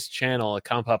on this channel at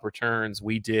Comic Pop Returns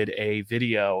we did a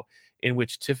video in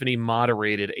which Tiffany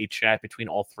moderated a chat between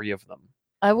all 3 of them.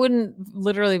 I wouldn't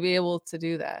literally be able to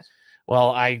do that.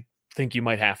 Well, I think you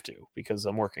might have to because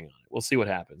I'm working on it. We'll see what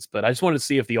happens. But I just wanted to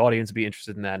see if the audience would be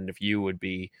interested in that and if you would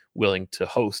be willing to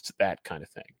host that kind of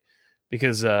thing.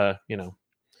 Because,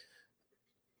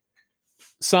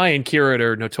 Cy and Kieran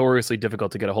are notoriously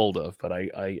difficult to get a hold of, but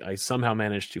I somehow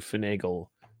managed to finagle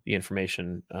the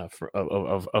information of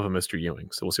a Mr. Ewing.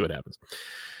 So we'll see what happens.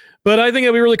 But I think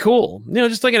it'll be really cool.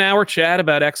 Just like an hour chat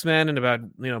about X-Men and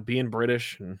about, being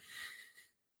British. And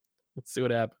let's see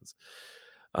what happens.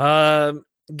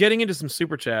 Getting into some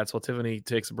super chats while Tiffany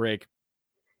takes a break.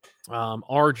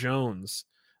 R. Jones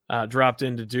dropped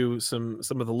in to do some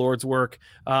of the Lord's work.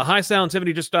 Hi, Sal and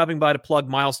Tiffany, just stopping by to plug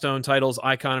Milestone titles.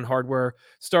 Icon and Hardware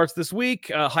starts this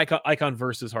week. Icon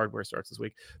versus Hardware starts this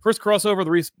week. First crossover,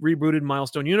 the rebooted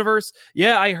Milestone universe.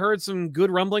 Yeah, I heard some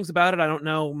good rumblings about it. I don't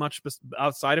know much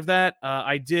outside of that.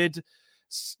 I did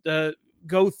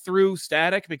go through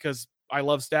Static because I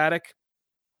love Static.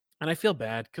 And I feel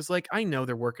bad because, like, I know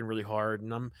they're working really hard,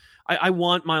 and I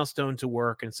want Milestone to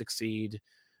work and succeed,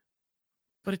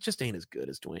 but it just ain't as good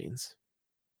as Dwayne's.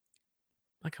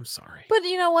 Like, I'm sorry, But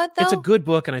you know what, though? it's a good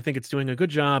book, and I think it's doing a good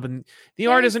job. And the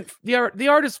art isn't the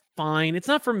art is fine. It's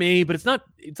not for me, but it's not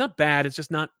bad. It's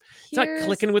just not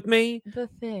clicking with me. The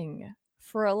thing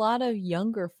for a lot of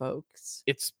younger folks,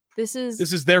 this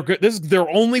is their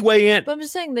only way in. But I'm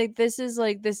just saying, like, this is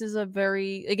a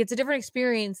very, like, it's a different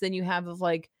experience than you have of,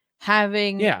 like,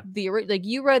 having like,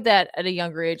 you read that at a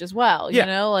younger age as well. You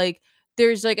know, like,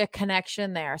 there's, like, a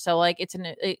connection there. So, like, it's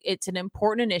an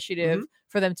important initiative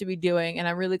for them to be doing, and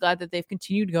I'm really glad that they've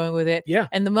continued going with it. Yeah.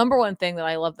 And the number one thing that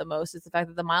I love the most is the fact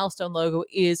that the Milestone logo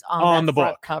is on the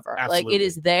front cover. Absolutely. Like, it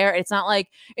is there. It's not like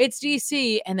it's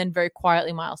DC and then very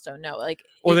quietly Milestone. No, like,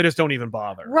 or they just don't even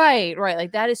bother. Right.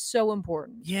 Like, that is so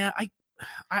important. Yeah,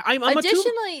 I'm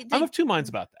of two minds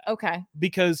about that. Okay.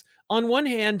 Because on one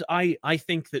hand, I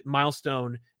think that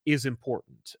Milestone is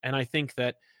important, and I think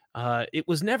that it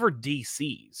was never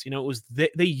DC's. You know, it was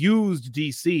they used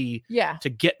DC to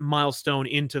get Milestone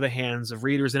into the hands of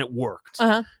readers, and it worked.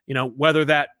 You know, whether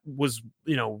that was,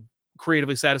 you know,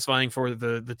 creatively satisfying for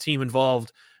the team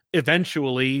involved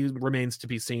eventually remains to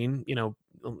be seen, you know,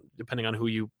 depending on who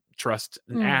you trust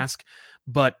and ask.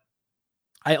 But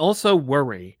I also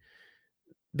worry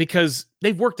because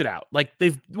they've worked it out. Like,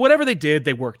 whatever they did,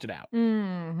 they worked it out.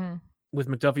 With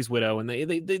McDuffie's Widow, and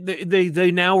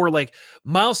they now are like,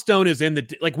 Milestone is in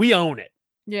the, like, we own it.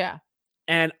 Yeah.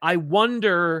 And I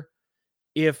wonder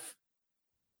if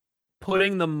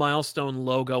putting the Milestone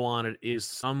logo on it is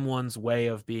someone's way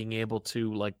of being able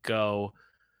to, like, go,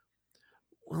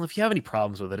 well, if you have any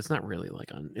problems with it, it's not really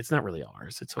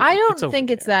ours. It's I don't think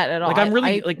it's that at all. Like, I'm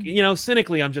really like, you know,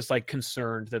 cynically, I'm just, like,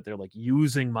 concerned that they're, like,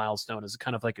 using Milestone as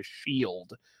kind of like a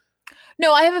shield.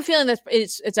 No, I have a feeling that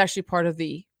it's actually part of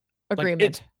the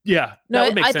agreement. That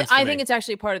would make sense to I me. think it's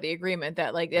actually part of the agreement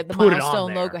that, like, the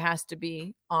Milestone logo has to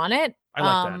be on it. I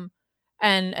like that.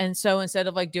 And so instead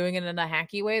of, like, doing it in a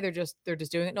hacky way, they're just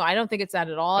doing it. No, I don't think it's that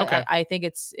at all. Okay. I think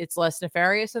it's less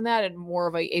nefarious than that and more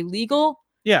of a legal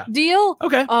yeah. deal.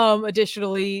 Okay.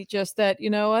 Additionally, just that, you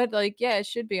know what, like, yeah, it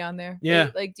should be on there. Yeah.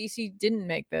 Like DC didn't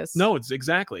make this. No, it's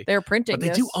exactly. They're printing. But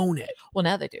they do own it. Well,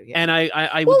 now they do. Yeah. And I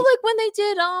well, like when they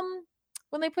did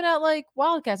when they put out like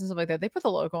Wildcats and stuff like that, they put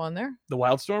the logo on there. The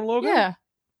Wildstorm logo. Yeah.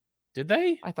 Did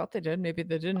they? I thought they did. Maybe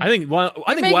they didn't. I think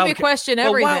me question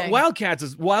everything.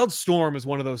 Wildstorm is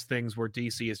one of those things where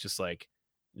DC is just like,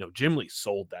 you know, Jim Lee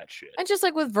sold that shit. And just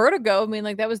like with Vertigo, I mean,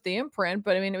 like that was the imprint,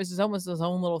 but I mean, it was just almost his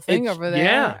own little thing over there.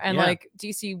 Yeah, and like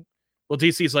DC. Well,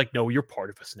 DC's like, no, you're part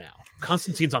of us now.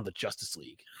 Constantine's on the Justice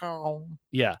League. Oh,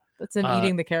 yeah. That's them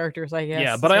eating the characters, I guess.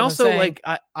 Yeah, but I also like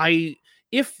I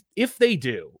if they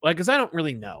do, like, because I don't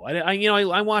really know.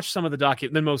 I watched some of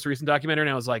the most recent documentary,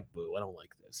 and I was like, boo, I don't like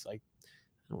this. I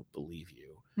don't believe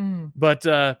you. But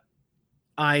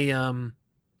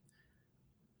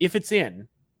if it's in,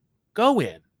 go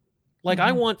in. Like,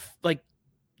 I want, like,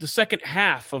 the second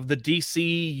half of the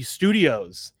DC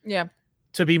studios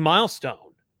to be Milestone.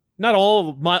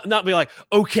 Not be like,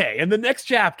 okay, and the next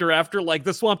chapter after, like,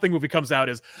 the Swamp Thing movie comes out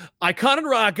is Icon and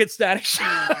Rocket, Static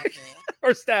Shock,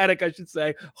 or Static, I should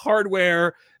say,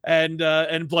 Hardware, and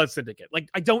Blood Syndicate. Like,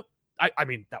 I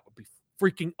mean, that would be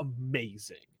freaking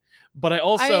amazing. But I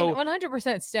also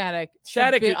 100% Static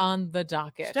should be on the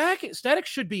docket. Static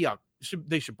should be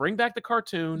they should bring back the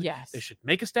cartoon. Yes. They should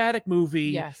make a Static movie.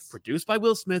 Yes. Produced by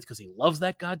Will Smith because he loves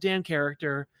that goddamn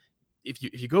character. If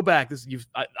you go back,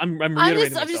 I'm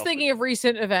reiterating myself. I'm just thinking of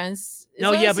recent events.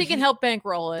 No, yeah, but he can help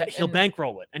bankroll it. He'll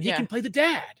bankroll it, and he can play the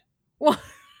dad. Well,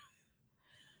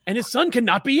 and his son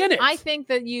cannot be in it. I think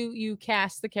that you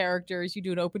cast the characters, you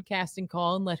do an open casting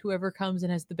call, and let whoever comes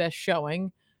and has the best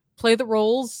showing play the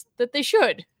roles that they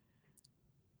should.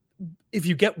 If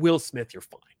you get Will Smith, you're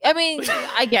fine. I mean,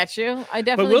 I get you. I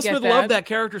definitely. But Will Smith loved that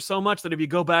character so much that if you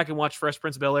go back and watch Fresh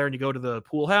Prince of Bel-Air and you go to the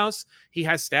pool house, he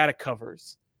has Static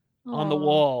covers on the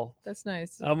wall. That's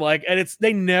nice. I'm like, and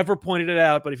they never pointed it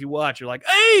out, but if you watch, you're like,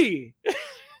 hey.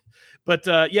 But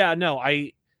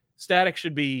Static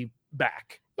should be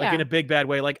back, like, in a big bad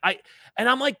way. Like,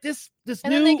 I'm like, this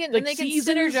and new, then they can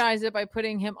synergize it by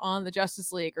putting him on the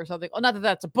Justice League or something. Well, not that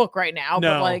that's a book right now,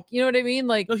 but, like, you know what I mean?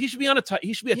 Like, no, he should be on a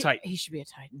he should be a Titan. He should be a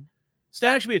Titan.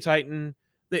 Static should be a Titan.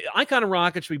 The Icon and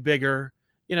Rocket should be bigger.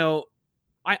 you know,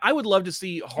 I would love to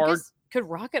see hard. Could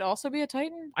Rocket also be a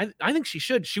Titan? I think she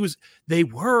should. She was in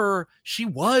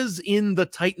the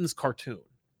Titans cartoon.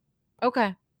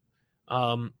 Okay.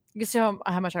 You can see how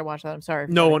much I watched that. I'm sorry.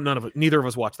 Neither of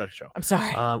us watched that show. I'm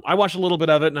sorry. I watched a little bit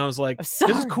of it and I was like, this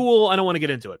is cool. I don't want to get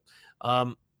into it.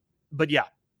 But yeah,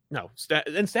 no.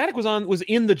 And Static was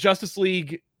in the Justice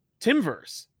League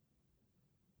Timverse.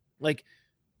 Like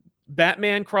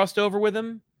Batman crossed over with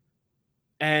him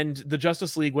and the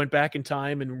Justice League went back in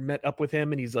time and met up with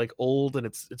him and he's like old and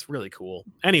it's really cool.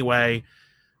 Anyway,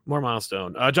 more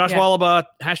milestone. Josh Wallaba,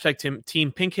 hashtag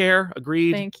Team Pink Hair.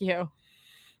 Agreed. Thank you.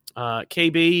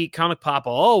 KB, Comic Papa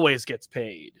always gets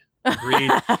paid. Agreed.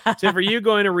 Tiff, are you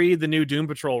going to read the new Doom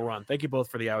Patrol run? Thank you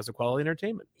both for the hours of quality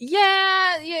entertainment. Yeah,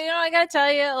 I gotta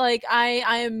tell you, like I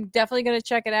am definitely gonna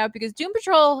check it out because Doom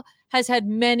Patrol has had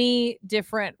many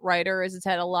different writers. It's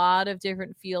had a lot of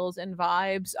different feels and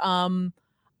vibes.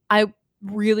 I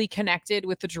really connected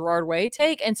with the Gerard Way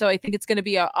take, and so I think it's going to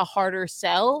be a harder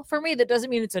sell for me. That doesn't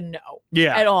mean it's a no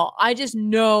at all. I just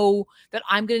know that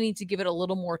I'm going to need to give it a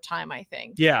little more time, I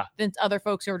think, than other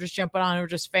folks who are just jumping on, who are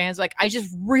just fans. Like I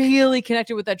just really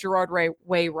connected with that Gerard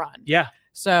Way run.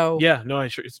 So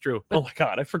it's true. Oh my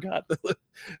god, I forgot.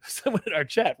 Someone in our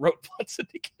chat wrote Blood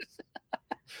Syndicate.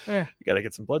 You gotta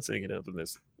get some Blood Syndicate up in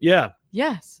this.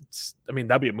 Yes.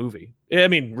 That'd be a movie.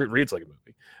 Reads like a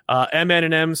movie.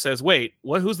 MN&M says, wait,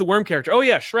 who's the worm character? Oh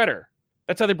yeah, Shredder.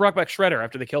 That's how they brought back Shredder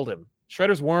after they killed him.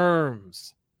 Shredder's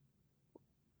worms.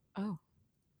 Oh,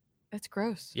 that's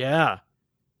gross. Yeah.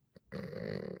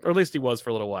 Or at least he was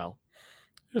for a little while.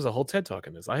 There's a whole TED Talk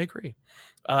in this. I agree.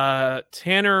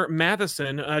 Tanner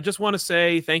Matheson, just want to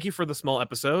say thank you for the small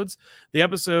episodes. The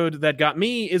episode that got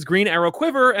me is Green Arrow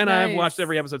Quiver, and I've watched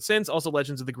every episode since. Also,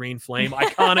 Legends of the Green Flame.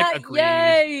 Iconic. Agreed.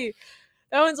 Yay!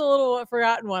 That one's a little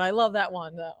forgotten one. I love that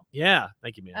one, though. Yeah.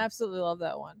 Thank you, man. Absolutely love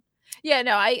that one. Yeah,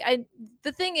 no, I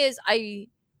the thing is, I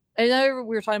know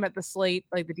we were talking about the slate,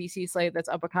 like the DC slate that's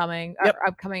upcoming,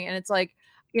 and it's like,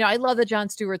 I love that Jon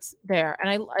Stewart's there, and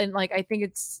I think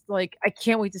it's like I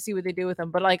can't wait to see what they do with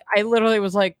him. But like, I literally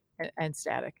was like, and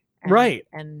Static,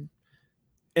 and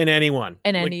anyone,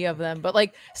 and any of them, but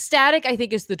like Static, I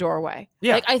think is the doorway.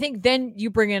 Yeah, like I think then you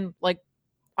bring in like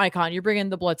Icon, you bring in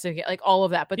the Blood Syndicate, like all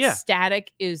of that, but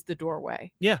Static is the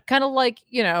doorway. Yeah, kind of like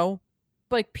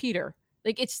like Peter,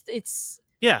 like it's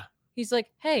he's like,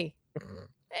 hey.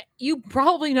 You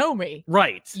probably know me.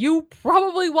 Right. You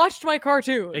probably watched my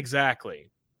cartoon. Exactly.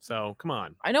 So come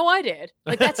on. I know I did.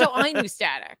 Like that's how I knew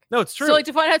Static. No, it's true. So like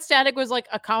to find out Static was like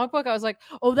a comic book, I was like,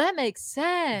 oh, that makes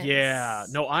sense. Yeah.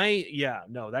 No,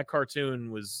 that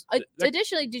cartoon was.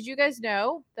 Additionally, did you guys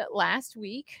know that last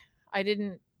week I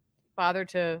didn't bother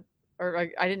to, or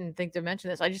I didn't think to mention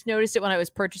this. I just noticed it when I was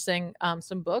purchasing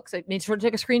some books. I made sure to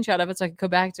take a screenshot of it so I could go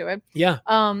back to it. Yeah.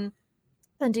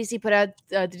 Then DC put out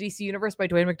the DC Universe by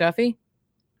Dwayne McDuffie.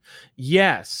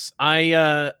 Yes,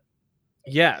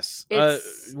 yes.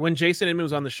 When Jason Inman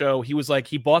was on the show, he was like,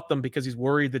 he bought them because he's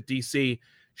worried that DC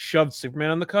shoved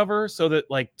Superman on the cover so that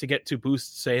like to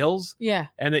boost sales. Yeah,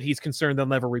 and that he's concerned they'll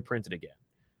never reprint it again.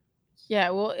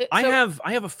 Yeah, well, I have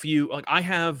a few. Like I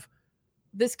have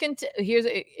this. It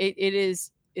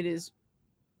is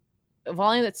a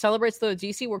volume that celebrates the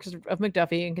DC works of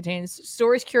McDuffie and contains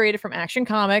stories curated from Action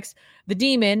Comics, The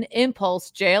Demon,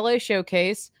 Impulse, JLA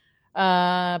Showcase,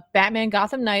 Batman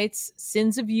Gotham Knights,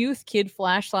 Sins of Youth, Kid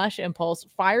Flash / Impulse,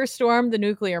 Firestorm, The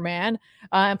Nuclear Man,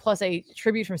 and plus a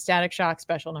tribute from Static Shock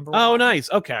special number 1. Oh, nice.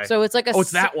 Okay. So it's like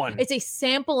it's that one. It's a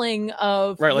sampling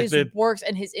of his works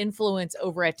and his influence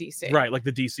over at DC. Right, like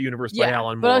the DC Universe by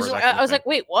Alan Moore. But I was like,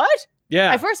 wait, what?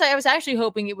 Yeah. At first, I was actually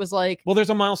hoping it was like. Well,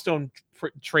 there's a milestone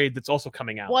trade that's also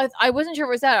coming out. Well, I wasn't sure it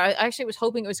was that. I actually was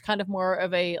hoping it was kind of more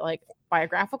of a like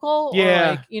biographical. Yeah.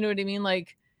 Or like, you know what I mean?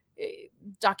 Like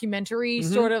documentary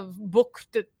sort of book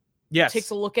that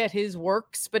takes a look at his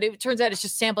works, but it turns out it's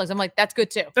just samplings. I'm like, that's good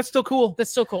too. That's still cool.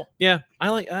 Yeah.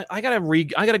 I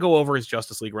gotta go over his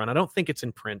Justice League run. I don't think it's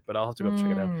in print, but I'll have to go check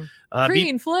it out.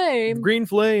 Green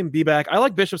Flame, be back. I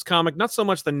like Bishop's comic, not so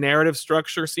much the narrative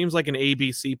structure. Seems like an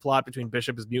ABC plot between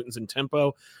Bishop, his mutants, and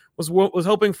Tempo. Was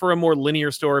hoping for a more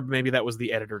linear story, but maybe that was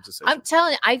the editor's decision. I'm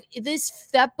telling you,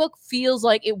 that book feels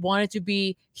like it wanted to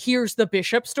be, here's the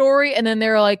Bishop story, and then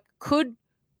they're like, you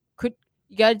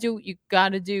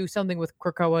gotta do something with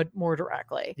Krakoa more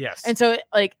directly. Yes. And so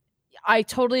I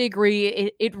totally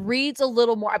agree. It reads a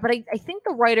little more, but I think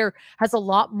the writer has a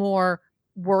lot more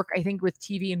work, I think, with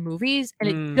TV and movies, and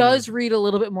it does read a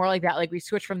little bit more like that. Like we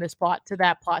switch from this plot to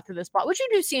that plot to this plot, which you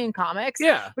do see in comics.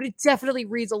 Yeah. But it definitely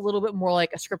reads a little bit more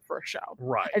like a script for a show.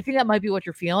 Right. I think that might be what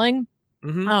you're feeling.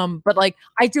 But like,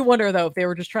 I do wonder though if they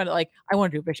were just trying to like, I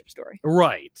want to do a Bishop story.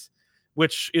 Right.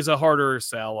 Which is a harder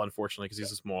sell, unfortunately, because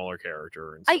he's a smaller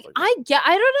character. And stuff I don't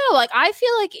know. Like, I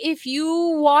feel like if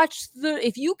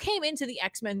you came into the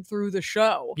X-Men through the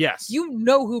show, yes, you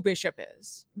know who Bishop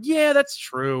is. Yeah, that's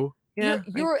true. Yeah,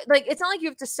 you're like, it's not like you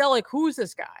have to sell like, who's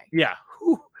this guy? Yeah,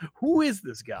 who is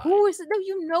this guy? Who is it? No,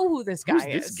 you know who this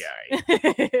guy Who's is.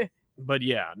 This guy? But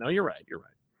yeah, no, you're right. You're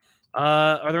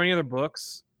right. Are there any other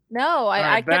books? No,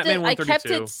 right, I kept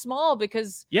it small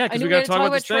because I knew we got to talk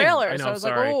about the trailer. I know, so I was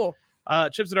sorry. like, oh.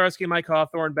 Chip Zdarsky, Mike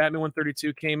Hawthorne, Batman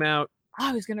 132 came out.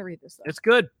 I was gonna read this though. It's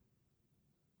good.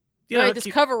 This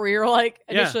cover where you're like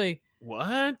initially,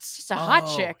 what? Just a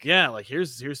hot chick. Yeah, like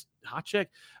here's hot chick.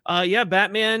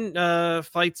 Batman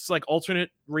fights like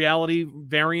alternate reality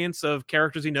variants of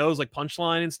characters he knows, like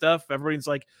Punchline and stuff. Everybody's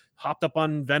like hopped up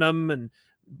on Venom, and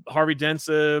Harvey Dent's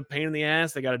a pain in the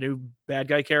ass. They got a new bad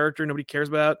guy character nobody cares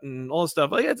about, and all this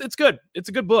stuff. Like it's good. It's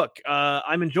a good book.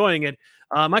 I'm enjoying it.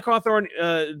 Mike Hawthorne,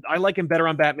 I like him better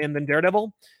on Batman than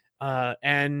Daredevil.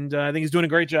 And I think he's doing a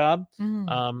great job.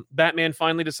 Batman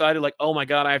finally decided, like, oh my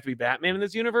God, I have to be Batman in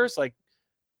this universe. Like,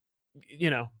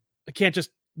 I can't just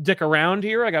dick around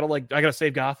here. I gotta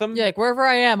save Gotham. Yeah, like wherever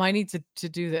I am, I need to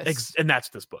do this. And that's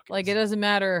this book. Like, it doesn't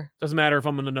matter. Doesn't matter if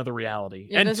I'm in another reality.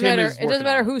 Yeah, and it doesn't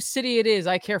matter whose city it is.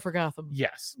 I care for Gotham.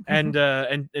 Yes. And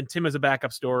Tim has a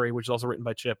backup story, which is also written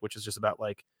by Chip, which is just about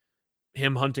like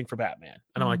him hunting for Batman.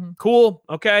 And I'm like, cool,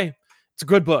 okay. It's a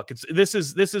good book. This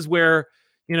is where,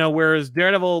 whereas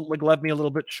Daredevil like left me a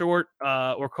little bit short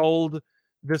or cold,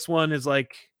 this one is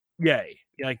like, yay.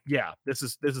 Like, yeah, this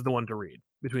is the one to read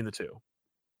between the two.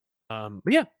 But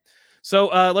yeah. So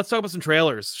let's talk about some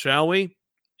trailers, shall we?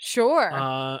 Sure.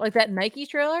 Like that Nike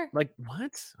trailer? Like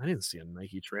what? I didn't see a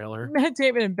Nike trailer. Matt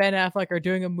Damon and Ben Affleck are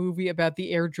doing a movie about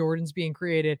the Air Jordans being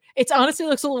created. It's honestly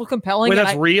looks a little compelling. Wait,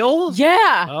 that's real?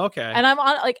 Yeah. Oh, okay. And I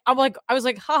was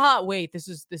like, haha, wait, this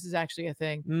is actually a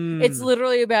thing. It's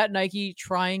literally about Nike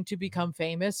trying to become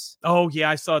famous. Oh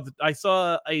yeah, I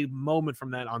saw a moment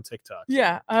from that on TikTok.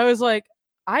 Yeah. I was like,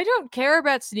 I don't care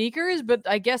about sneakers, but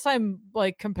I guess I'm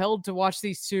like compelled to watch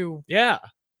these two. Yeah.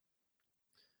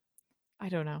 I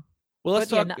don't know. Well,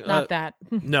 let's talk. Not that.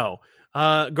 No.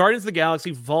 Guardians of the Galaxy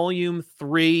Volume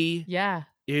 3. Yeah.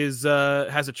 Has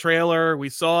a trailer. We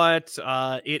saw it.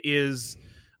 It is,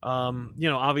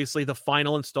 obviously the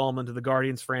final installment of the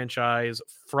Guardians franchise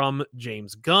from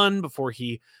James Gunn before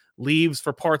he leaves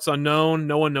for parts unknown.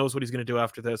 No one knows what he's going to do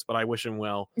after this, but I wish him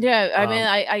well. Yeah, I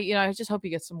mean, I just hope he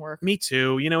gets some work. Me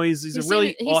too. He's a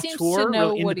really auteur,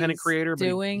 real independent creator, but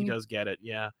he does get it.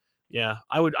 Yeah. Yeah,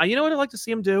 I would. You know what I'd like to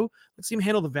see him do? Let's see him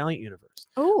handle the Valiant universe.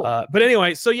 Oh, but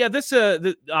anyway, so yeah, this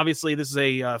obviously this is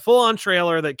a full-on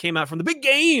trailer that came out from the big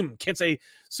game. Can't say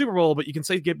Super Bowl, but you can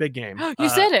say get big game. You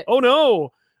said it. Oh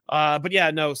no. But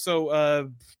yeah, no. So,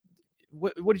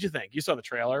 what did you think? You saw the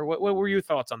trailer. What were your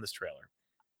thoughts on this trailer?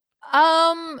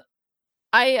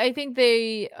 I think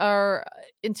they are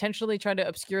intentionally trying to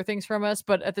obscure things from us,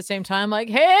 but at the same time, like,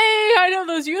 hey, I know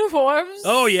those uniforms.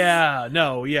 Oh yeah,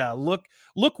 no, yeah.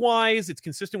 Look wise, it's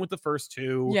consistent with the first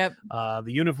two. Yep. The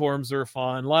uniforms are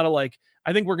fun. A lot of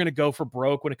I think we're gonna go for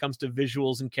broke when it comes to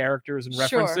visuals and characters and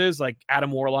references. Like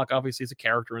Adam Warlock obviously is a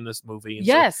character in this movie. And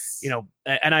yes. So,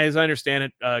 and as I understand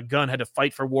it, Gunn had to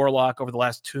fight for Warlock over the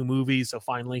last two movies. So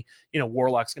finally,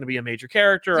 Warlock's gonna be a major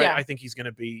character. Yeah. I think he's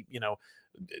gonna be,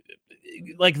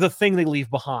 like the thing they leave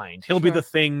behind. He'll be the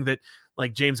thing that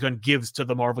like James Gunn gives to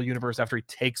the Marvel universe after he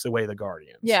takes away the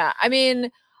Guardians. Yeah, I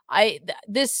mean,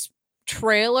 this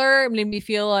trailer made me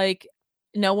feel like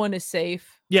no one is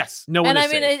safe. Yes, no one. And is I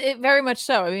mean, safe. it very much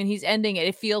so. I mean, he's ending it.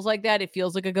 It feels like that. It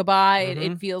feels like a goodbye.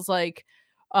 It feels like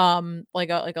a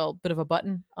bit of a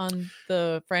button on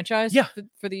the franchise. Yeah.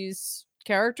 For these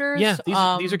characters. Yeah,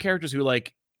 these are characters who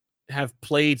have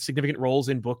played significant roles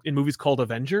in movies called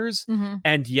Avengers,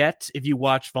 and yet if you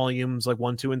watch volumes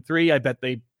 1, 2, and 3, I bet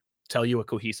they tell you a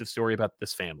cohesive story about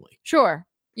this family. Sure.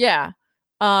 Yeah.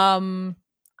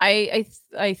 I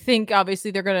think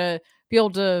obviously they're gonna be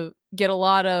able to get a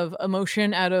lot of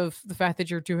emotion out of the fact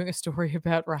that you're doing a story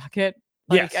about Rocket.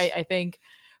 Yes. I think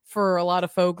for a lot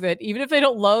of folk that even if they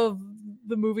don't love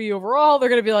the movie overall, they're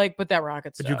gonna be like, but that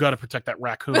Rocket stuff. But you got to protect that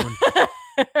raccoon.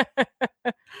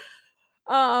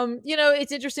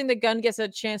 It's interesting that Gunn gets a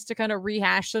chance to kind of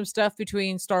rehash some stuff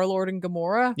between Star-Lord and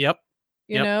Gamora. Yep.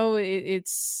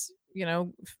 It's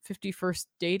 51st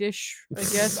Date-ish, I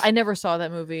guess. I never saw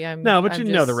that movie. You know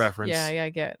the reference. Yeah, I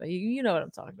get it. You know what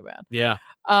I'm talking about. Yeah.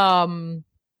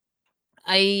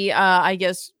 I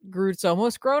guess Groot's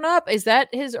almost grown up. Is that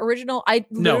his original?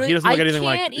 No, he doesn't look anything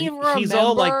like. Can't even remember. He's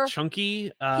all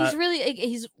chunky. He's really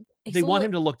he's they want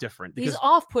him to look different. He's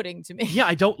off-putting to me. Yeah,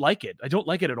 I don't like it. I don't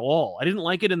like it at all. I didn't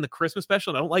like it in the Christmas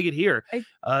special. And I don't like it here.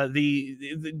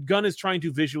 The Gunn is trying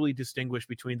to visually distinguish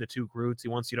between the two Groots. He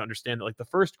wants you to understand that, like, the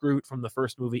first Groot from the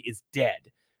first movie is dead.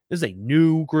 This is a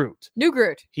new Groot. New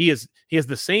Groot. He has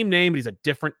the same name, but he's a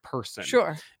different person.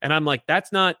 Sure. And I'm like,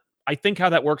 that's not, I think, how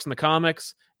that works in the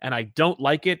comics, and I don't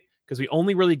like it because we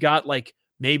only really got like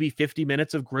maybe 50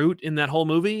 minutes of Groot in that whole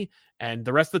movie, and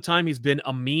the rest of the time he's been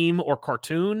a meme or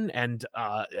cartoon, and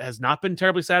has not been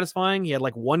terribly satisfying. He had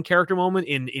like one character moment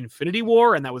in Infinity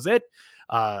War, and that was it.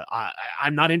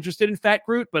 I'm not interested in Fat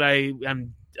Groot, but I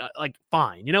am like,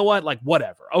 fine. You know what? Like,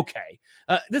 whatever. Okay.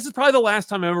 This is probably the last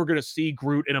time I'm ever going to see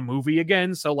Groot in a movie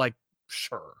again. So, like,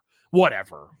 sure,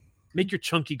 whatever. Make your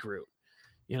chunky Groot.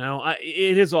 You know,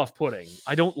 it is off-putting.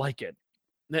 I don't like it.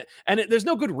 And there's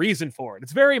no good reason for it.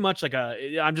 It's very much like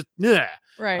I'm just,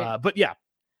 right. But yeah,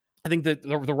 I think that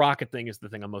the Rocket thing is the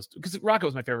thing I'm most, because Rocket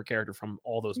was my favorite character from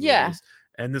all those movies. Yeah.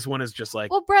 And this one is just like,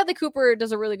 well, Bradley Cooper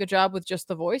does a really good job with just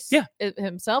the voice. Yeah.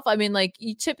 Himself. I mean, like,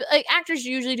 actors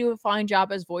usually do a fine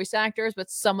job as voice actors, but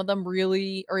some of them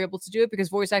really are able to do it because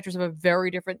voice actors have a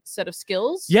very different set of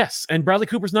skills. Yes, and Bradley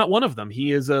Cooper's not one of them.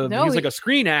 He is he's like a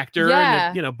screen actor, yeah.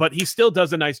 And, you know, but he still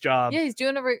does a nice job. Yeah,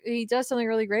 he does something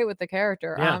really great with the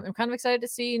character. Yeah. I'm kind of excited to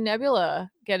see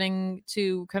Nebula getting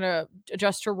to kind of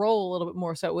adjust her role a little bit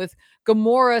more, so with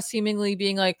Gamora seemingly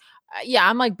being like, yeah,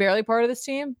 I'm like barely part of this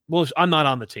team. Well, I'm not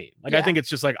on the team. Like, I think it's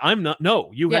just like, I'm not.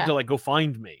 No, you had to like go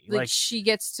find me. Like, she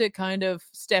gets to kind of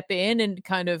step in and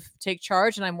kind of take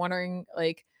charge. And I'm wondering,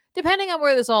 like, depending on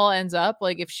where this all ends up,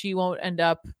 like if she won't end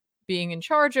up being in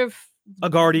charge of a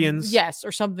Guardians, yes,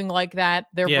 or something like that,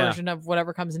 their version of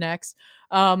whatever comes next.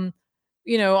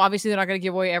 You know, obviously they're not going to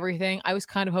give away everything. I was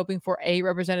kind of hoping for a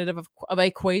representative of a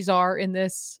Quasar in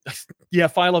this. Yeah,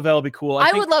 Phyla-Vell would be cool.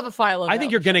 I would love a Phyla-Vell. I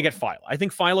think you're going to get Phyla. I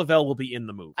think Phyla-Vell will be in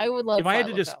the movie. I would love. If I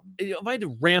had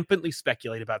to rampantly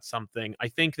speculate about something, I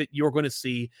think that you're going to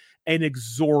see an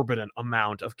exorbitant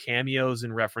amount of cameos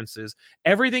and references.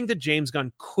 Everything that James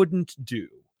Gunn couldn't do.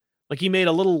 Like, he made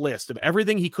a little list of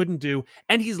everything he couldn't do,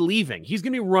 and he's leaving. He's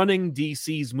going to be running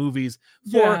DC's movies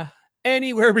for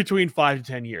anywhere between 5 to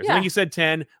 10 years. I think he said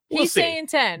 10. He's saying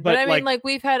 10, but I mean, like,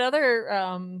 we've had other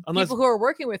people who are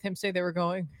working with him say they were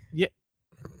going. Yeah,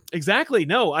 exactly.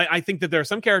 No, I think that there are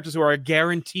some characters who are a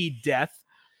guaranteed death,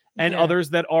 and others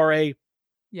that are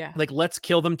like, let's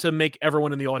kill them to make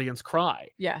everyone in the audience cry.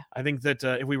 Yeah, I think that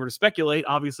if we were to speculate,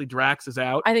 obviously Drax is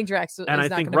out. I think Drax is and I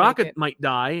think Rocket might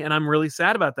die, and I'm really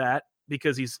sad about that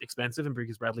because he's expensive and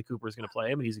because Bradley Cooper is going to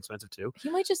play him, and he's expensive too. He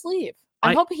might just leave.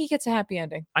 I'm hoping he gets a happy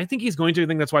ending. I think he's going to. I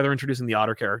think that's why they're introducing the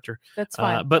Otter character. That's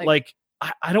fine. But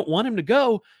I don't want him to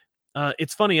go.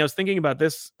 It's funny. I was thinking about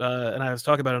this, and I was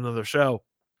talking about another show.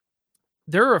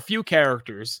 There are a few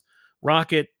characters,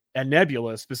 Rocket and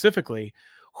Nebula specifically,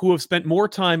 who have spent more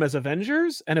time as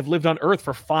Avengers and have lived on Earth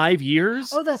for 5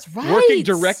 years. Oh, that's right. Working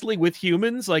directly with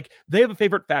humans. Like, they have a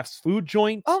favorite fast food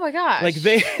joint. Oh my gosh. Like,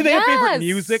 they have favorite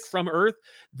music from Earth.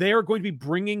 They are going to be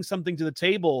bringing something to the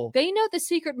table. They know the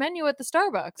secret menu at the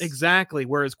Starbucks. Exactly.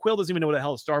 Whereas Quill doesn't even know what the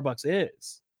hell Starbucks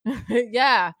is.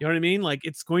 Yeah. You know what I mean? Like,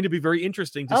 it's going to be very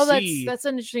interesting to see. That's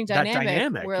an interesting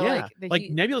dynamic. Where, like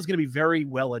Nebula's going to be very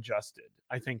well adjusted,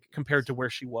 I think, compared to where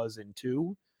she was in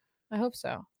 2. I hope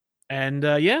so. And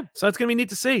so that's gonna be neat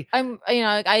to see. I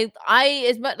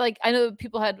as much like, I know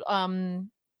people had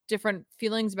different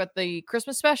feelings about the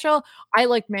Christmas special. I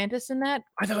like Mantis in that.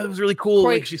 I thought it was really cool.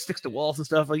 Like, she sticks to walls and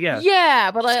stuff. Like,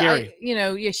 but I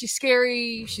she's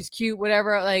scary, she's cute,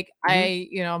 whatever. Like,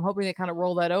 I'm hoping they kind of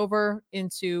roll that over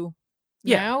into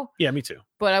now. Yeah, me too.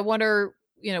 But I wonder,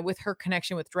 with her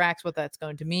connection with Drax, what that's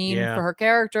going to mean for her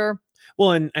character.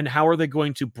 Well, and how are they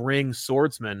going to bring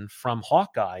Swordsman from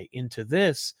Hawkeye into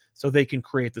this so they can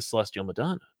create the Celestial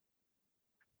Madonna?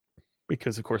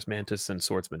 Because, of course, Mantis and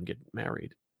Swordsman get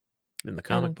married in the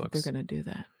comic books. They're going to do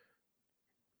that.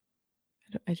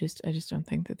 I just don't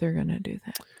think that they're going to do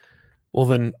that. Well,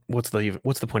 then what's the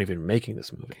point of even making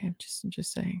this movie? Okay, I'm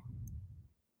just saying.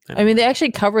 I mean, they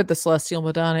actually covered the Celestial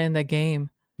Madonna in the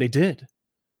game. They did.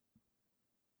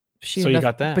 So you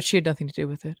got that. But she had nothing to do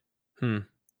with it.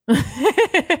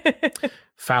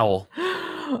 Foul.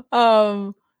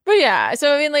 But yeah,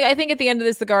 so I mean, like, I think at the end of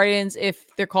this, the Guardians, if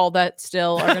they're called that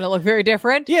still, are going to look very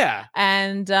different. Yeah.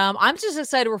 And I'm just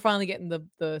excited we're finally getting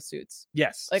the suits.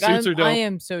 Yes. Like, suits are dope. I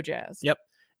am so jazzed. Yep.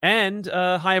 And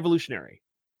High Evolutionary.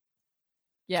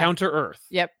 Yeah. Counter Earth.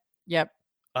 Yep.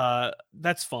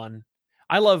 That's fun.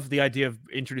 I love the idea of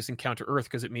introducing Counter Earth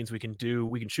because it means we can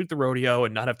shoot the rodeo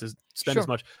and not have to spend as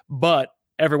much. But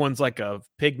everyone's like a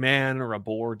pig man or a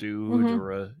boar dude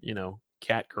or a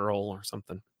cat girl or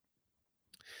something.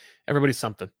 Everybody's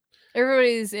something.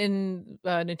 Everybody's in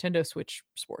Nintendo Switch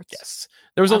Sports. Yes.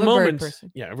 There was a I'm a bird moment.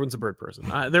 person. Yeah, everyone's a bird person.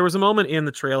 There was a moment in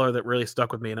the trailer that really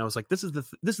stuck with me, and I was like, this is the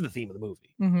theme of the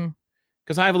movie. Mm-hmm.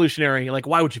 Because High Evolutionary, like,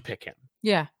 why would you pick him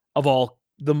Yeah. of all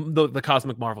the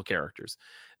cosmic Marvel characters?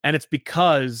 And it's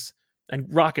because, and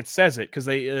Rocket says it because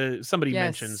they somebody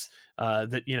mentions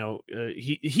that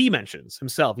he mentions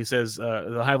himself. He says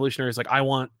the High Evolutionary is like,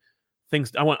 I'm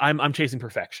chasing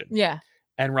perfection. Yeah.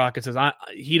 And Rocket says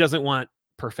he doesn't want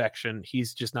perfection.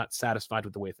 He's just not satisfied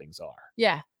with the way things are.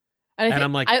 Yeah. And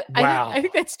I'm like, wow. I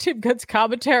think that's Tim Gunn's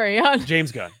commentary on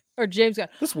James Gunn. Or James Gunn.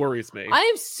 This worries me. I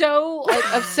am so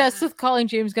obsessed with calling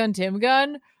James Gunn Tim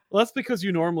Gunn. Well, that's because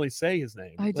you normally say his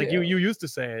name. I like do. you used to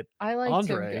say it. I like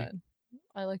Andre. Tim Gunn.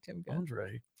 I like Tim Gunn.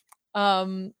 Andre.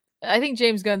 I think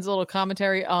James Gunn's little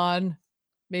commentary on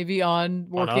working.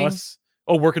 On us?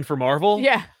 Oh, working for Marvel?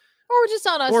 Yeah. Or just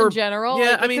on us in general.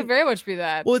 Yeah, like, it could very much be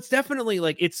that. Well, it's definitely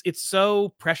like it's so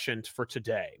prescient for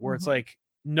today, where it's like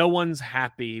no one's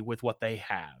happy with what they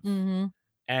have. Mm-hmm.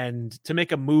 And to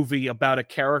make a movie about a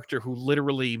character who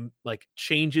literally like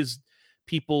changes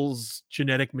people's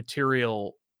genetic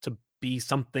material to be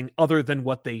something other than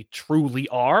what they truly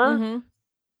are. Mm-hmm.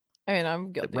 I mean,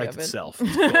 I'm guilty it writes of it. itself.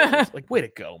 It's like, way to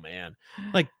go, man.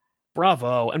 Like,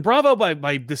 bravo. And bravo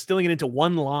by distilling it into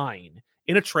one line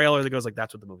in a trailer that goes like,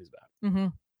 that's what the movie's about. Mm-hmm.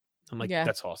 I'm like,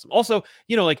 that's awesome. Also,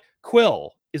 like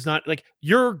Quill is not like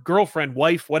your girlfriend,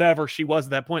 wife, whatever she was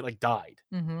at that point, like died.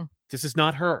 Mm-hmm. This is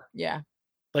not her. Yeah.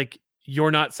 Like,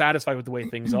 you're not satisfied with the way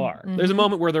things are. There's a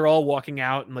moment where they're all walking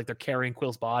out and like they're carrying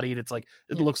Quill's body, and it's like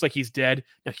it looks like he's dead.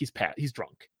 No, he's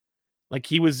drunk. Like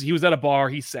he was at a bar,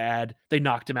 he's sad. They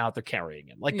knocked him out, they're carrying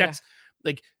him. Like that's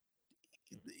like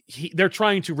they're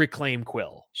trying to reclaim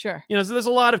Quill. Sure. So there's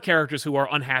a lot of characters who are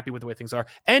unhappy with the way things are.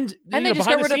 And they just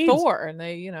got rid of Thor, and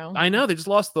they, I know, they just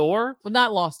lost Thor. Well,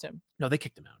 not lost him. No, they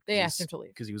kicked him out. They asked him to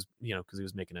leave. Because he was, because he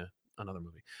was making another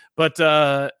movie. But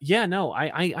I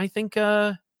think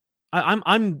I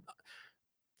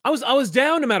was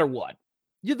down no matter what.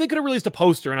 They could have released a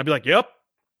poster and I'd be like, yep,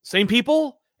 same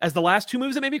people as the last two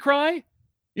movies that made me cry.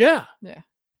 Yeah.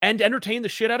 And entertain the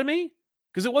shit out of me.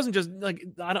 Because it wasn't just like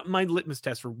my litmus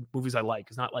test for movies I like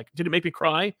is not like, did it make me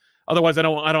cry? Otherwise, I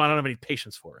don't have any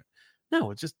patience for it.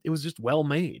 No, it was just well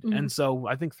made. And so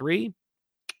I think 3.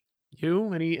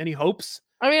 You any hopes?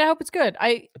 I mean, I hope it's good.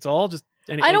 It's all just.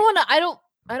 I don't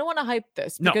want to hype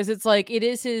this because it's like it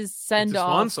is his send off.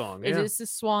 Swan song. It is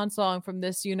his swan song from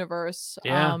this universe.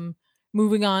 Yeah.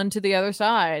 Moving on to the other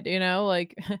side.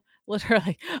 Like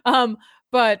literally.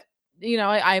 But.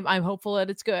 I'm hopeful that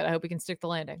it's good. I hope he can stick the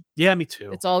landing. Yeah, me too.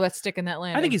 It's all about sticking that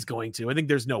landing. I think he's going to. I think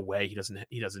there's no way he doesn't.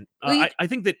 I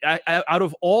think that out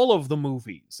of all of the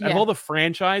movies, out of all the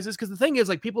franchises, because the thing is,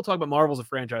 like, people talk about Marvel's a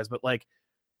franchise, but like,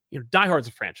 Die Hard's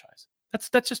a franchise. That's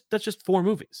just 4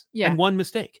 movies and one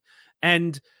mistake.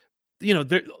 And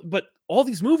but all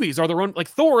these movies are their own. Like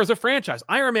Thor is a franchise.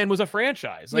 Iron Man was a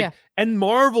franchise. And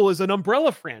Marvel is an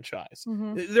umbrella franchise.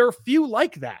 There are a few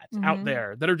like that out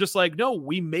there that are just like, no,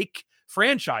 we make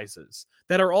franchises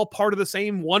that are all part of the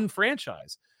same one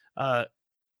franchise.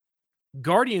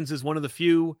 Guardians is one of the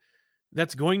few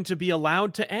that's going to be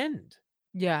allowed to end.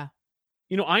 Yeah.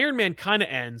 Iron Man kind of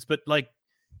ends, but like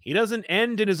he doesn't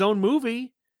end in his own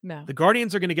movie. No. The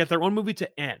Guardians are going to get their own movie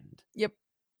to end.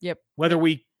 Yep. Whether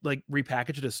we like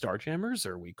repackage it as Starjammers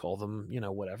or we call them,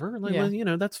 whatever,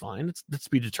 that's fine. It's to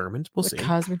be determined. We'll see.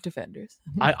 Cosmic Defenders.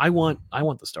 I want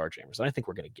the Starjammers. I think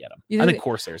we're going to get them. I think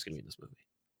Corsair's going to be in this movie.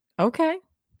 Okay.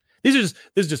 This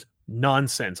is just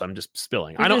nonsense. I'm just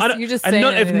spilling.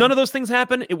 If none of those things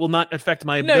happen, it will not affect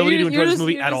my ability to enjoy this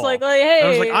movie at all. Like, hey, I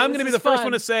was like, I'm going to be the first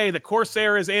one to say that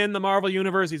Corsair is in the Marvel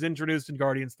universe. He's introduced in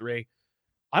Guardians 3.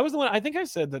 I was the one. I think I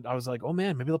said that. I was like, oh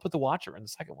man, maybe they'll put the Watcher in the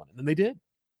second one, and then they did.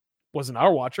 Wasn't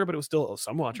our Watcher, but it was still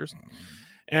some Watchers.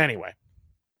 Anyway,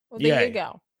 well, there you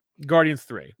go. Guardians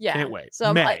 3. Yeah, can't wait.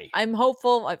 So I'm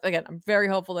hopeful. Again, I'm very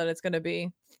hopeful that it's going to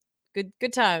be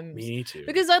good times. Me too.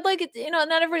 Because I'd like it.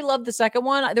 Not everybody loved the second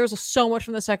one. There was so much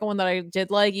from the second one that I did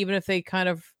like, even if they kind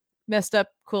of messed up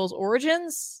Quill's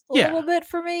origins a little bit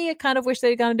for me. I kind of wish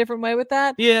they'd gone a different way with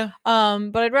that. Yeah.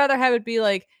 But I'd rather have it be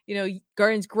like,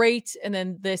 Guardians great, and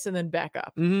then this, and then back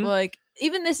up. Like,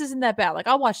 even this isn't that bad. Like,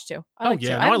 I'll watch 2.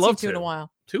 I love 2 in a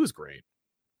while. 2 is great.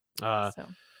 But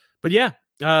yeah.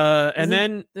 And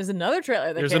then there's another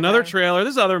trailer. There's another trailer.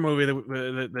 This other movie that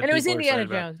and it was Indiana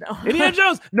Jones. No. Indiana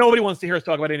Jones. Nobody wants to hear us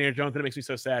talk about Indiana Jones, and it makes me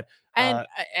so sad.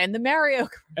 And the Mario.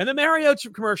 And the Mario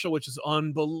commercial, which is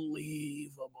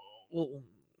unbelievable.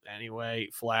 Anyway,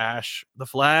 The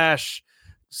Flash.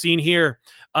 Seen here.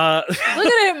 Look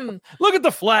at him. Look at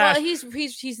the Flash. Well,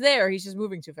 he's there. He's just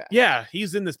moving too fast. Yeah,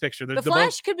 he's in this picture. The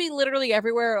Flash could be literally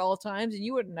everywhere at all times, and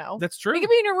you wouldn't know. That's true. He could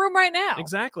be in your room right now.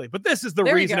 Exactly. But this is the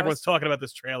There he reason goes. everyone's talking about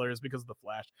this trailer is because of the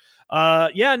Flash.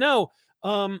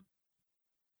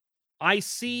 I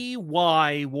see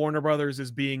why Warner Brothers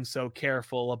is being so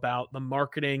careful about the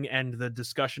marketing and the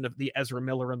discussion of the Ezra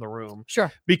Miller in the room,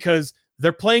 Sure. because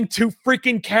they're playing two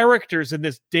freaking characters in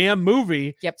this damn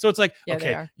movie. Yep. So it's like, Yeah, they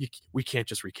okay, are. we can't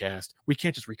just recast. We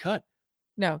can't just recut.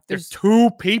 No, There's there's.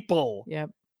 two people. Yep.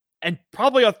 And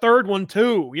probably a third one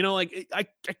too. You know, like I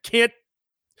can't.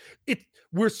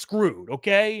 We're screwed.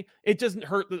 Okay, it doesn't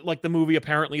hurt that like the movie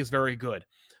apparently is very good.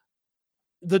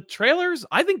 The trailers,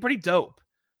 I think, pretty dope.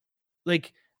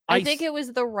 Like I think it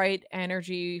was the right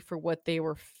energy for what they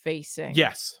were facing.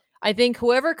 Yes. I think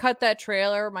whoever cut that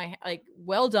trailer,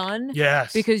 well done.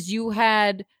 Yes. Because you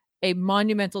had a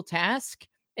monumental task,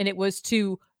 and it was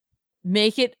to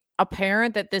make it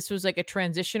apparent that this was like a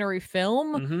transitionary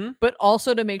film, Mhm. but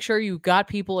also to make sure you got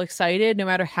people excited no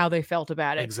matter how they felt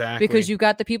about it. Exactly. Because you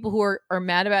got the people who are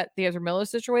mad about the Ezra Miller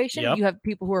situation. Yep. You have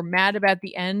people who are mad about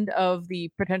the end of the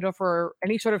potential for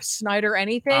any sort of Snyder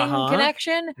anything Uh-huh.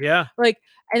 connection. Yeah. And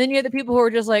then you have the people who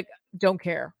are just like, don't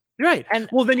care. Right. And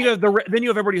well, then you have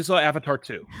everybody who saw Avatar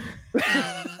 2.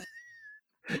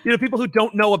 People who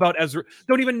don't know about Ezra,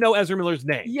 don't even know Ezra Miller's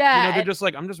name. Yeah, they're just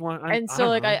like, I'm just one.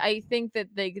 I think that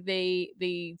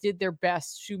they did their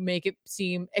best to make it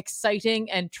seem exciting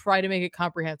and try to make it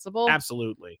comprehensible.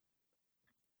 Absolutely.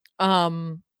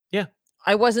 Yeah.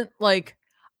 I wasn't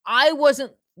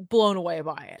blown away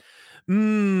by it.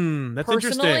 That's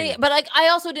Personally, interesting. but I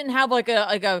also didn't have I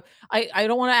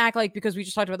don't want to act like because we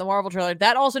just talked about the Marvel trailer,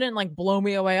 that also didn't blow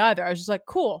me away either. I was just like,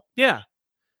 cool. Yeah.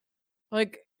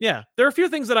 Yeah, there are a few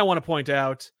things that I want to point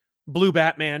out. Blue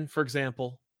Batman, for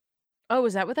example. Oh,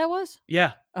 is that what that was?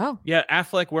 Yeah. Oh. Yeah,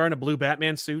 Affleck wearing a blue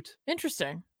Batman suit.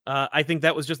 Interesting. I think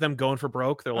that was just them going for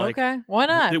broke. They're like, okay, why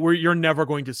not? You're never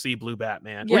going to see blue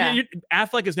Batman. Yeah.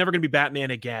 Affleck is never going to be Batman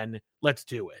again. Let's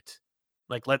do it.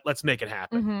 Let's make it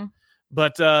happen. Mm-hmm.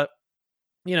 But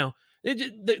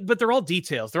but they're all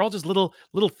details. They're all just little.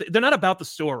 They're not about the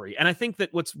story. And I think that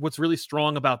what's really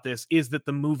strong about this is that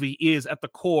the movie is at the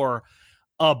core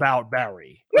about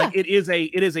Barry. Yeah. It is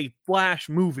a Flash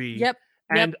movie. Yep.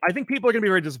 And I think people are going to be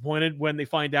very disappointed when they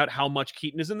find out how much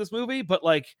Keaton is in this movie. But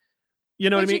what I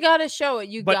mean? You got to show it.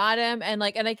 You got him, and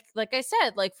like I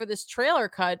said, for this trailer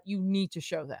cut, you need to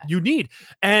show that.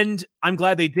 And I'm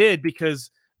glad they did, because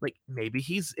maybe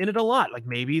he's in it a lot.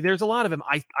 Maybe there's a lot of him.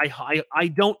 I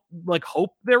don't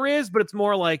hope there is, but it's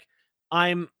more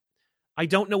I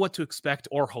don't know what to expect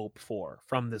or hope for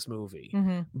from this movie.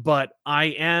 Mm-hmm. But I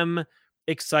am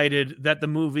excited that the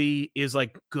movie is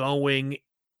going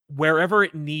wherever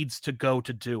it needs to go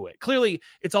to do it. Clearly,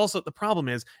 it's also, the problem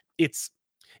is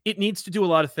it needs to do a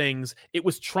lot of things. It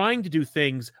was trying to do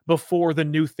things before the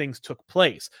new things took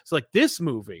place. So this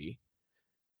movie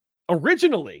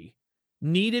originally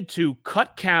needed to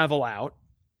cut Cavill out,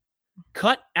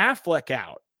 cut Affleck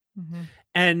out. Mm-hmm.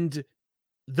 And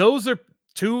those are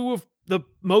two of the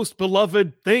most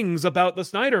beloved things about the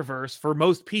Snyderverse for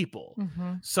most people.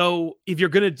 Mm-hmm. So if you're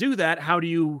going to do that, how do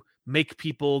you make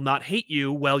people not hate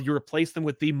you? Well, you replace them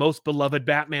with the most beloved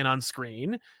Batman on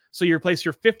screen. So you replace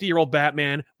your 50-year-old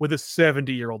Batman with a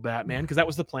 70-year-old Batman, because that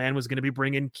was the plan, was going to be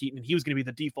bringing Keaton, and he was going to be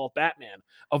the default Batman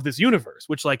of this universe,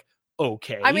 which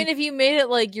okay. I mean, if you made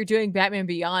it you're doing Batman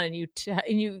Beyond, and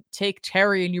you take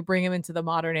Terry and you bring him into the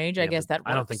modern age, I guess that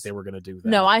works. I don't think they were going to do that.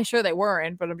 No, I'm sure they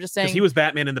weren't, but I'm just saying, because he was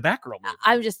Batman in the Batgirl movie.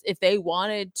 I'm just, if they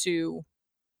wanted to.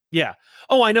 Yeah.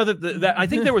 Oh, I know that I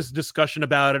think there was discussion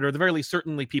about it, or at the very least,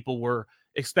 certainly people were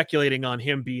speculating on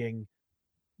him being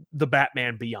the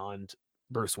Batman Beyond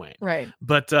Bruce Wayne. Right.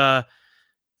 But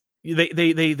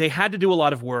they had to do a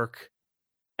lot of work,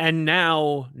 and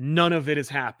now none of it is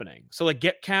happening. So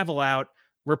get Cavill out,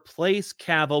 replace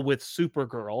Cavill with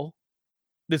Supergirl,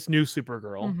 this new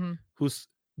Supergirl, Mm-hmm. who's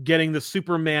getting the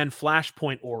Superman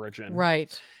Flashpoint origin.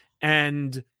 Right.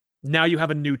 And now you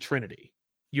have a new Trinity.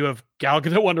 You have Gal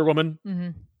Gadot, Wonder Woman, Mm-hmm.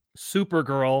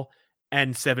 Supergirl,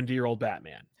 and 70-year-old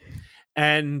Batman.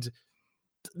 And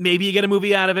maybe you get a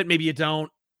movie out of it, maybe you don't.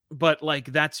 But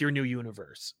that's your new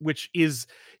universe, which is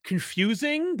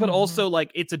confusing, but Mm-hmm. also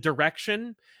it's a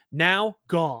direction now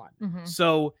gone. Mm-hmm.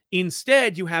 So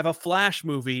instead, you have a Flash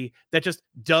movie that just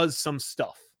does some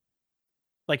stuff.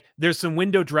 There's some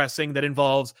window dressing that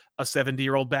involves a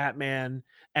 70-year-old Batman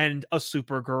and a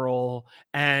Supergirl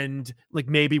and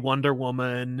maybe Wonder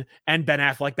Woman and Ben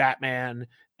Affleck Batman.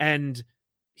 And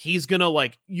he's gonna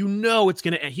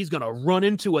he's gonna run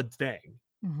into a thing,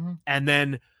 Mm-hmm. and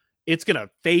then it's gonna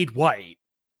fade white,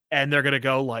 and they're gonna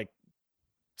go like,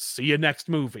 see you next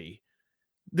movie.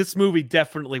 This movie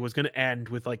definitely was gonna end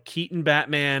with like Keaton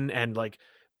Batman and like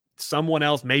someone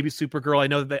else, maybe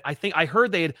Supergirl. I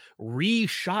heard they had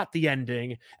reshot the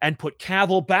ending and put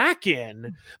Cavill back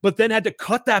in, but then had to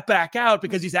cut that back out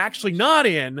because he's actually not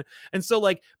in. And so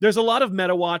like there's a lot of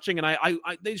meta watching, and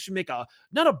I they should make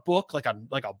not a book like a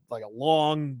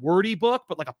long wordy book,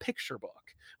 but like a picture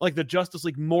book, like the Justice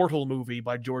League Mortal movie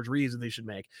by George Reeves, and they should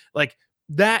make like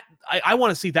that. I want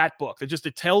to see that book.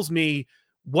 It tells me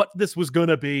what this was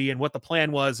gonna be and what the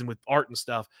plan was, and with art and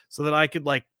stuff, so that I could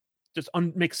like just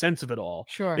make sense of it all.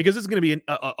 Sure. Because it's going to be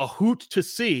a hoot to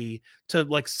see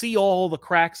all the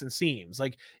cracks and seams,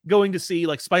 like going to see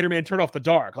like Spider-Man Turn Off the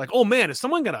Dark. Like, oh man, is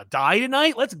someone going to die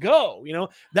tonight? Let's go. You know,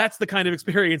 that's the kind of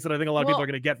experience that I think a lot of people are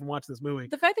going to get from watching this movie.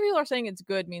 The fact that people are saying it's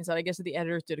good means that I guess the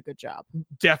editors did a good job.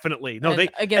 Definitely. No, they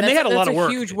had a lot of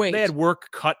work. Huge weight. They had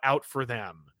work cut out for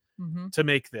them to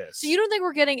make this. So you don't think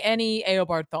we're getting any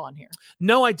Eobard Thawne here?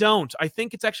 No, I don't. I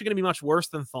think it's actually going to be much worse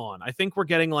than Thawne. I think we're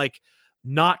getting like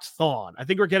not Thawne. I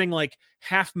think we're getting like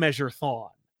half measure Thawne.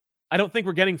 I don't think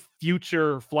we're getting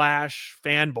future Flash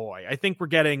fanboy. I think we're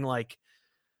getting like,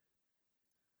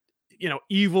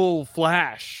 evil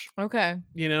Flash. Okay.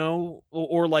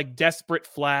 Or like desperate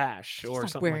Flash or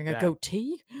something wearing like a that.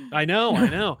 goatee. I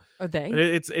know. Are they?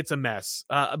 It's a mess.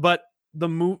 But the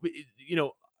movie,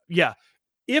 yeah.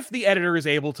 If the editor is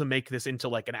able to make this into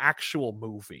like an actual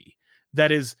movie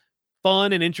that is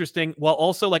fun and interesting while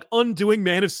also like undoing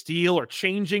Man of Steel or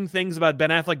changing things about Ben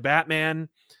Affleck Batman,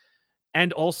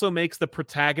 and also makes the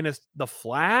protagonist the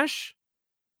Flash,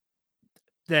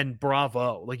 then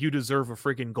bravo. Like, you deserve a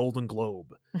freaking Golden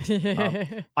Globe.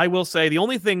 I will say the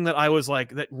only thing that I was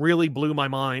like that really blew my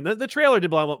mind, the trailer did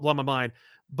blow my mind,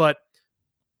 but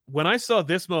when I saw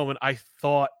this moment, I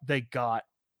thought they got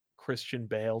Christian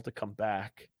Bale to come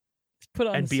back put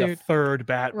on and the be suit. a third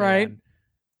Batman, right?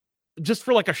 Just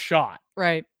for like a shot,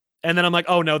 right? And then I'm like,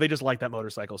 oh no, they just like that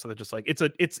motorcycle, so they're just like,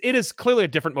 it is clearly a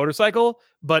different motorcycle,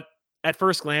 but at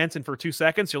first glance and for 2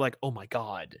 seconds, you're like, oh my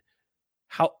god,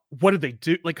 what did they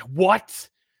do? Like, what?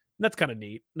 That's kind of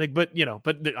neat. Like, but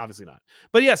obviously not.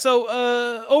 But yeah, so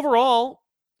overall,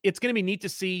 it's gonna be neat to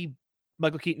see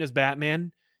Michael Keaton as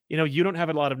Batman. You don't have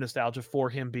a lot of nostalgia for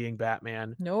him being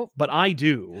Batman. Nope. But I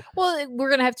do. Well, we're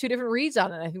going to have two different reads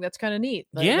on it. I think that's kind of neat.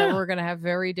 That we're going to have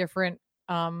very different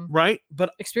right?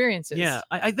 But experiences. Yeah.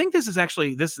 I think this is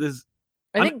actually,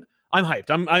 I'm hyped.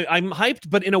 I'm hyped,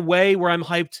 but in a way where I'm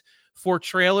hyped for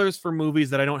trailers for movies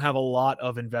that I don't have a lot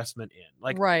of investment in.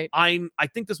 Like, right. I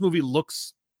think this movie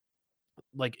looks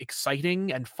like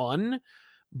exciting and fun,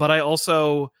 but I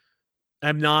also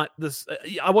I'm not this.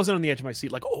 I wasn't on the edge of my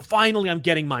seat. Like, oh, finally, I'm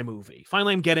getting my movie.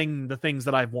 Finally, I'm getting the things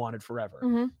that I've wanted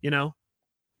forever.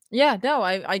 Yeah. No.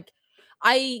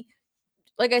 I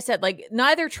like I said, like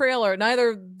neither trailer,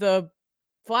 neither the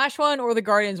Flash one or the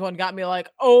Guardians one got me like,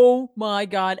 oh my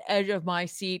god, edge of my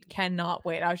seat, cannot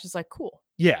wait. I was just like, cool.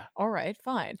 Yeah. All right.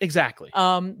 Fine. Exactly.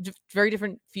 Very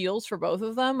different feels for both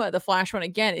of them. The Flash one,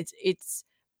 again, it's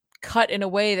cut in a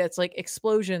way that's like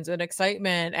explosions and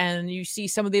excitement, and you see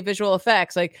some of the visual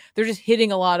effects, like they're just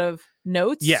hitting a lot of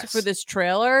notes for this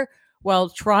trailer while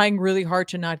trying really hard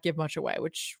to not give much away,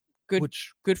 which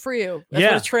good for you. That's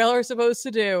what a trailer is supposed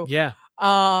to do. Yeah.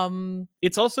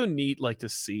 It's also neat like to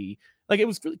see, like, it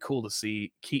was really cool to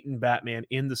see Keaton Batman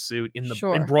in the suit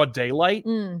in broad daylight.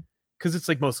 Because it's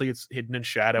like mostly it's hidden in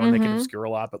shadow and they can obscure a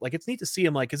lot, but like it's neat to see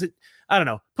him. Like, I don't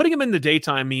know, putting him in the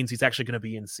daytime means he's actually going to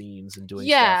be in scenes and doing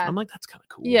stuff. I'm like, that's kind of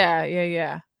cool.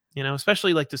 Yeah.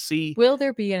 Especially like to see. Will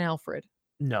there be an Alfred?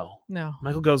 No.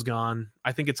 Michael Goes gone.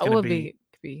 I think it's going to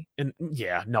be. And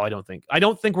no, I don't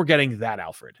think we're getting that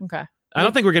Alfred. Okay. I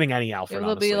don't think we're getting any Alfred.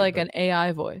 It'll be like an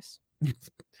AI voice.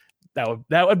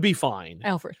 that would be fine.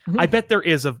 Alfred. I bet there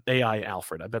is a AI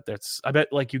Alfred. I bet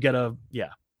like you get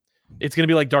it's going to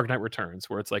be like Dark Knight Returns,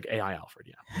 where it's like AI Alfred.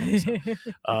 Yeah.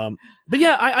 So, but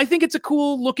yeah, I think it's a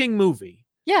cool looking movie.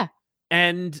 Yeah.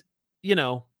 And,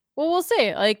 well, we'll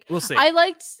see. Like, we'll see. I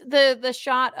liked the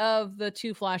shot of the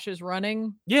two Flashes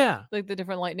running. Yeah. Like the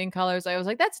different lightning colors. I was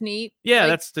like, that's neat. Yeah. Like,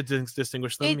 That's to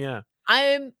distinguish them. Yeah.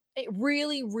 I'm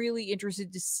really, really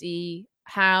interested to see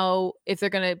if they're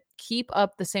going to keep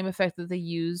up the same effect that they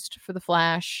used for the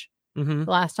Flash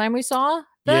last time we saw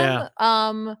them.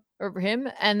 Yeah. Over him,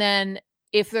 and then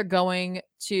if they're going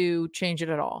to change it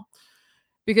at all,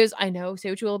 because I know,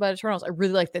 say what you will about Eternals, I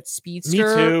really like that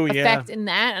speedster effect in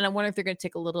that, and I wonder if they're going to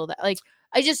take a little of that. Like,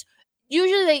 I just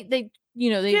usually they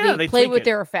they play tweak with it.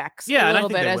 their effects Yeah, a and I little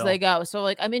think bit they as will. they go. So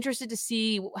like I'm interested to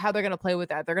see how they're going to play with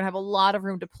that. They're going to have a lot of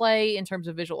room to play in terms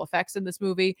of visual effects in this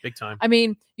movie. Big time. I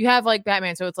mean, you have like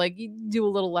Batman, so it's like you do a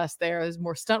little less there. There's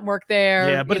more stunt work there.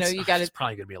 Yeah, but you got it's to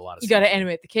probably going to be a lot of you got to CG.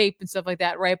 animate the cape and stuff like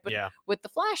that, right? But Yeah. with the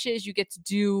flashes, you get to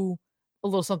do a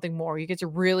little something more. You get to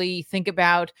really think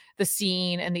about the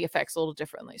scene and the effects a little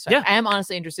differently. So Yeah. I am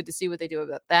honestly interested to see what they do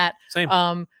about that. Same.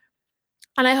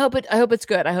 And I hope it's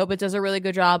good. I hope it does a really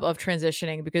good job of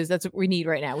transitioning, because that's what we need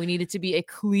right now. We need it to be a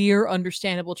clear,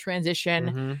 understandable transition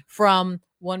Mhm. from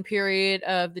one period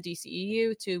of the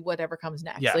DCEU to whatever comes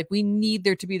next. Yeah. Like we need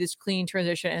there to be this clean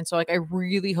transition. And so like I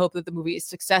really hope that the movie is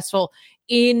successful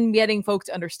in getting folks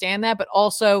to understand that, but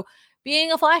also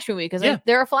being a Flash movie, because Yeah.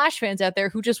 there are Flash fans out there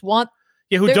who just want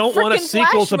Who their don't want a frickin'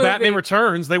 sequel Flash to Batman movie.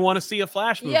 Returns. They want to see a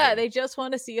Flash movie. Yeah, they just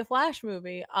want to see a Flash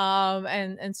movie.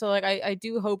 And so like I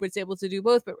do hope it's able to do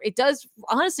both, but it does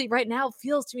honestly right now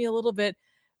feels to me a little bit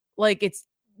like it's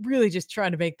really just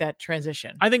trying to make that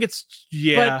transition. I think it's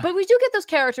But we do get those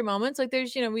character moments. Like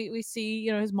there's, we see,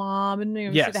 his mom and we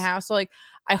see Yes. the house. So like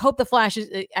I hope the Flash is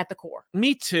at the core.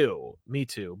 Me too.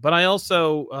 But I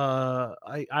also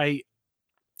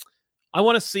I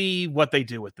want to see what they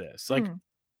do with this. Like,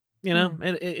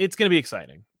 it's going to be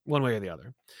exciting one way or the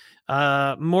other.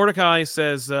 Mordecai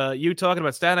says, you talking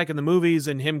about Static in the movies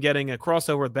and him getting a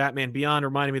crossover with Batman Beyond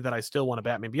reminded me that I still want a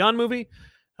Batman Beyond movie.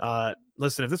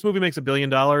 Listen, if this movie makes $1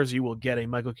 billion, you will get a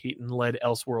Michael Keaton-led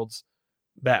Elseworlds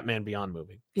Batman Beyond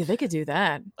movie. Yeah, they could do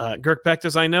that. Girk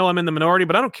Pectus, I know I'm in the minority,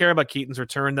 but I don't care about Keaton's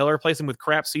return. They'll replace him with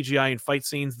crap CGI and fight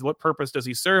scenes. What purpose does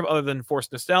he serve other than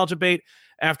forced nostalgia bait?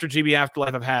 After GB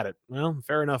Afterlife, I've had it. Well,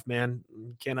 fair enough, man.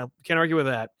 Can't argue with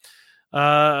that.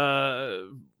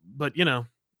 But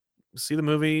see the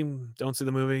movie, don't see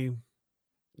the movie,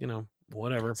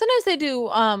 whatever. Sometimes they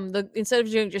do instead of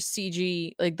doing just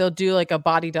CG, like they'll do like a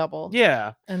body double.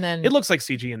 Yeah. And then It looks like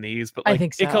CG in these, but I like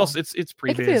think it calls so. it's It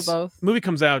could be previs. both. Movie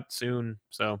comes out soon,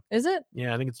 so Is it?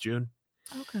 yeah, I think it's June.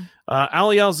 Okay.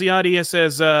 Ali Al Ziadia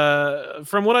says,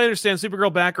 from what I understand,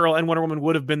 Supergirl, Batgirl, and Wonder Woman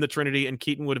would have been the Trinity, and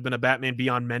Keaton would have been a Batman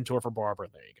Beyond mentor for Barbara.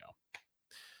 There you go.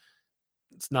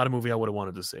 It's not a movie I would have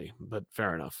wanted to see, but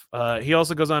fair enough. He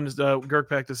also goes on, Girk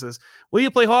Pectus says, will you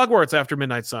play Hogwarts after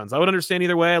Midnight Suns? I would understand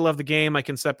either way. I love the game. I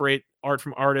can separate art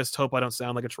from artist. Hope I don't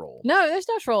sound like a troll. No, there's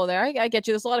no troll there. I get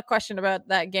you. There's a lot of question about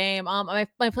that game. My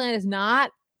plan is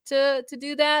not to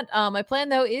do that. My plan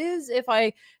though is if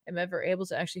I am ever able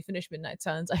to actually finish Midnight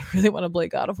Suns, I really want to play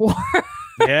God of War.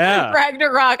 Yeah.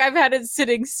 Ragnarok. I've had it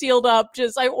sitting sealed up.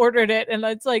 I ordered it and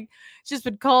it's just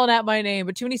been calling out my name.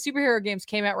 But too many superhero games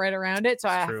came out right around it. So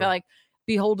I feel like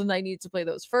Beholden, I need to play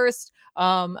those first.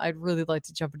 I'd really like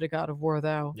to jump into God of War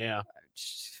though. Yeah.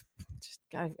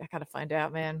 I gotta find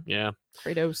out, man. Yeah.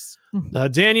 Kratos.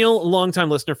 Daniel, longtime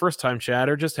listener, first time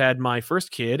chatter, just had my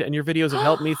first kid, and your videos have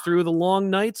helped me through the long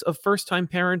nights of first time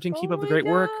parenting. Keep up the great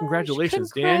work.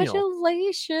 Congratulations, Daniel.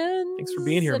 Congratulations. Thanks for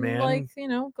being here, And,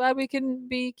 man. glad we can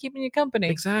be keeping you company.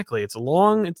 Exactly. It's a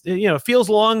long, it feels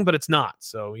long, but it's not.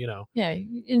 So, Yeah,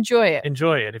 enjoy it.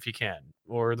 enjoy it if you can,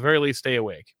 or at the very least, stay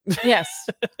awake. Yes.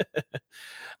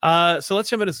 So let's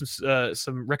jump into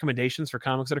some recommendations for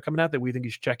comics that are coming out that we think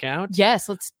you should check out. Yes,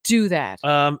 let's do that.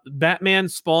 Batman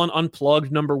Spawn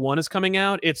Unplugged #1 is coming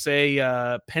out. It's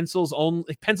a pencils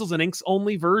and inks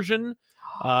only version.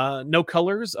 No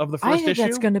colors of the I first think issue.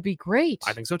 that's going to be great.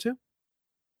 I think so too.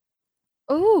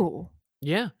 Ooh.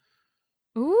 Yeah.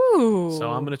 Ooh. So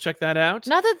I'm gonna check that out.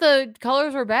 Not that the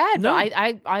colors were bad, No. but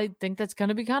I think that's going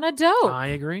to be kind of dope. I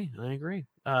agree.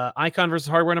 Icon versus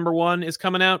Hardware #1 is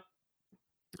coming out.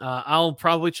 I'll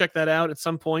probably check that out at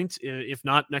some point, if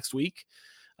not next week,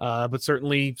 but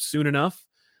certainly soon enough.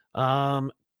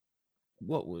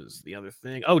 What was the other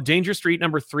thing? Oh, Danger Street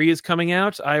 #3 is coming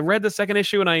out. I read the second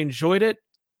issue and I enjoyed it.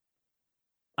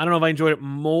 I don't know if I enjoyed it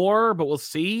more, but we'll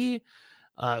see.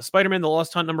 Spider-Man: The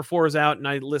Lost Hunt #4 is out,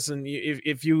 and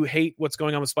if you hate what's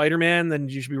going on with Spider-Man, then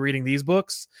you should be reading these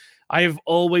books. I have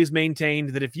always maintained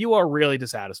that if you are really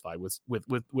dissatisfied with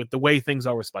the way things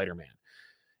are with Spider-Man,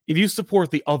 if you support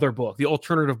the other book, the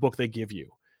alternative book they give you,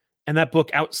 and that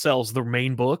book outsells the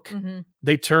main book, Mhm.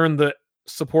 they turn the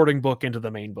supporting book into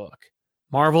the main book.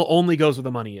 Marvel only goes where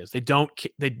the money is. They don't.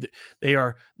 They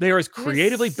are as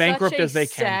creatively It's bankrupt such a as they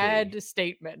can sad be.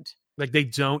 statement, Like they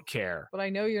don't care. but I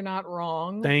know you're not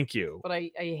wrong. Thank you. But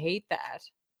I hate that.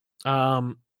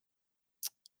 Um.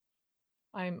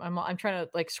 I'm trying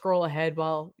to scroll ahead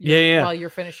while Yeah. you're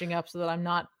finishing up so that I'm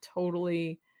not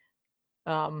totally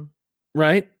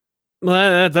Right.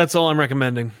 Well, that's all I'm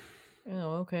recommending.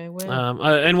 oh, okay. Well,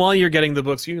 And while you're getting the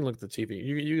books, you can look at the TV.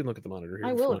 You can look at the monitor here.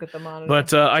 I will look at the monitor.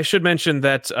 But I should mention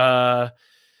that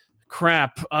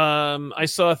crap. I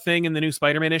saw a thing in the new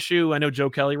Spider-Man issue. I know Joe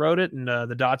Kelly wrote it, and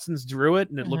the Dodsons drew it,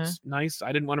 and it looks nice.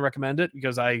 I didn't want to recommend it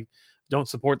because I don't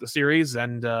support the series,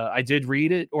 and I did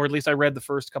read it, or at least I read the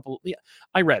first couple. Yeah,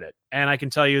 I read it, and I can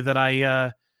tell you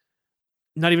that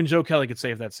not even Joe Kelly could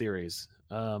save that series.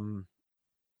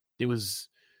 It was,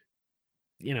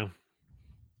 it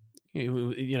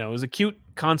was a cute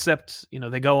concept.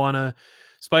 They go on a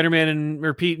Spider-Man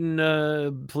and Pete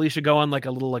and Felicia go on like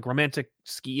a little like romantic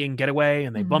skiing getaway,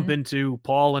 and they bump into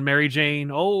Paul and Mary Jane.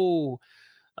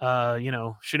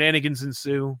 Shenanigans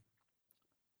ensue.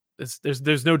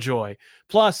 There's no joy.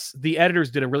 Plus, the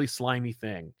editors did a really slimy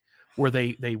thing where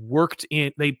they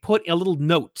put a little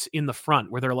note in the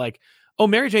front where they're like, "Oh,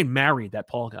 Mary Jane married that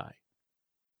Paul guy.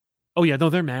 Oh yeah, no,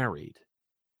 they're married.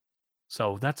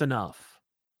 So that's enough."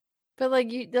 But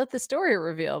like, you let the story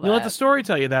reveal that. You let the story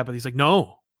tell you that, but he's like,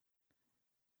 no.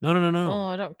 Oh,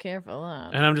 I don't care for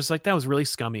that. And I'm just like, that was really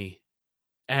scummy,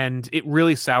 and it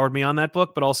really soured me on that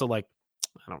book. But also, like,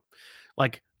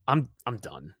 I'm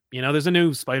done. There's a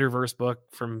new Spider-Verse book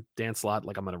from Dan Slott.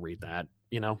 Like, I'm gonna read that.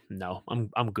 No,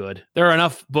 I'm good. There are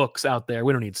enough books out there.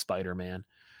 We don't need Spider-Man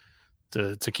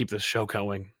to keep this show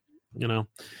going. Okay.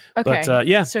 But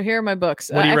yeah. So here are my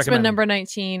books. What do you X-Men recommend? number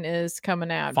 19 is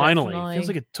coming out. Finally. Definitely. Feels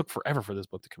like it took forever for this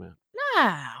book to come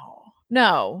out.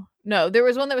 No. There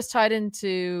was one that was tied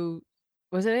into,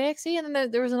 was it AXE? And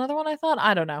then there was another one, I thought.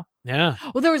 I don't know. Yeah.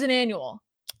 Well, there was an annual.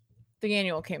 The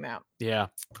annual came out. Yeah.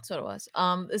 That's what it was.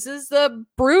 This is the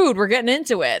Brood. We're getting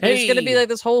into it. There's going to be like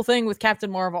this whole thing with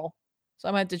Captain Marvel. So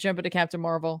I might have to jump into Captain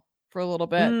Marvel for a little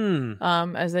bit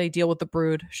as they deal with the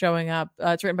Brood showing up.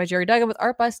 It's written by Jerry Duggan with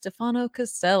art by Stefano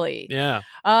Caselli. Yeah.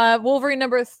 Wolverine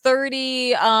number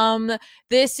 30.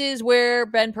 This is where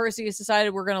Ben Percy has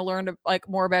decided we're going to learn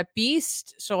more about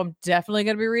Beast. So I'm definitely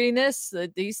going to be reading this.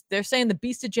 They're saying the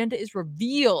Beast agenda is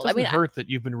revealed. Doesn't hurt that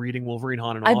you've been reading Wolverine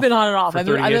on and off. I've been on and off. I've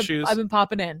been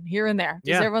popping in here and there,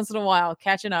 just every once in a while,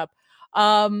 catching up.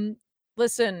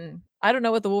 Listen, I don't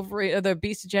know what the Wolverine or the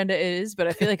Beast agenda is, but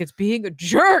I feel like it's being a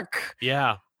jerk.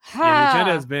 Yeah. The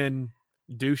agenda has been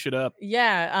douche it up.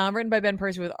 Yeah. Written by Ben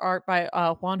Percy with art by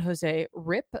Juan Jose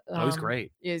Rip. He's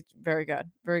great. It's very good.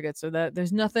 Very good. So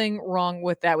there's nothing wrong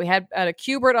with that. We had a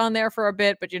Kubert on there for a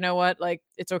bit, but you know what? Like,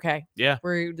 it's okay. Yeah.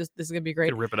 This is going to be great.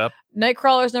 Can rip it up.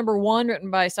 Nightcrawlers number 1, written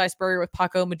by Cy Spurrier with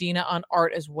Paco Medina on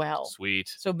art as well.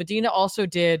 Sweet. So Medina also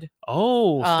did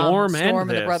Storm and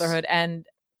the Brotherhood, and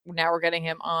now we're getting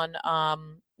him on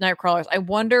Nightcrawlers. I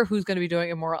wonder who's going to be doing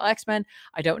Immoral X-Men.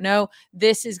 I don't know.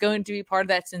 This is going to be part of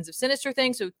that Sins of Sinister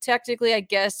thing. So technically, I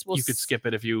guess you could skip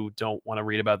it if you don't want to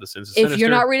read about the Sins of Sinister. If you're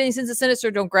not reading Sins of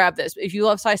Sinister, don't grab this. If you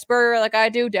love Cy Spurrier like I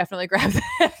do, definitely grab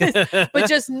this. But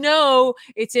just know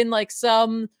it's in like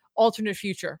some alternate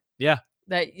future. Yeah.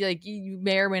 That like you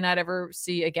may or may not ever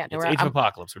see again. It's Age of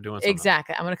Apocalypse. We're doing something.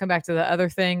 Exactly. I'm going to come back to the other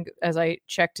thing as I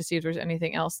check to see if there's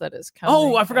anything else that is coming.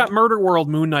 Oh, I forgot Murder World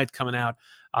Moon Knight's coming out.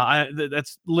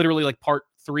 That's literally like part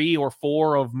 3 or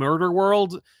 4 of Murder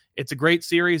World. It's a great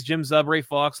series. Jim Zub, Ray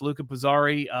Fox, Luca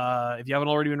Pizzari. If you haven't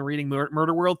already been reading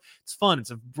Murder World, it's fun.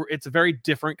 It's a very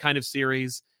different kind of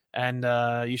series, and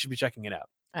you should be checking it out.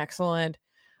 Excellent.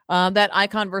 That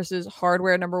Icon versus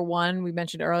Hardware number 1 we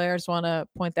mentioned earlier. I just want to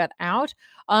point that out.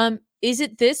 Is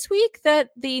it this week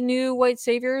that the new White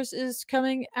Saviors is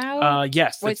coming out?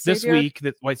 Yes, it's this week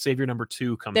that White Savior number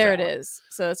 2 comes out. There it is.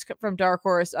 So it's from Dark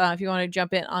Horse. If you want to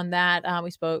jump in on that,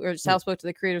 Sal spoke to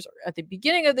the creators at the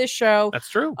beginning of this show. That's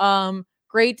true.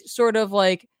 Great sort of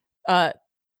like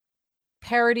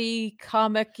parody,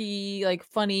 comic-y, like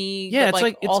funny. Yeah, it's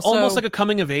like it's almost like a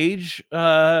coming of age,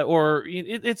 or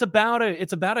it's about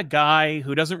a guy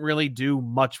who doesn't really do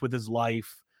much with his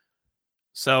life.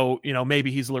 So, maybe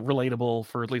he's relatable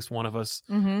for at least one of us.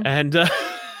 Mm-hmm.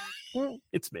 And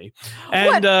it's me.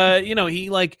 And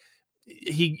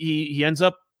he ends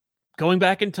up going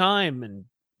back in time and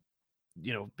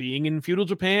being in feudal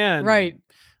Japan. Right.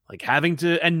 Like having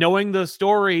to and knowing the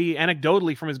story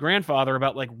anecdotally from his grandfather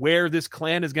about like where this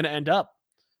clan is going to end up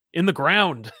in the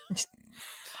ground.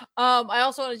 I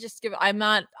also want to just I'm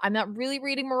not really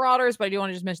reading Marauders, but I do want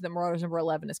to just mention that Marauders number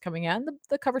 11 is coming out, and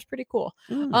the cover's pretty cool.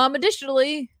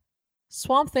 Additionally,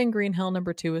 Swamp Thing Green Hell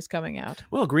number 2 is coming out.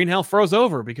 Well, Green Hell froze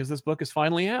over because this book is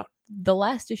finally out. The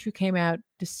last issue came out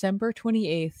December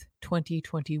 28th,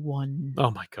 2021.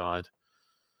 Oh my God.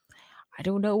 I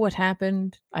don't know what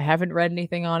happened. I haven't read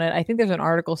anything on it. I think there's an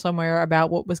article somewhere about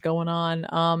what was going on.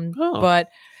 But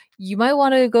you might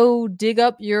want to go dig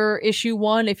up your issue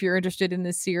 1 if you're interested in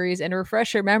this series and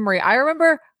refresh your memory. I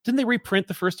remember. Didn't they reprint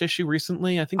the first issue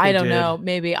recently? I think I don't know.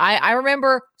 Maybe. I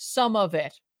remember some of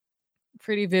it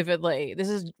pretty vividly. This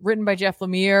is written by Jeff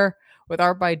Lemire with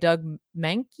art by Doug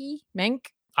Menk.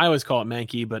 I always call it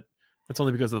Mankey, but that's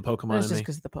only because of the Pokemon That's in just me.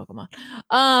 because of the Pokemon.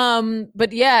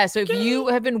 But yeah, so if you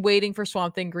have been waiting for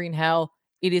Swamp Thing Green Hell,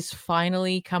 it is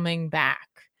finally coming back.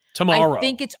 Tomorrow. I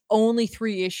think it's only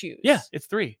 3 issues. Yeah, it's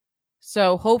 3.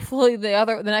 So hopefully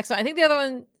the next one, I think the other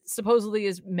one supposedly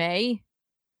is May.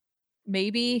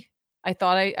 Maybe. I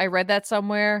thought I read that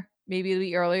somewhere. Maybe it'll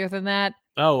be earlier than that.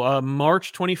 Oh,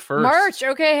 March 21st. March.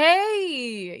 Okay.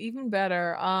 Hey, even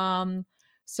better.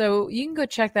 So you can go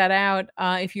check that out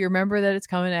if you remember that it's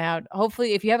coming out.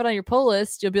 Hopefully, if you have it on your pull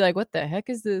list, you'll be like, "What the heck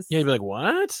is this? Yeah, you'd be like,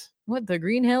 what? What the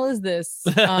green hell is this?"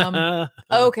 Okay,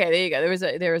 there you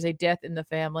go. There was a death in the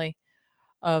family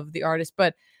of the artist,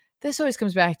 but this always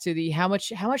comes back to the how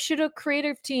much should a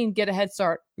creative team get a head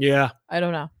start? Yeah. I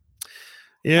don't know.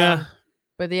 Yeah.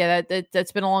 But yeah,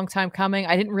 that's been a long time coming.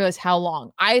 I didn't realize how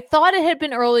long. I thought it had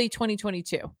been early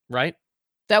 2022. Right?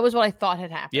 That was what I thought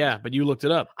had happened. Yeah, but you looked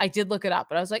it up. I did look it up,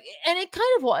 but I was like, and it kind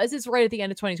of was. It's right at the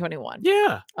end of 2021.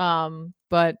 Yeah.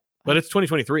 But it's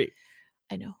 2023.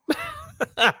 I know.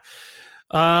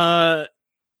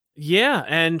 Yeah,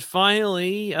 and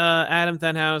finally, Adam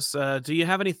Thenhouse, do you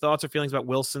have any thoughts or feelings about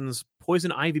Wilson's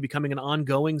Poison Ivy becoming an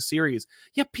ongoing series?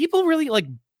 Yeah, people really like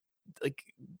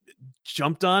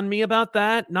jumped on me about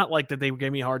that. Not like that they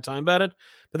gave me a hard time about it,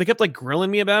 but they kept like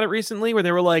grilling me about it recently, where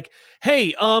they were like,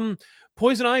 "Hey,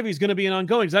 Poison Ivy is going to be an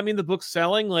ongoing. Does that mean the book's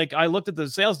selling?" Like, I looked at the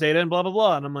sales data and blah blah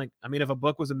blah, and I'm like, I mean, if a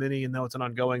book was a mini and now it's an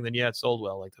ongoing, then yeah, it sold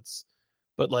well. Like that's,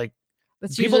 but like.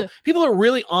 People are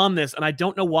really on this, and I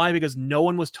don't know why, because no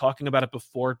one was talking about it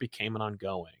before it became an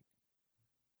ongoing.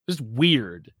 It's just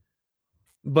weird,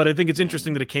 but I think it's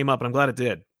interesting that it came up, and I'm glad it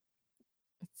did.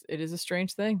 It is a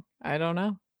strange thing. I don't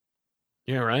know.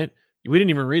 Yeah, right. We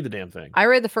didn't even read the damn thing. I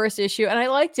read the first issue and I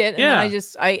liked it. And it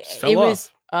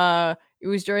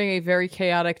was during a very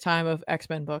chaotic time of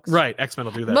X-Men books. Right, X-Men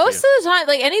will do that. Most of the time,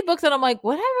 like any book that I'm like,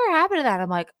 whatever happened to that? I'm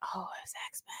like, oh, it was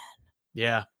X-Men.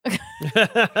 Yeah.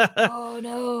 Oh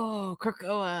no,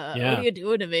 Krakoa! Yeah. What are you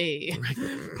doing to me?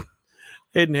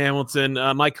 Hayden Hamilton,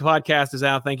 my podcast is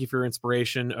out. Thank you for your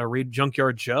inspiration. Read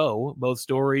Junkyard Joe. Both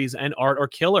stories and art are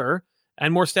killer,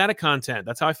 and more Static content.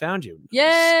 That's how I found you.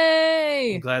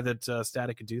 Yay! I'm glad that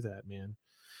Static could do that, man.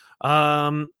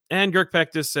 And Girk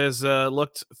Pectus says,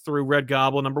 looked through Red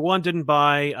Goblin. Number 1, didn't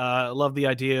buy. Love the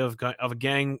idea of a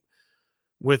gang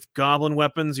with goblin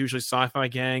weapons, usually sci-fi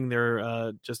gang.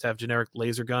 They're just have generic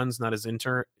laser guns, not as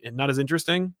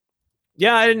interesting.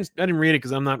 Yeah, I didn't read it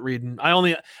because I'm not reading. I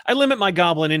limit my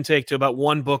goblin intake to about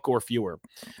 1 book or fewer.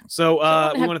 So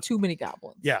we want too many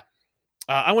goblins. Yeah.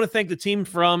 I want to thank the team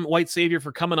from White Savior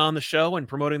for coming on the show and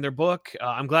promoting their book.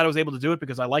 I'm glad I was able to do it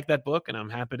because I like that book, and I'm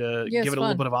happy to give it a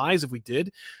little bit of eyes if we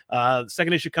did. The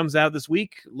second issue comes out this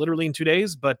week, literally in 2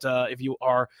 days. But if you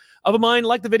are of a mind,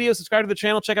 like the video, subscribe to the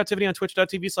channel, check out Tiffany on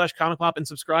twitch.tv/comicpop, and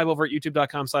subscribe over at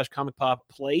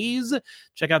youtube.com/comicpopplays.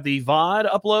 Check out the VOD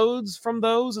uploads from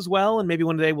those as well, and maybe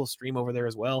one day we'll stream over there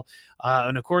as well.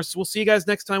 And of course, we'll see you guys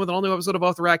next time with an all new episode of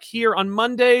Off the Rack here on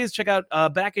Mondays. Check out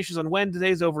back issues on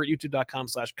Wednesdays over at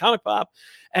youtube.com/comicpop.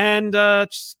 And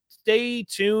stay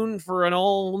tuned for an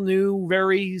all new,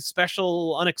 very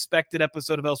special, unexpected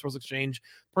episode of Elseworlds Exchange.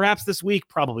 Perhaps this week,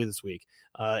 probably this week.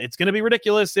 It's going to be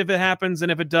ridiculous if it happens,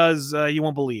 and if it does, you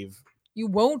won't believe. You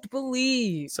won't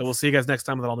believe. So we'll see you guys next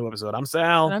time with an all new episode. I'm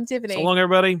Sal. And I'm Tiffany. So long,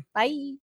 everybody. Bye.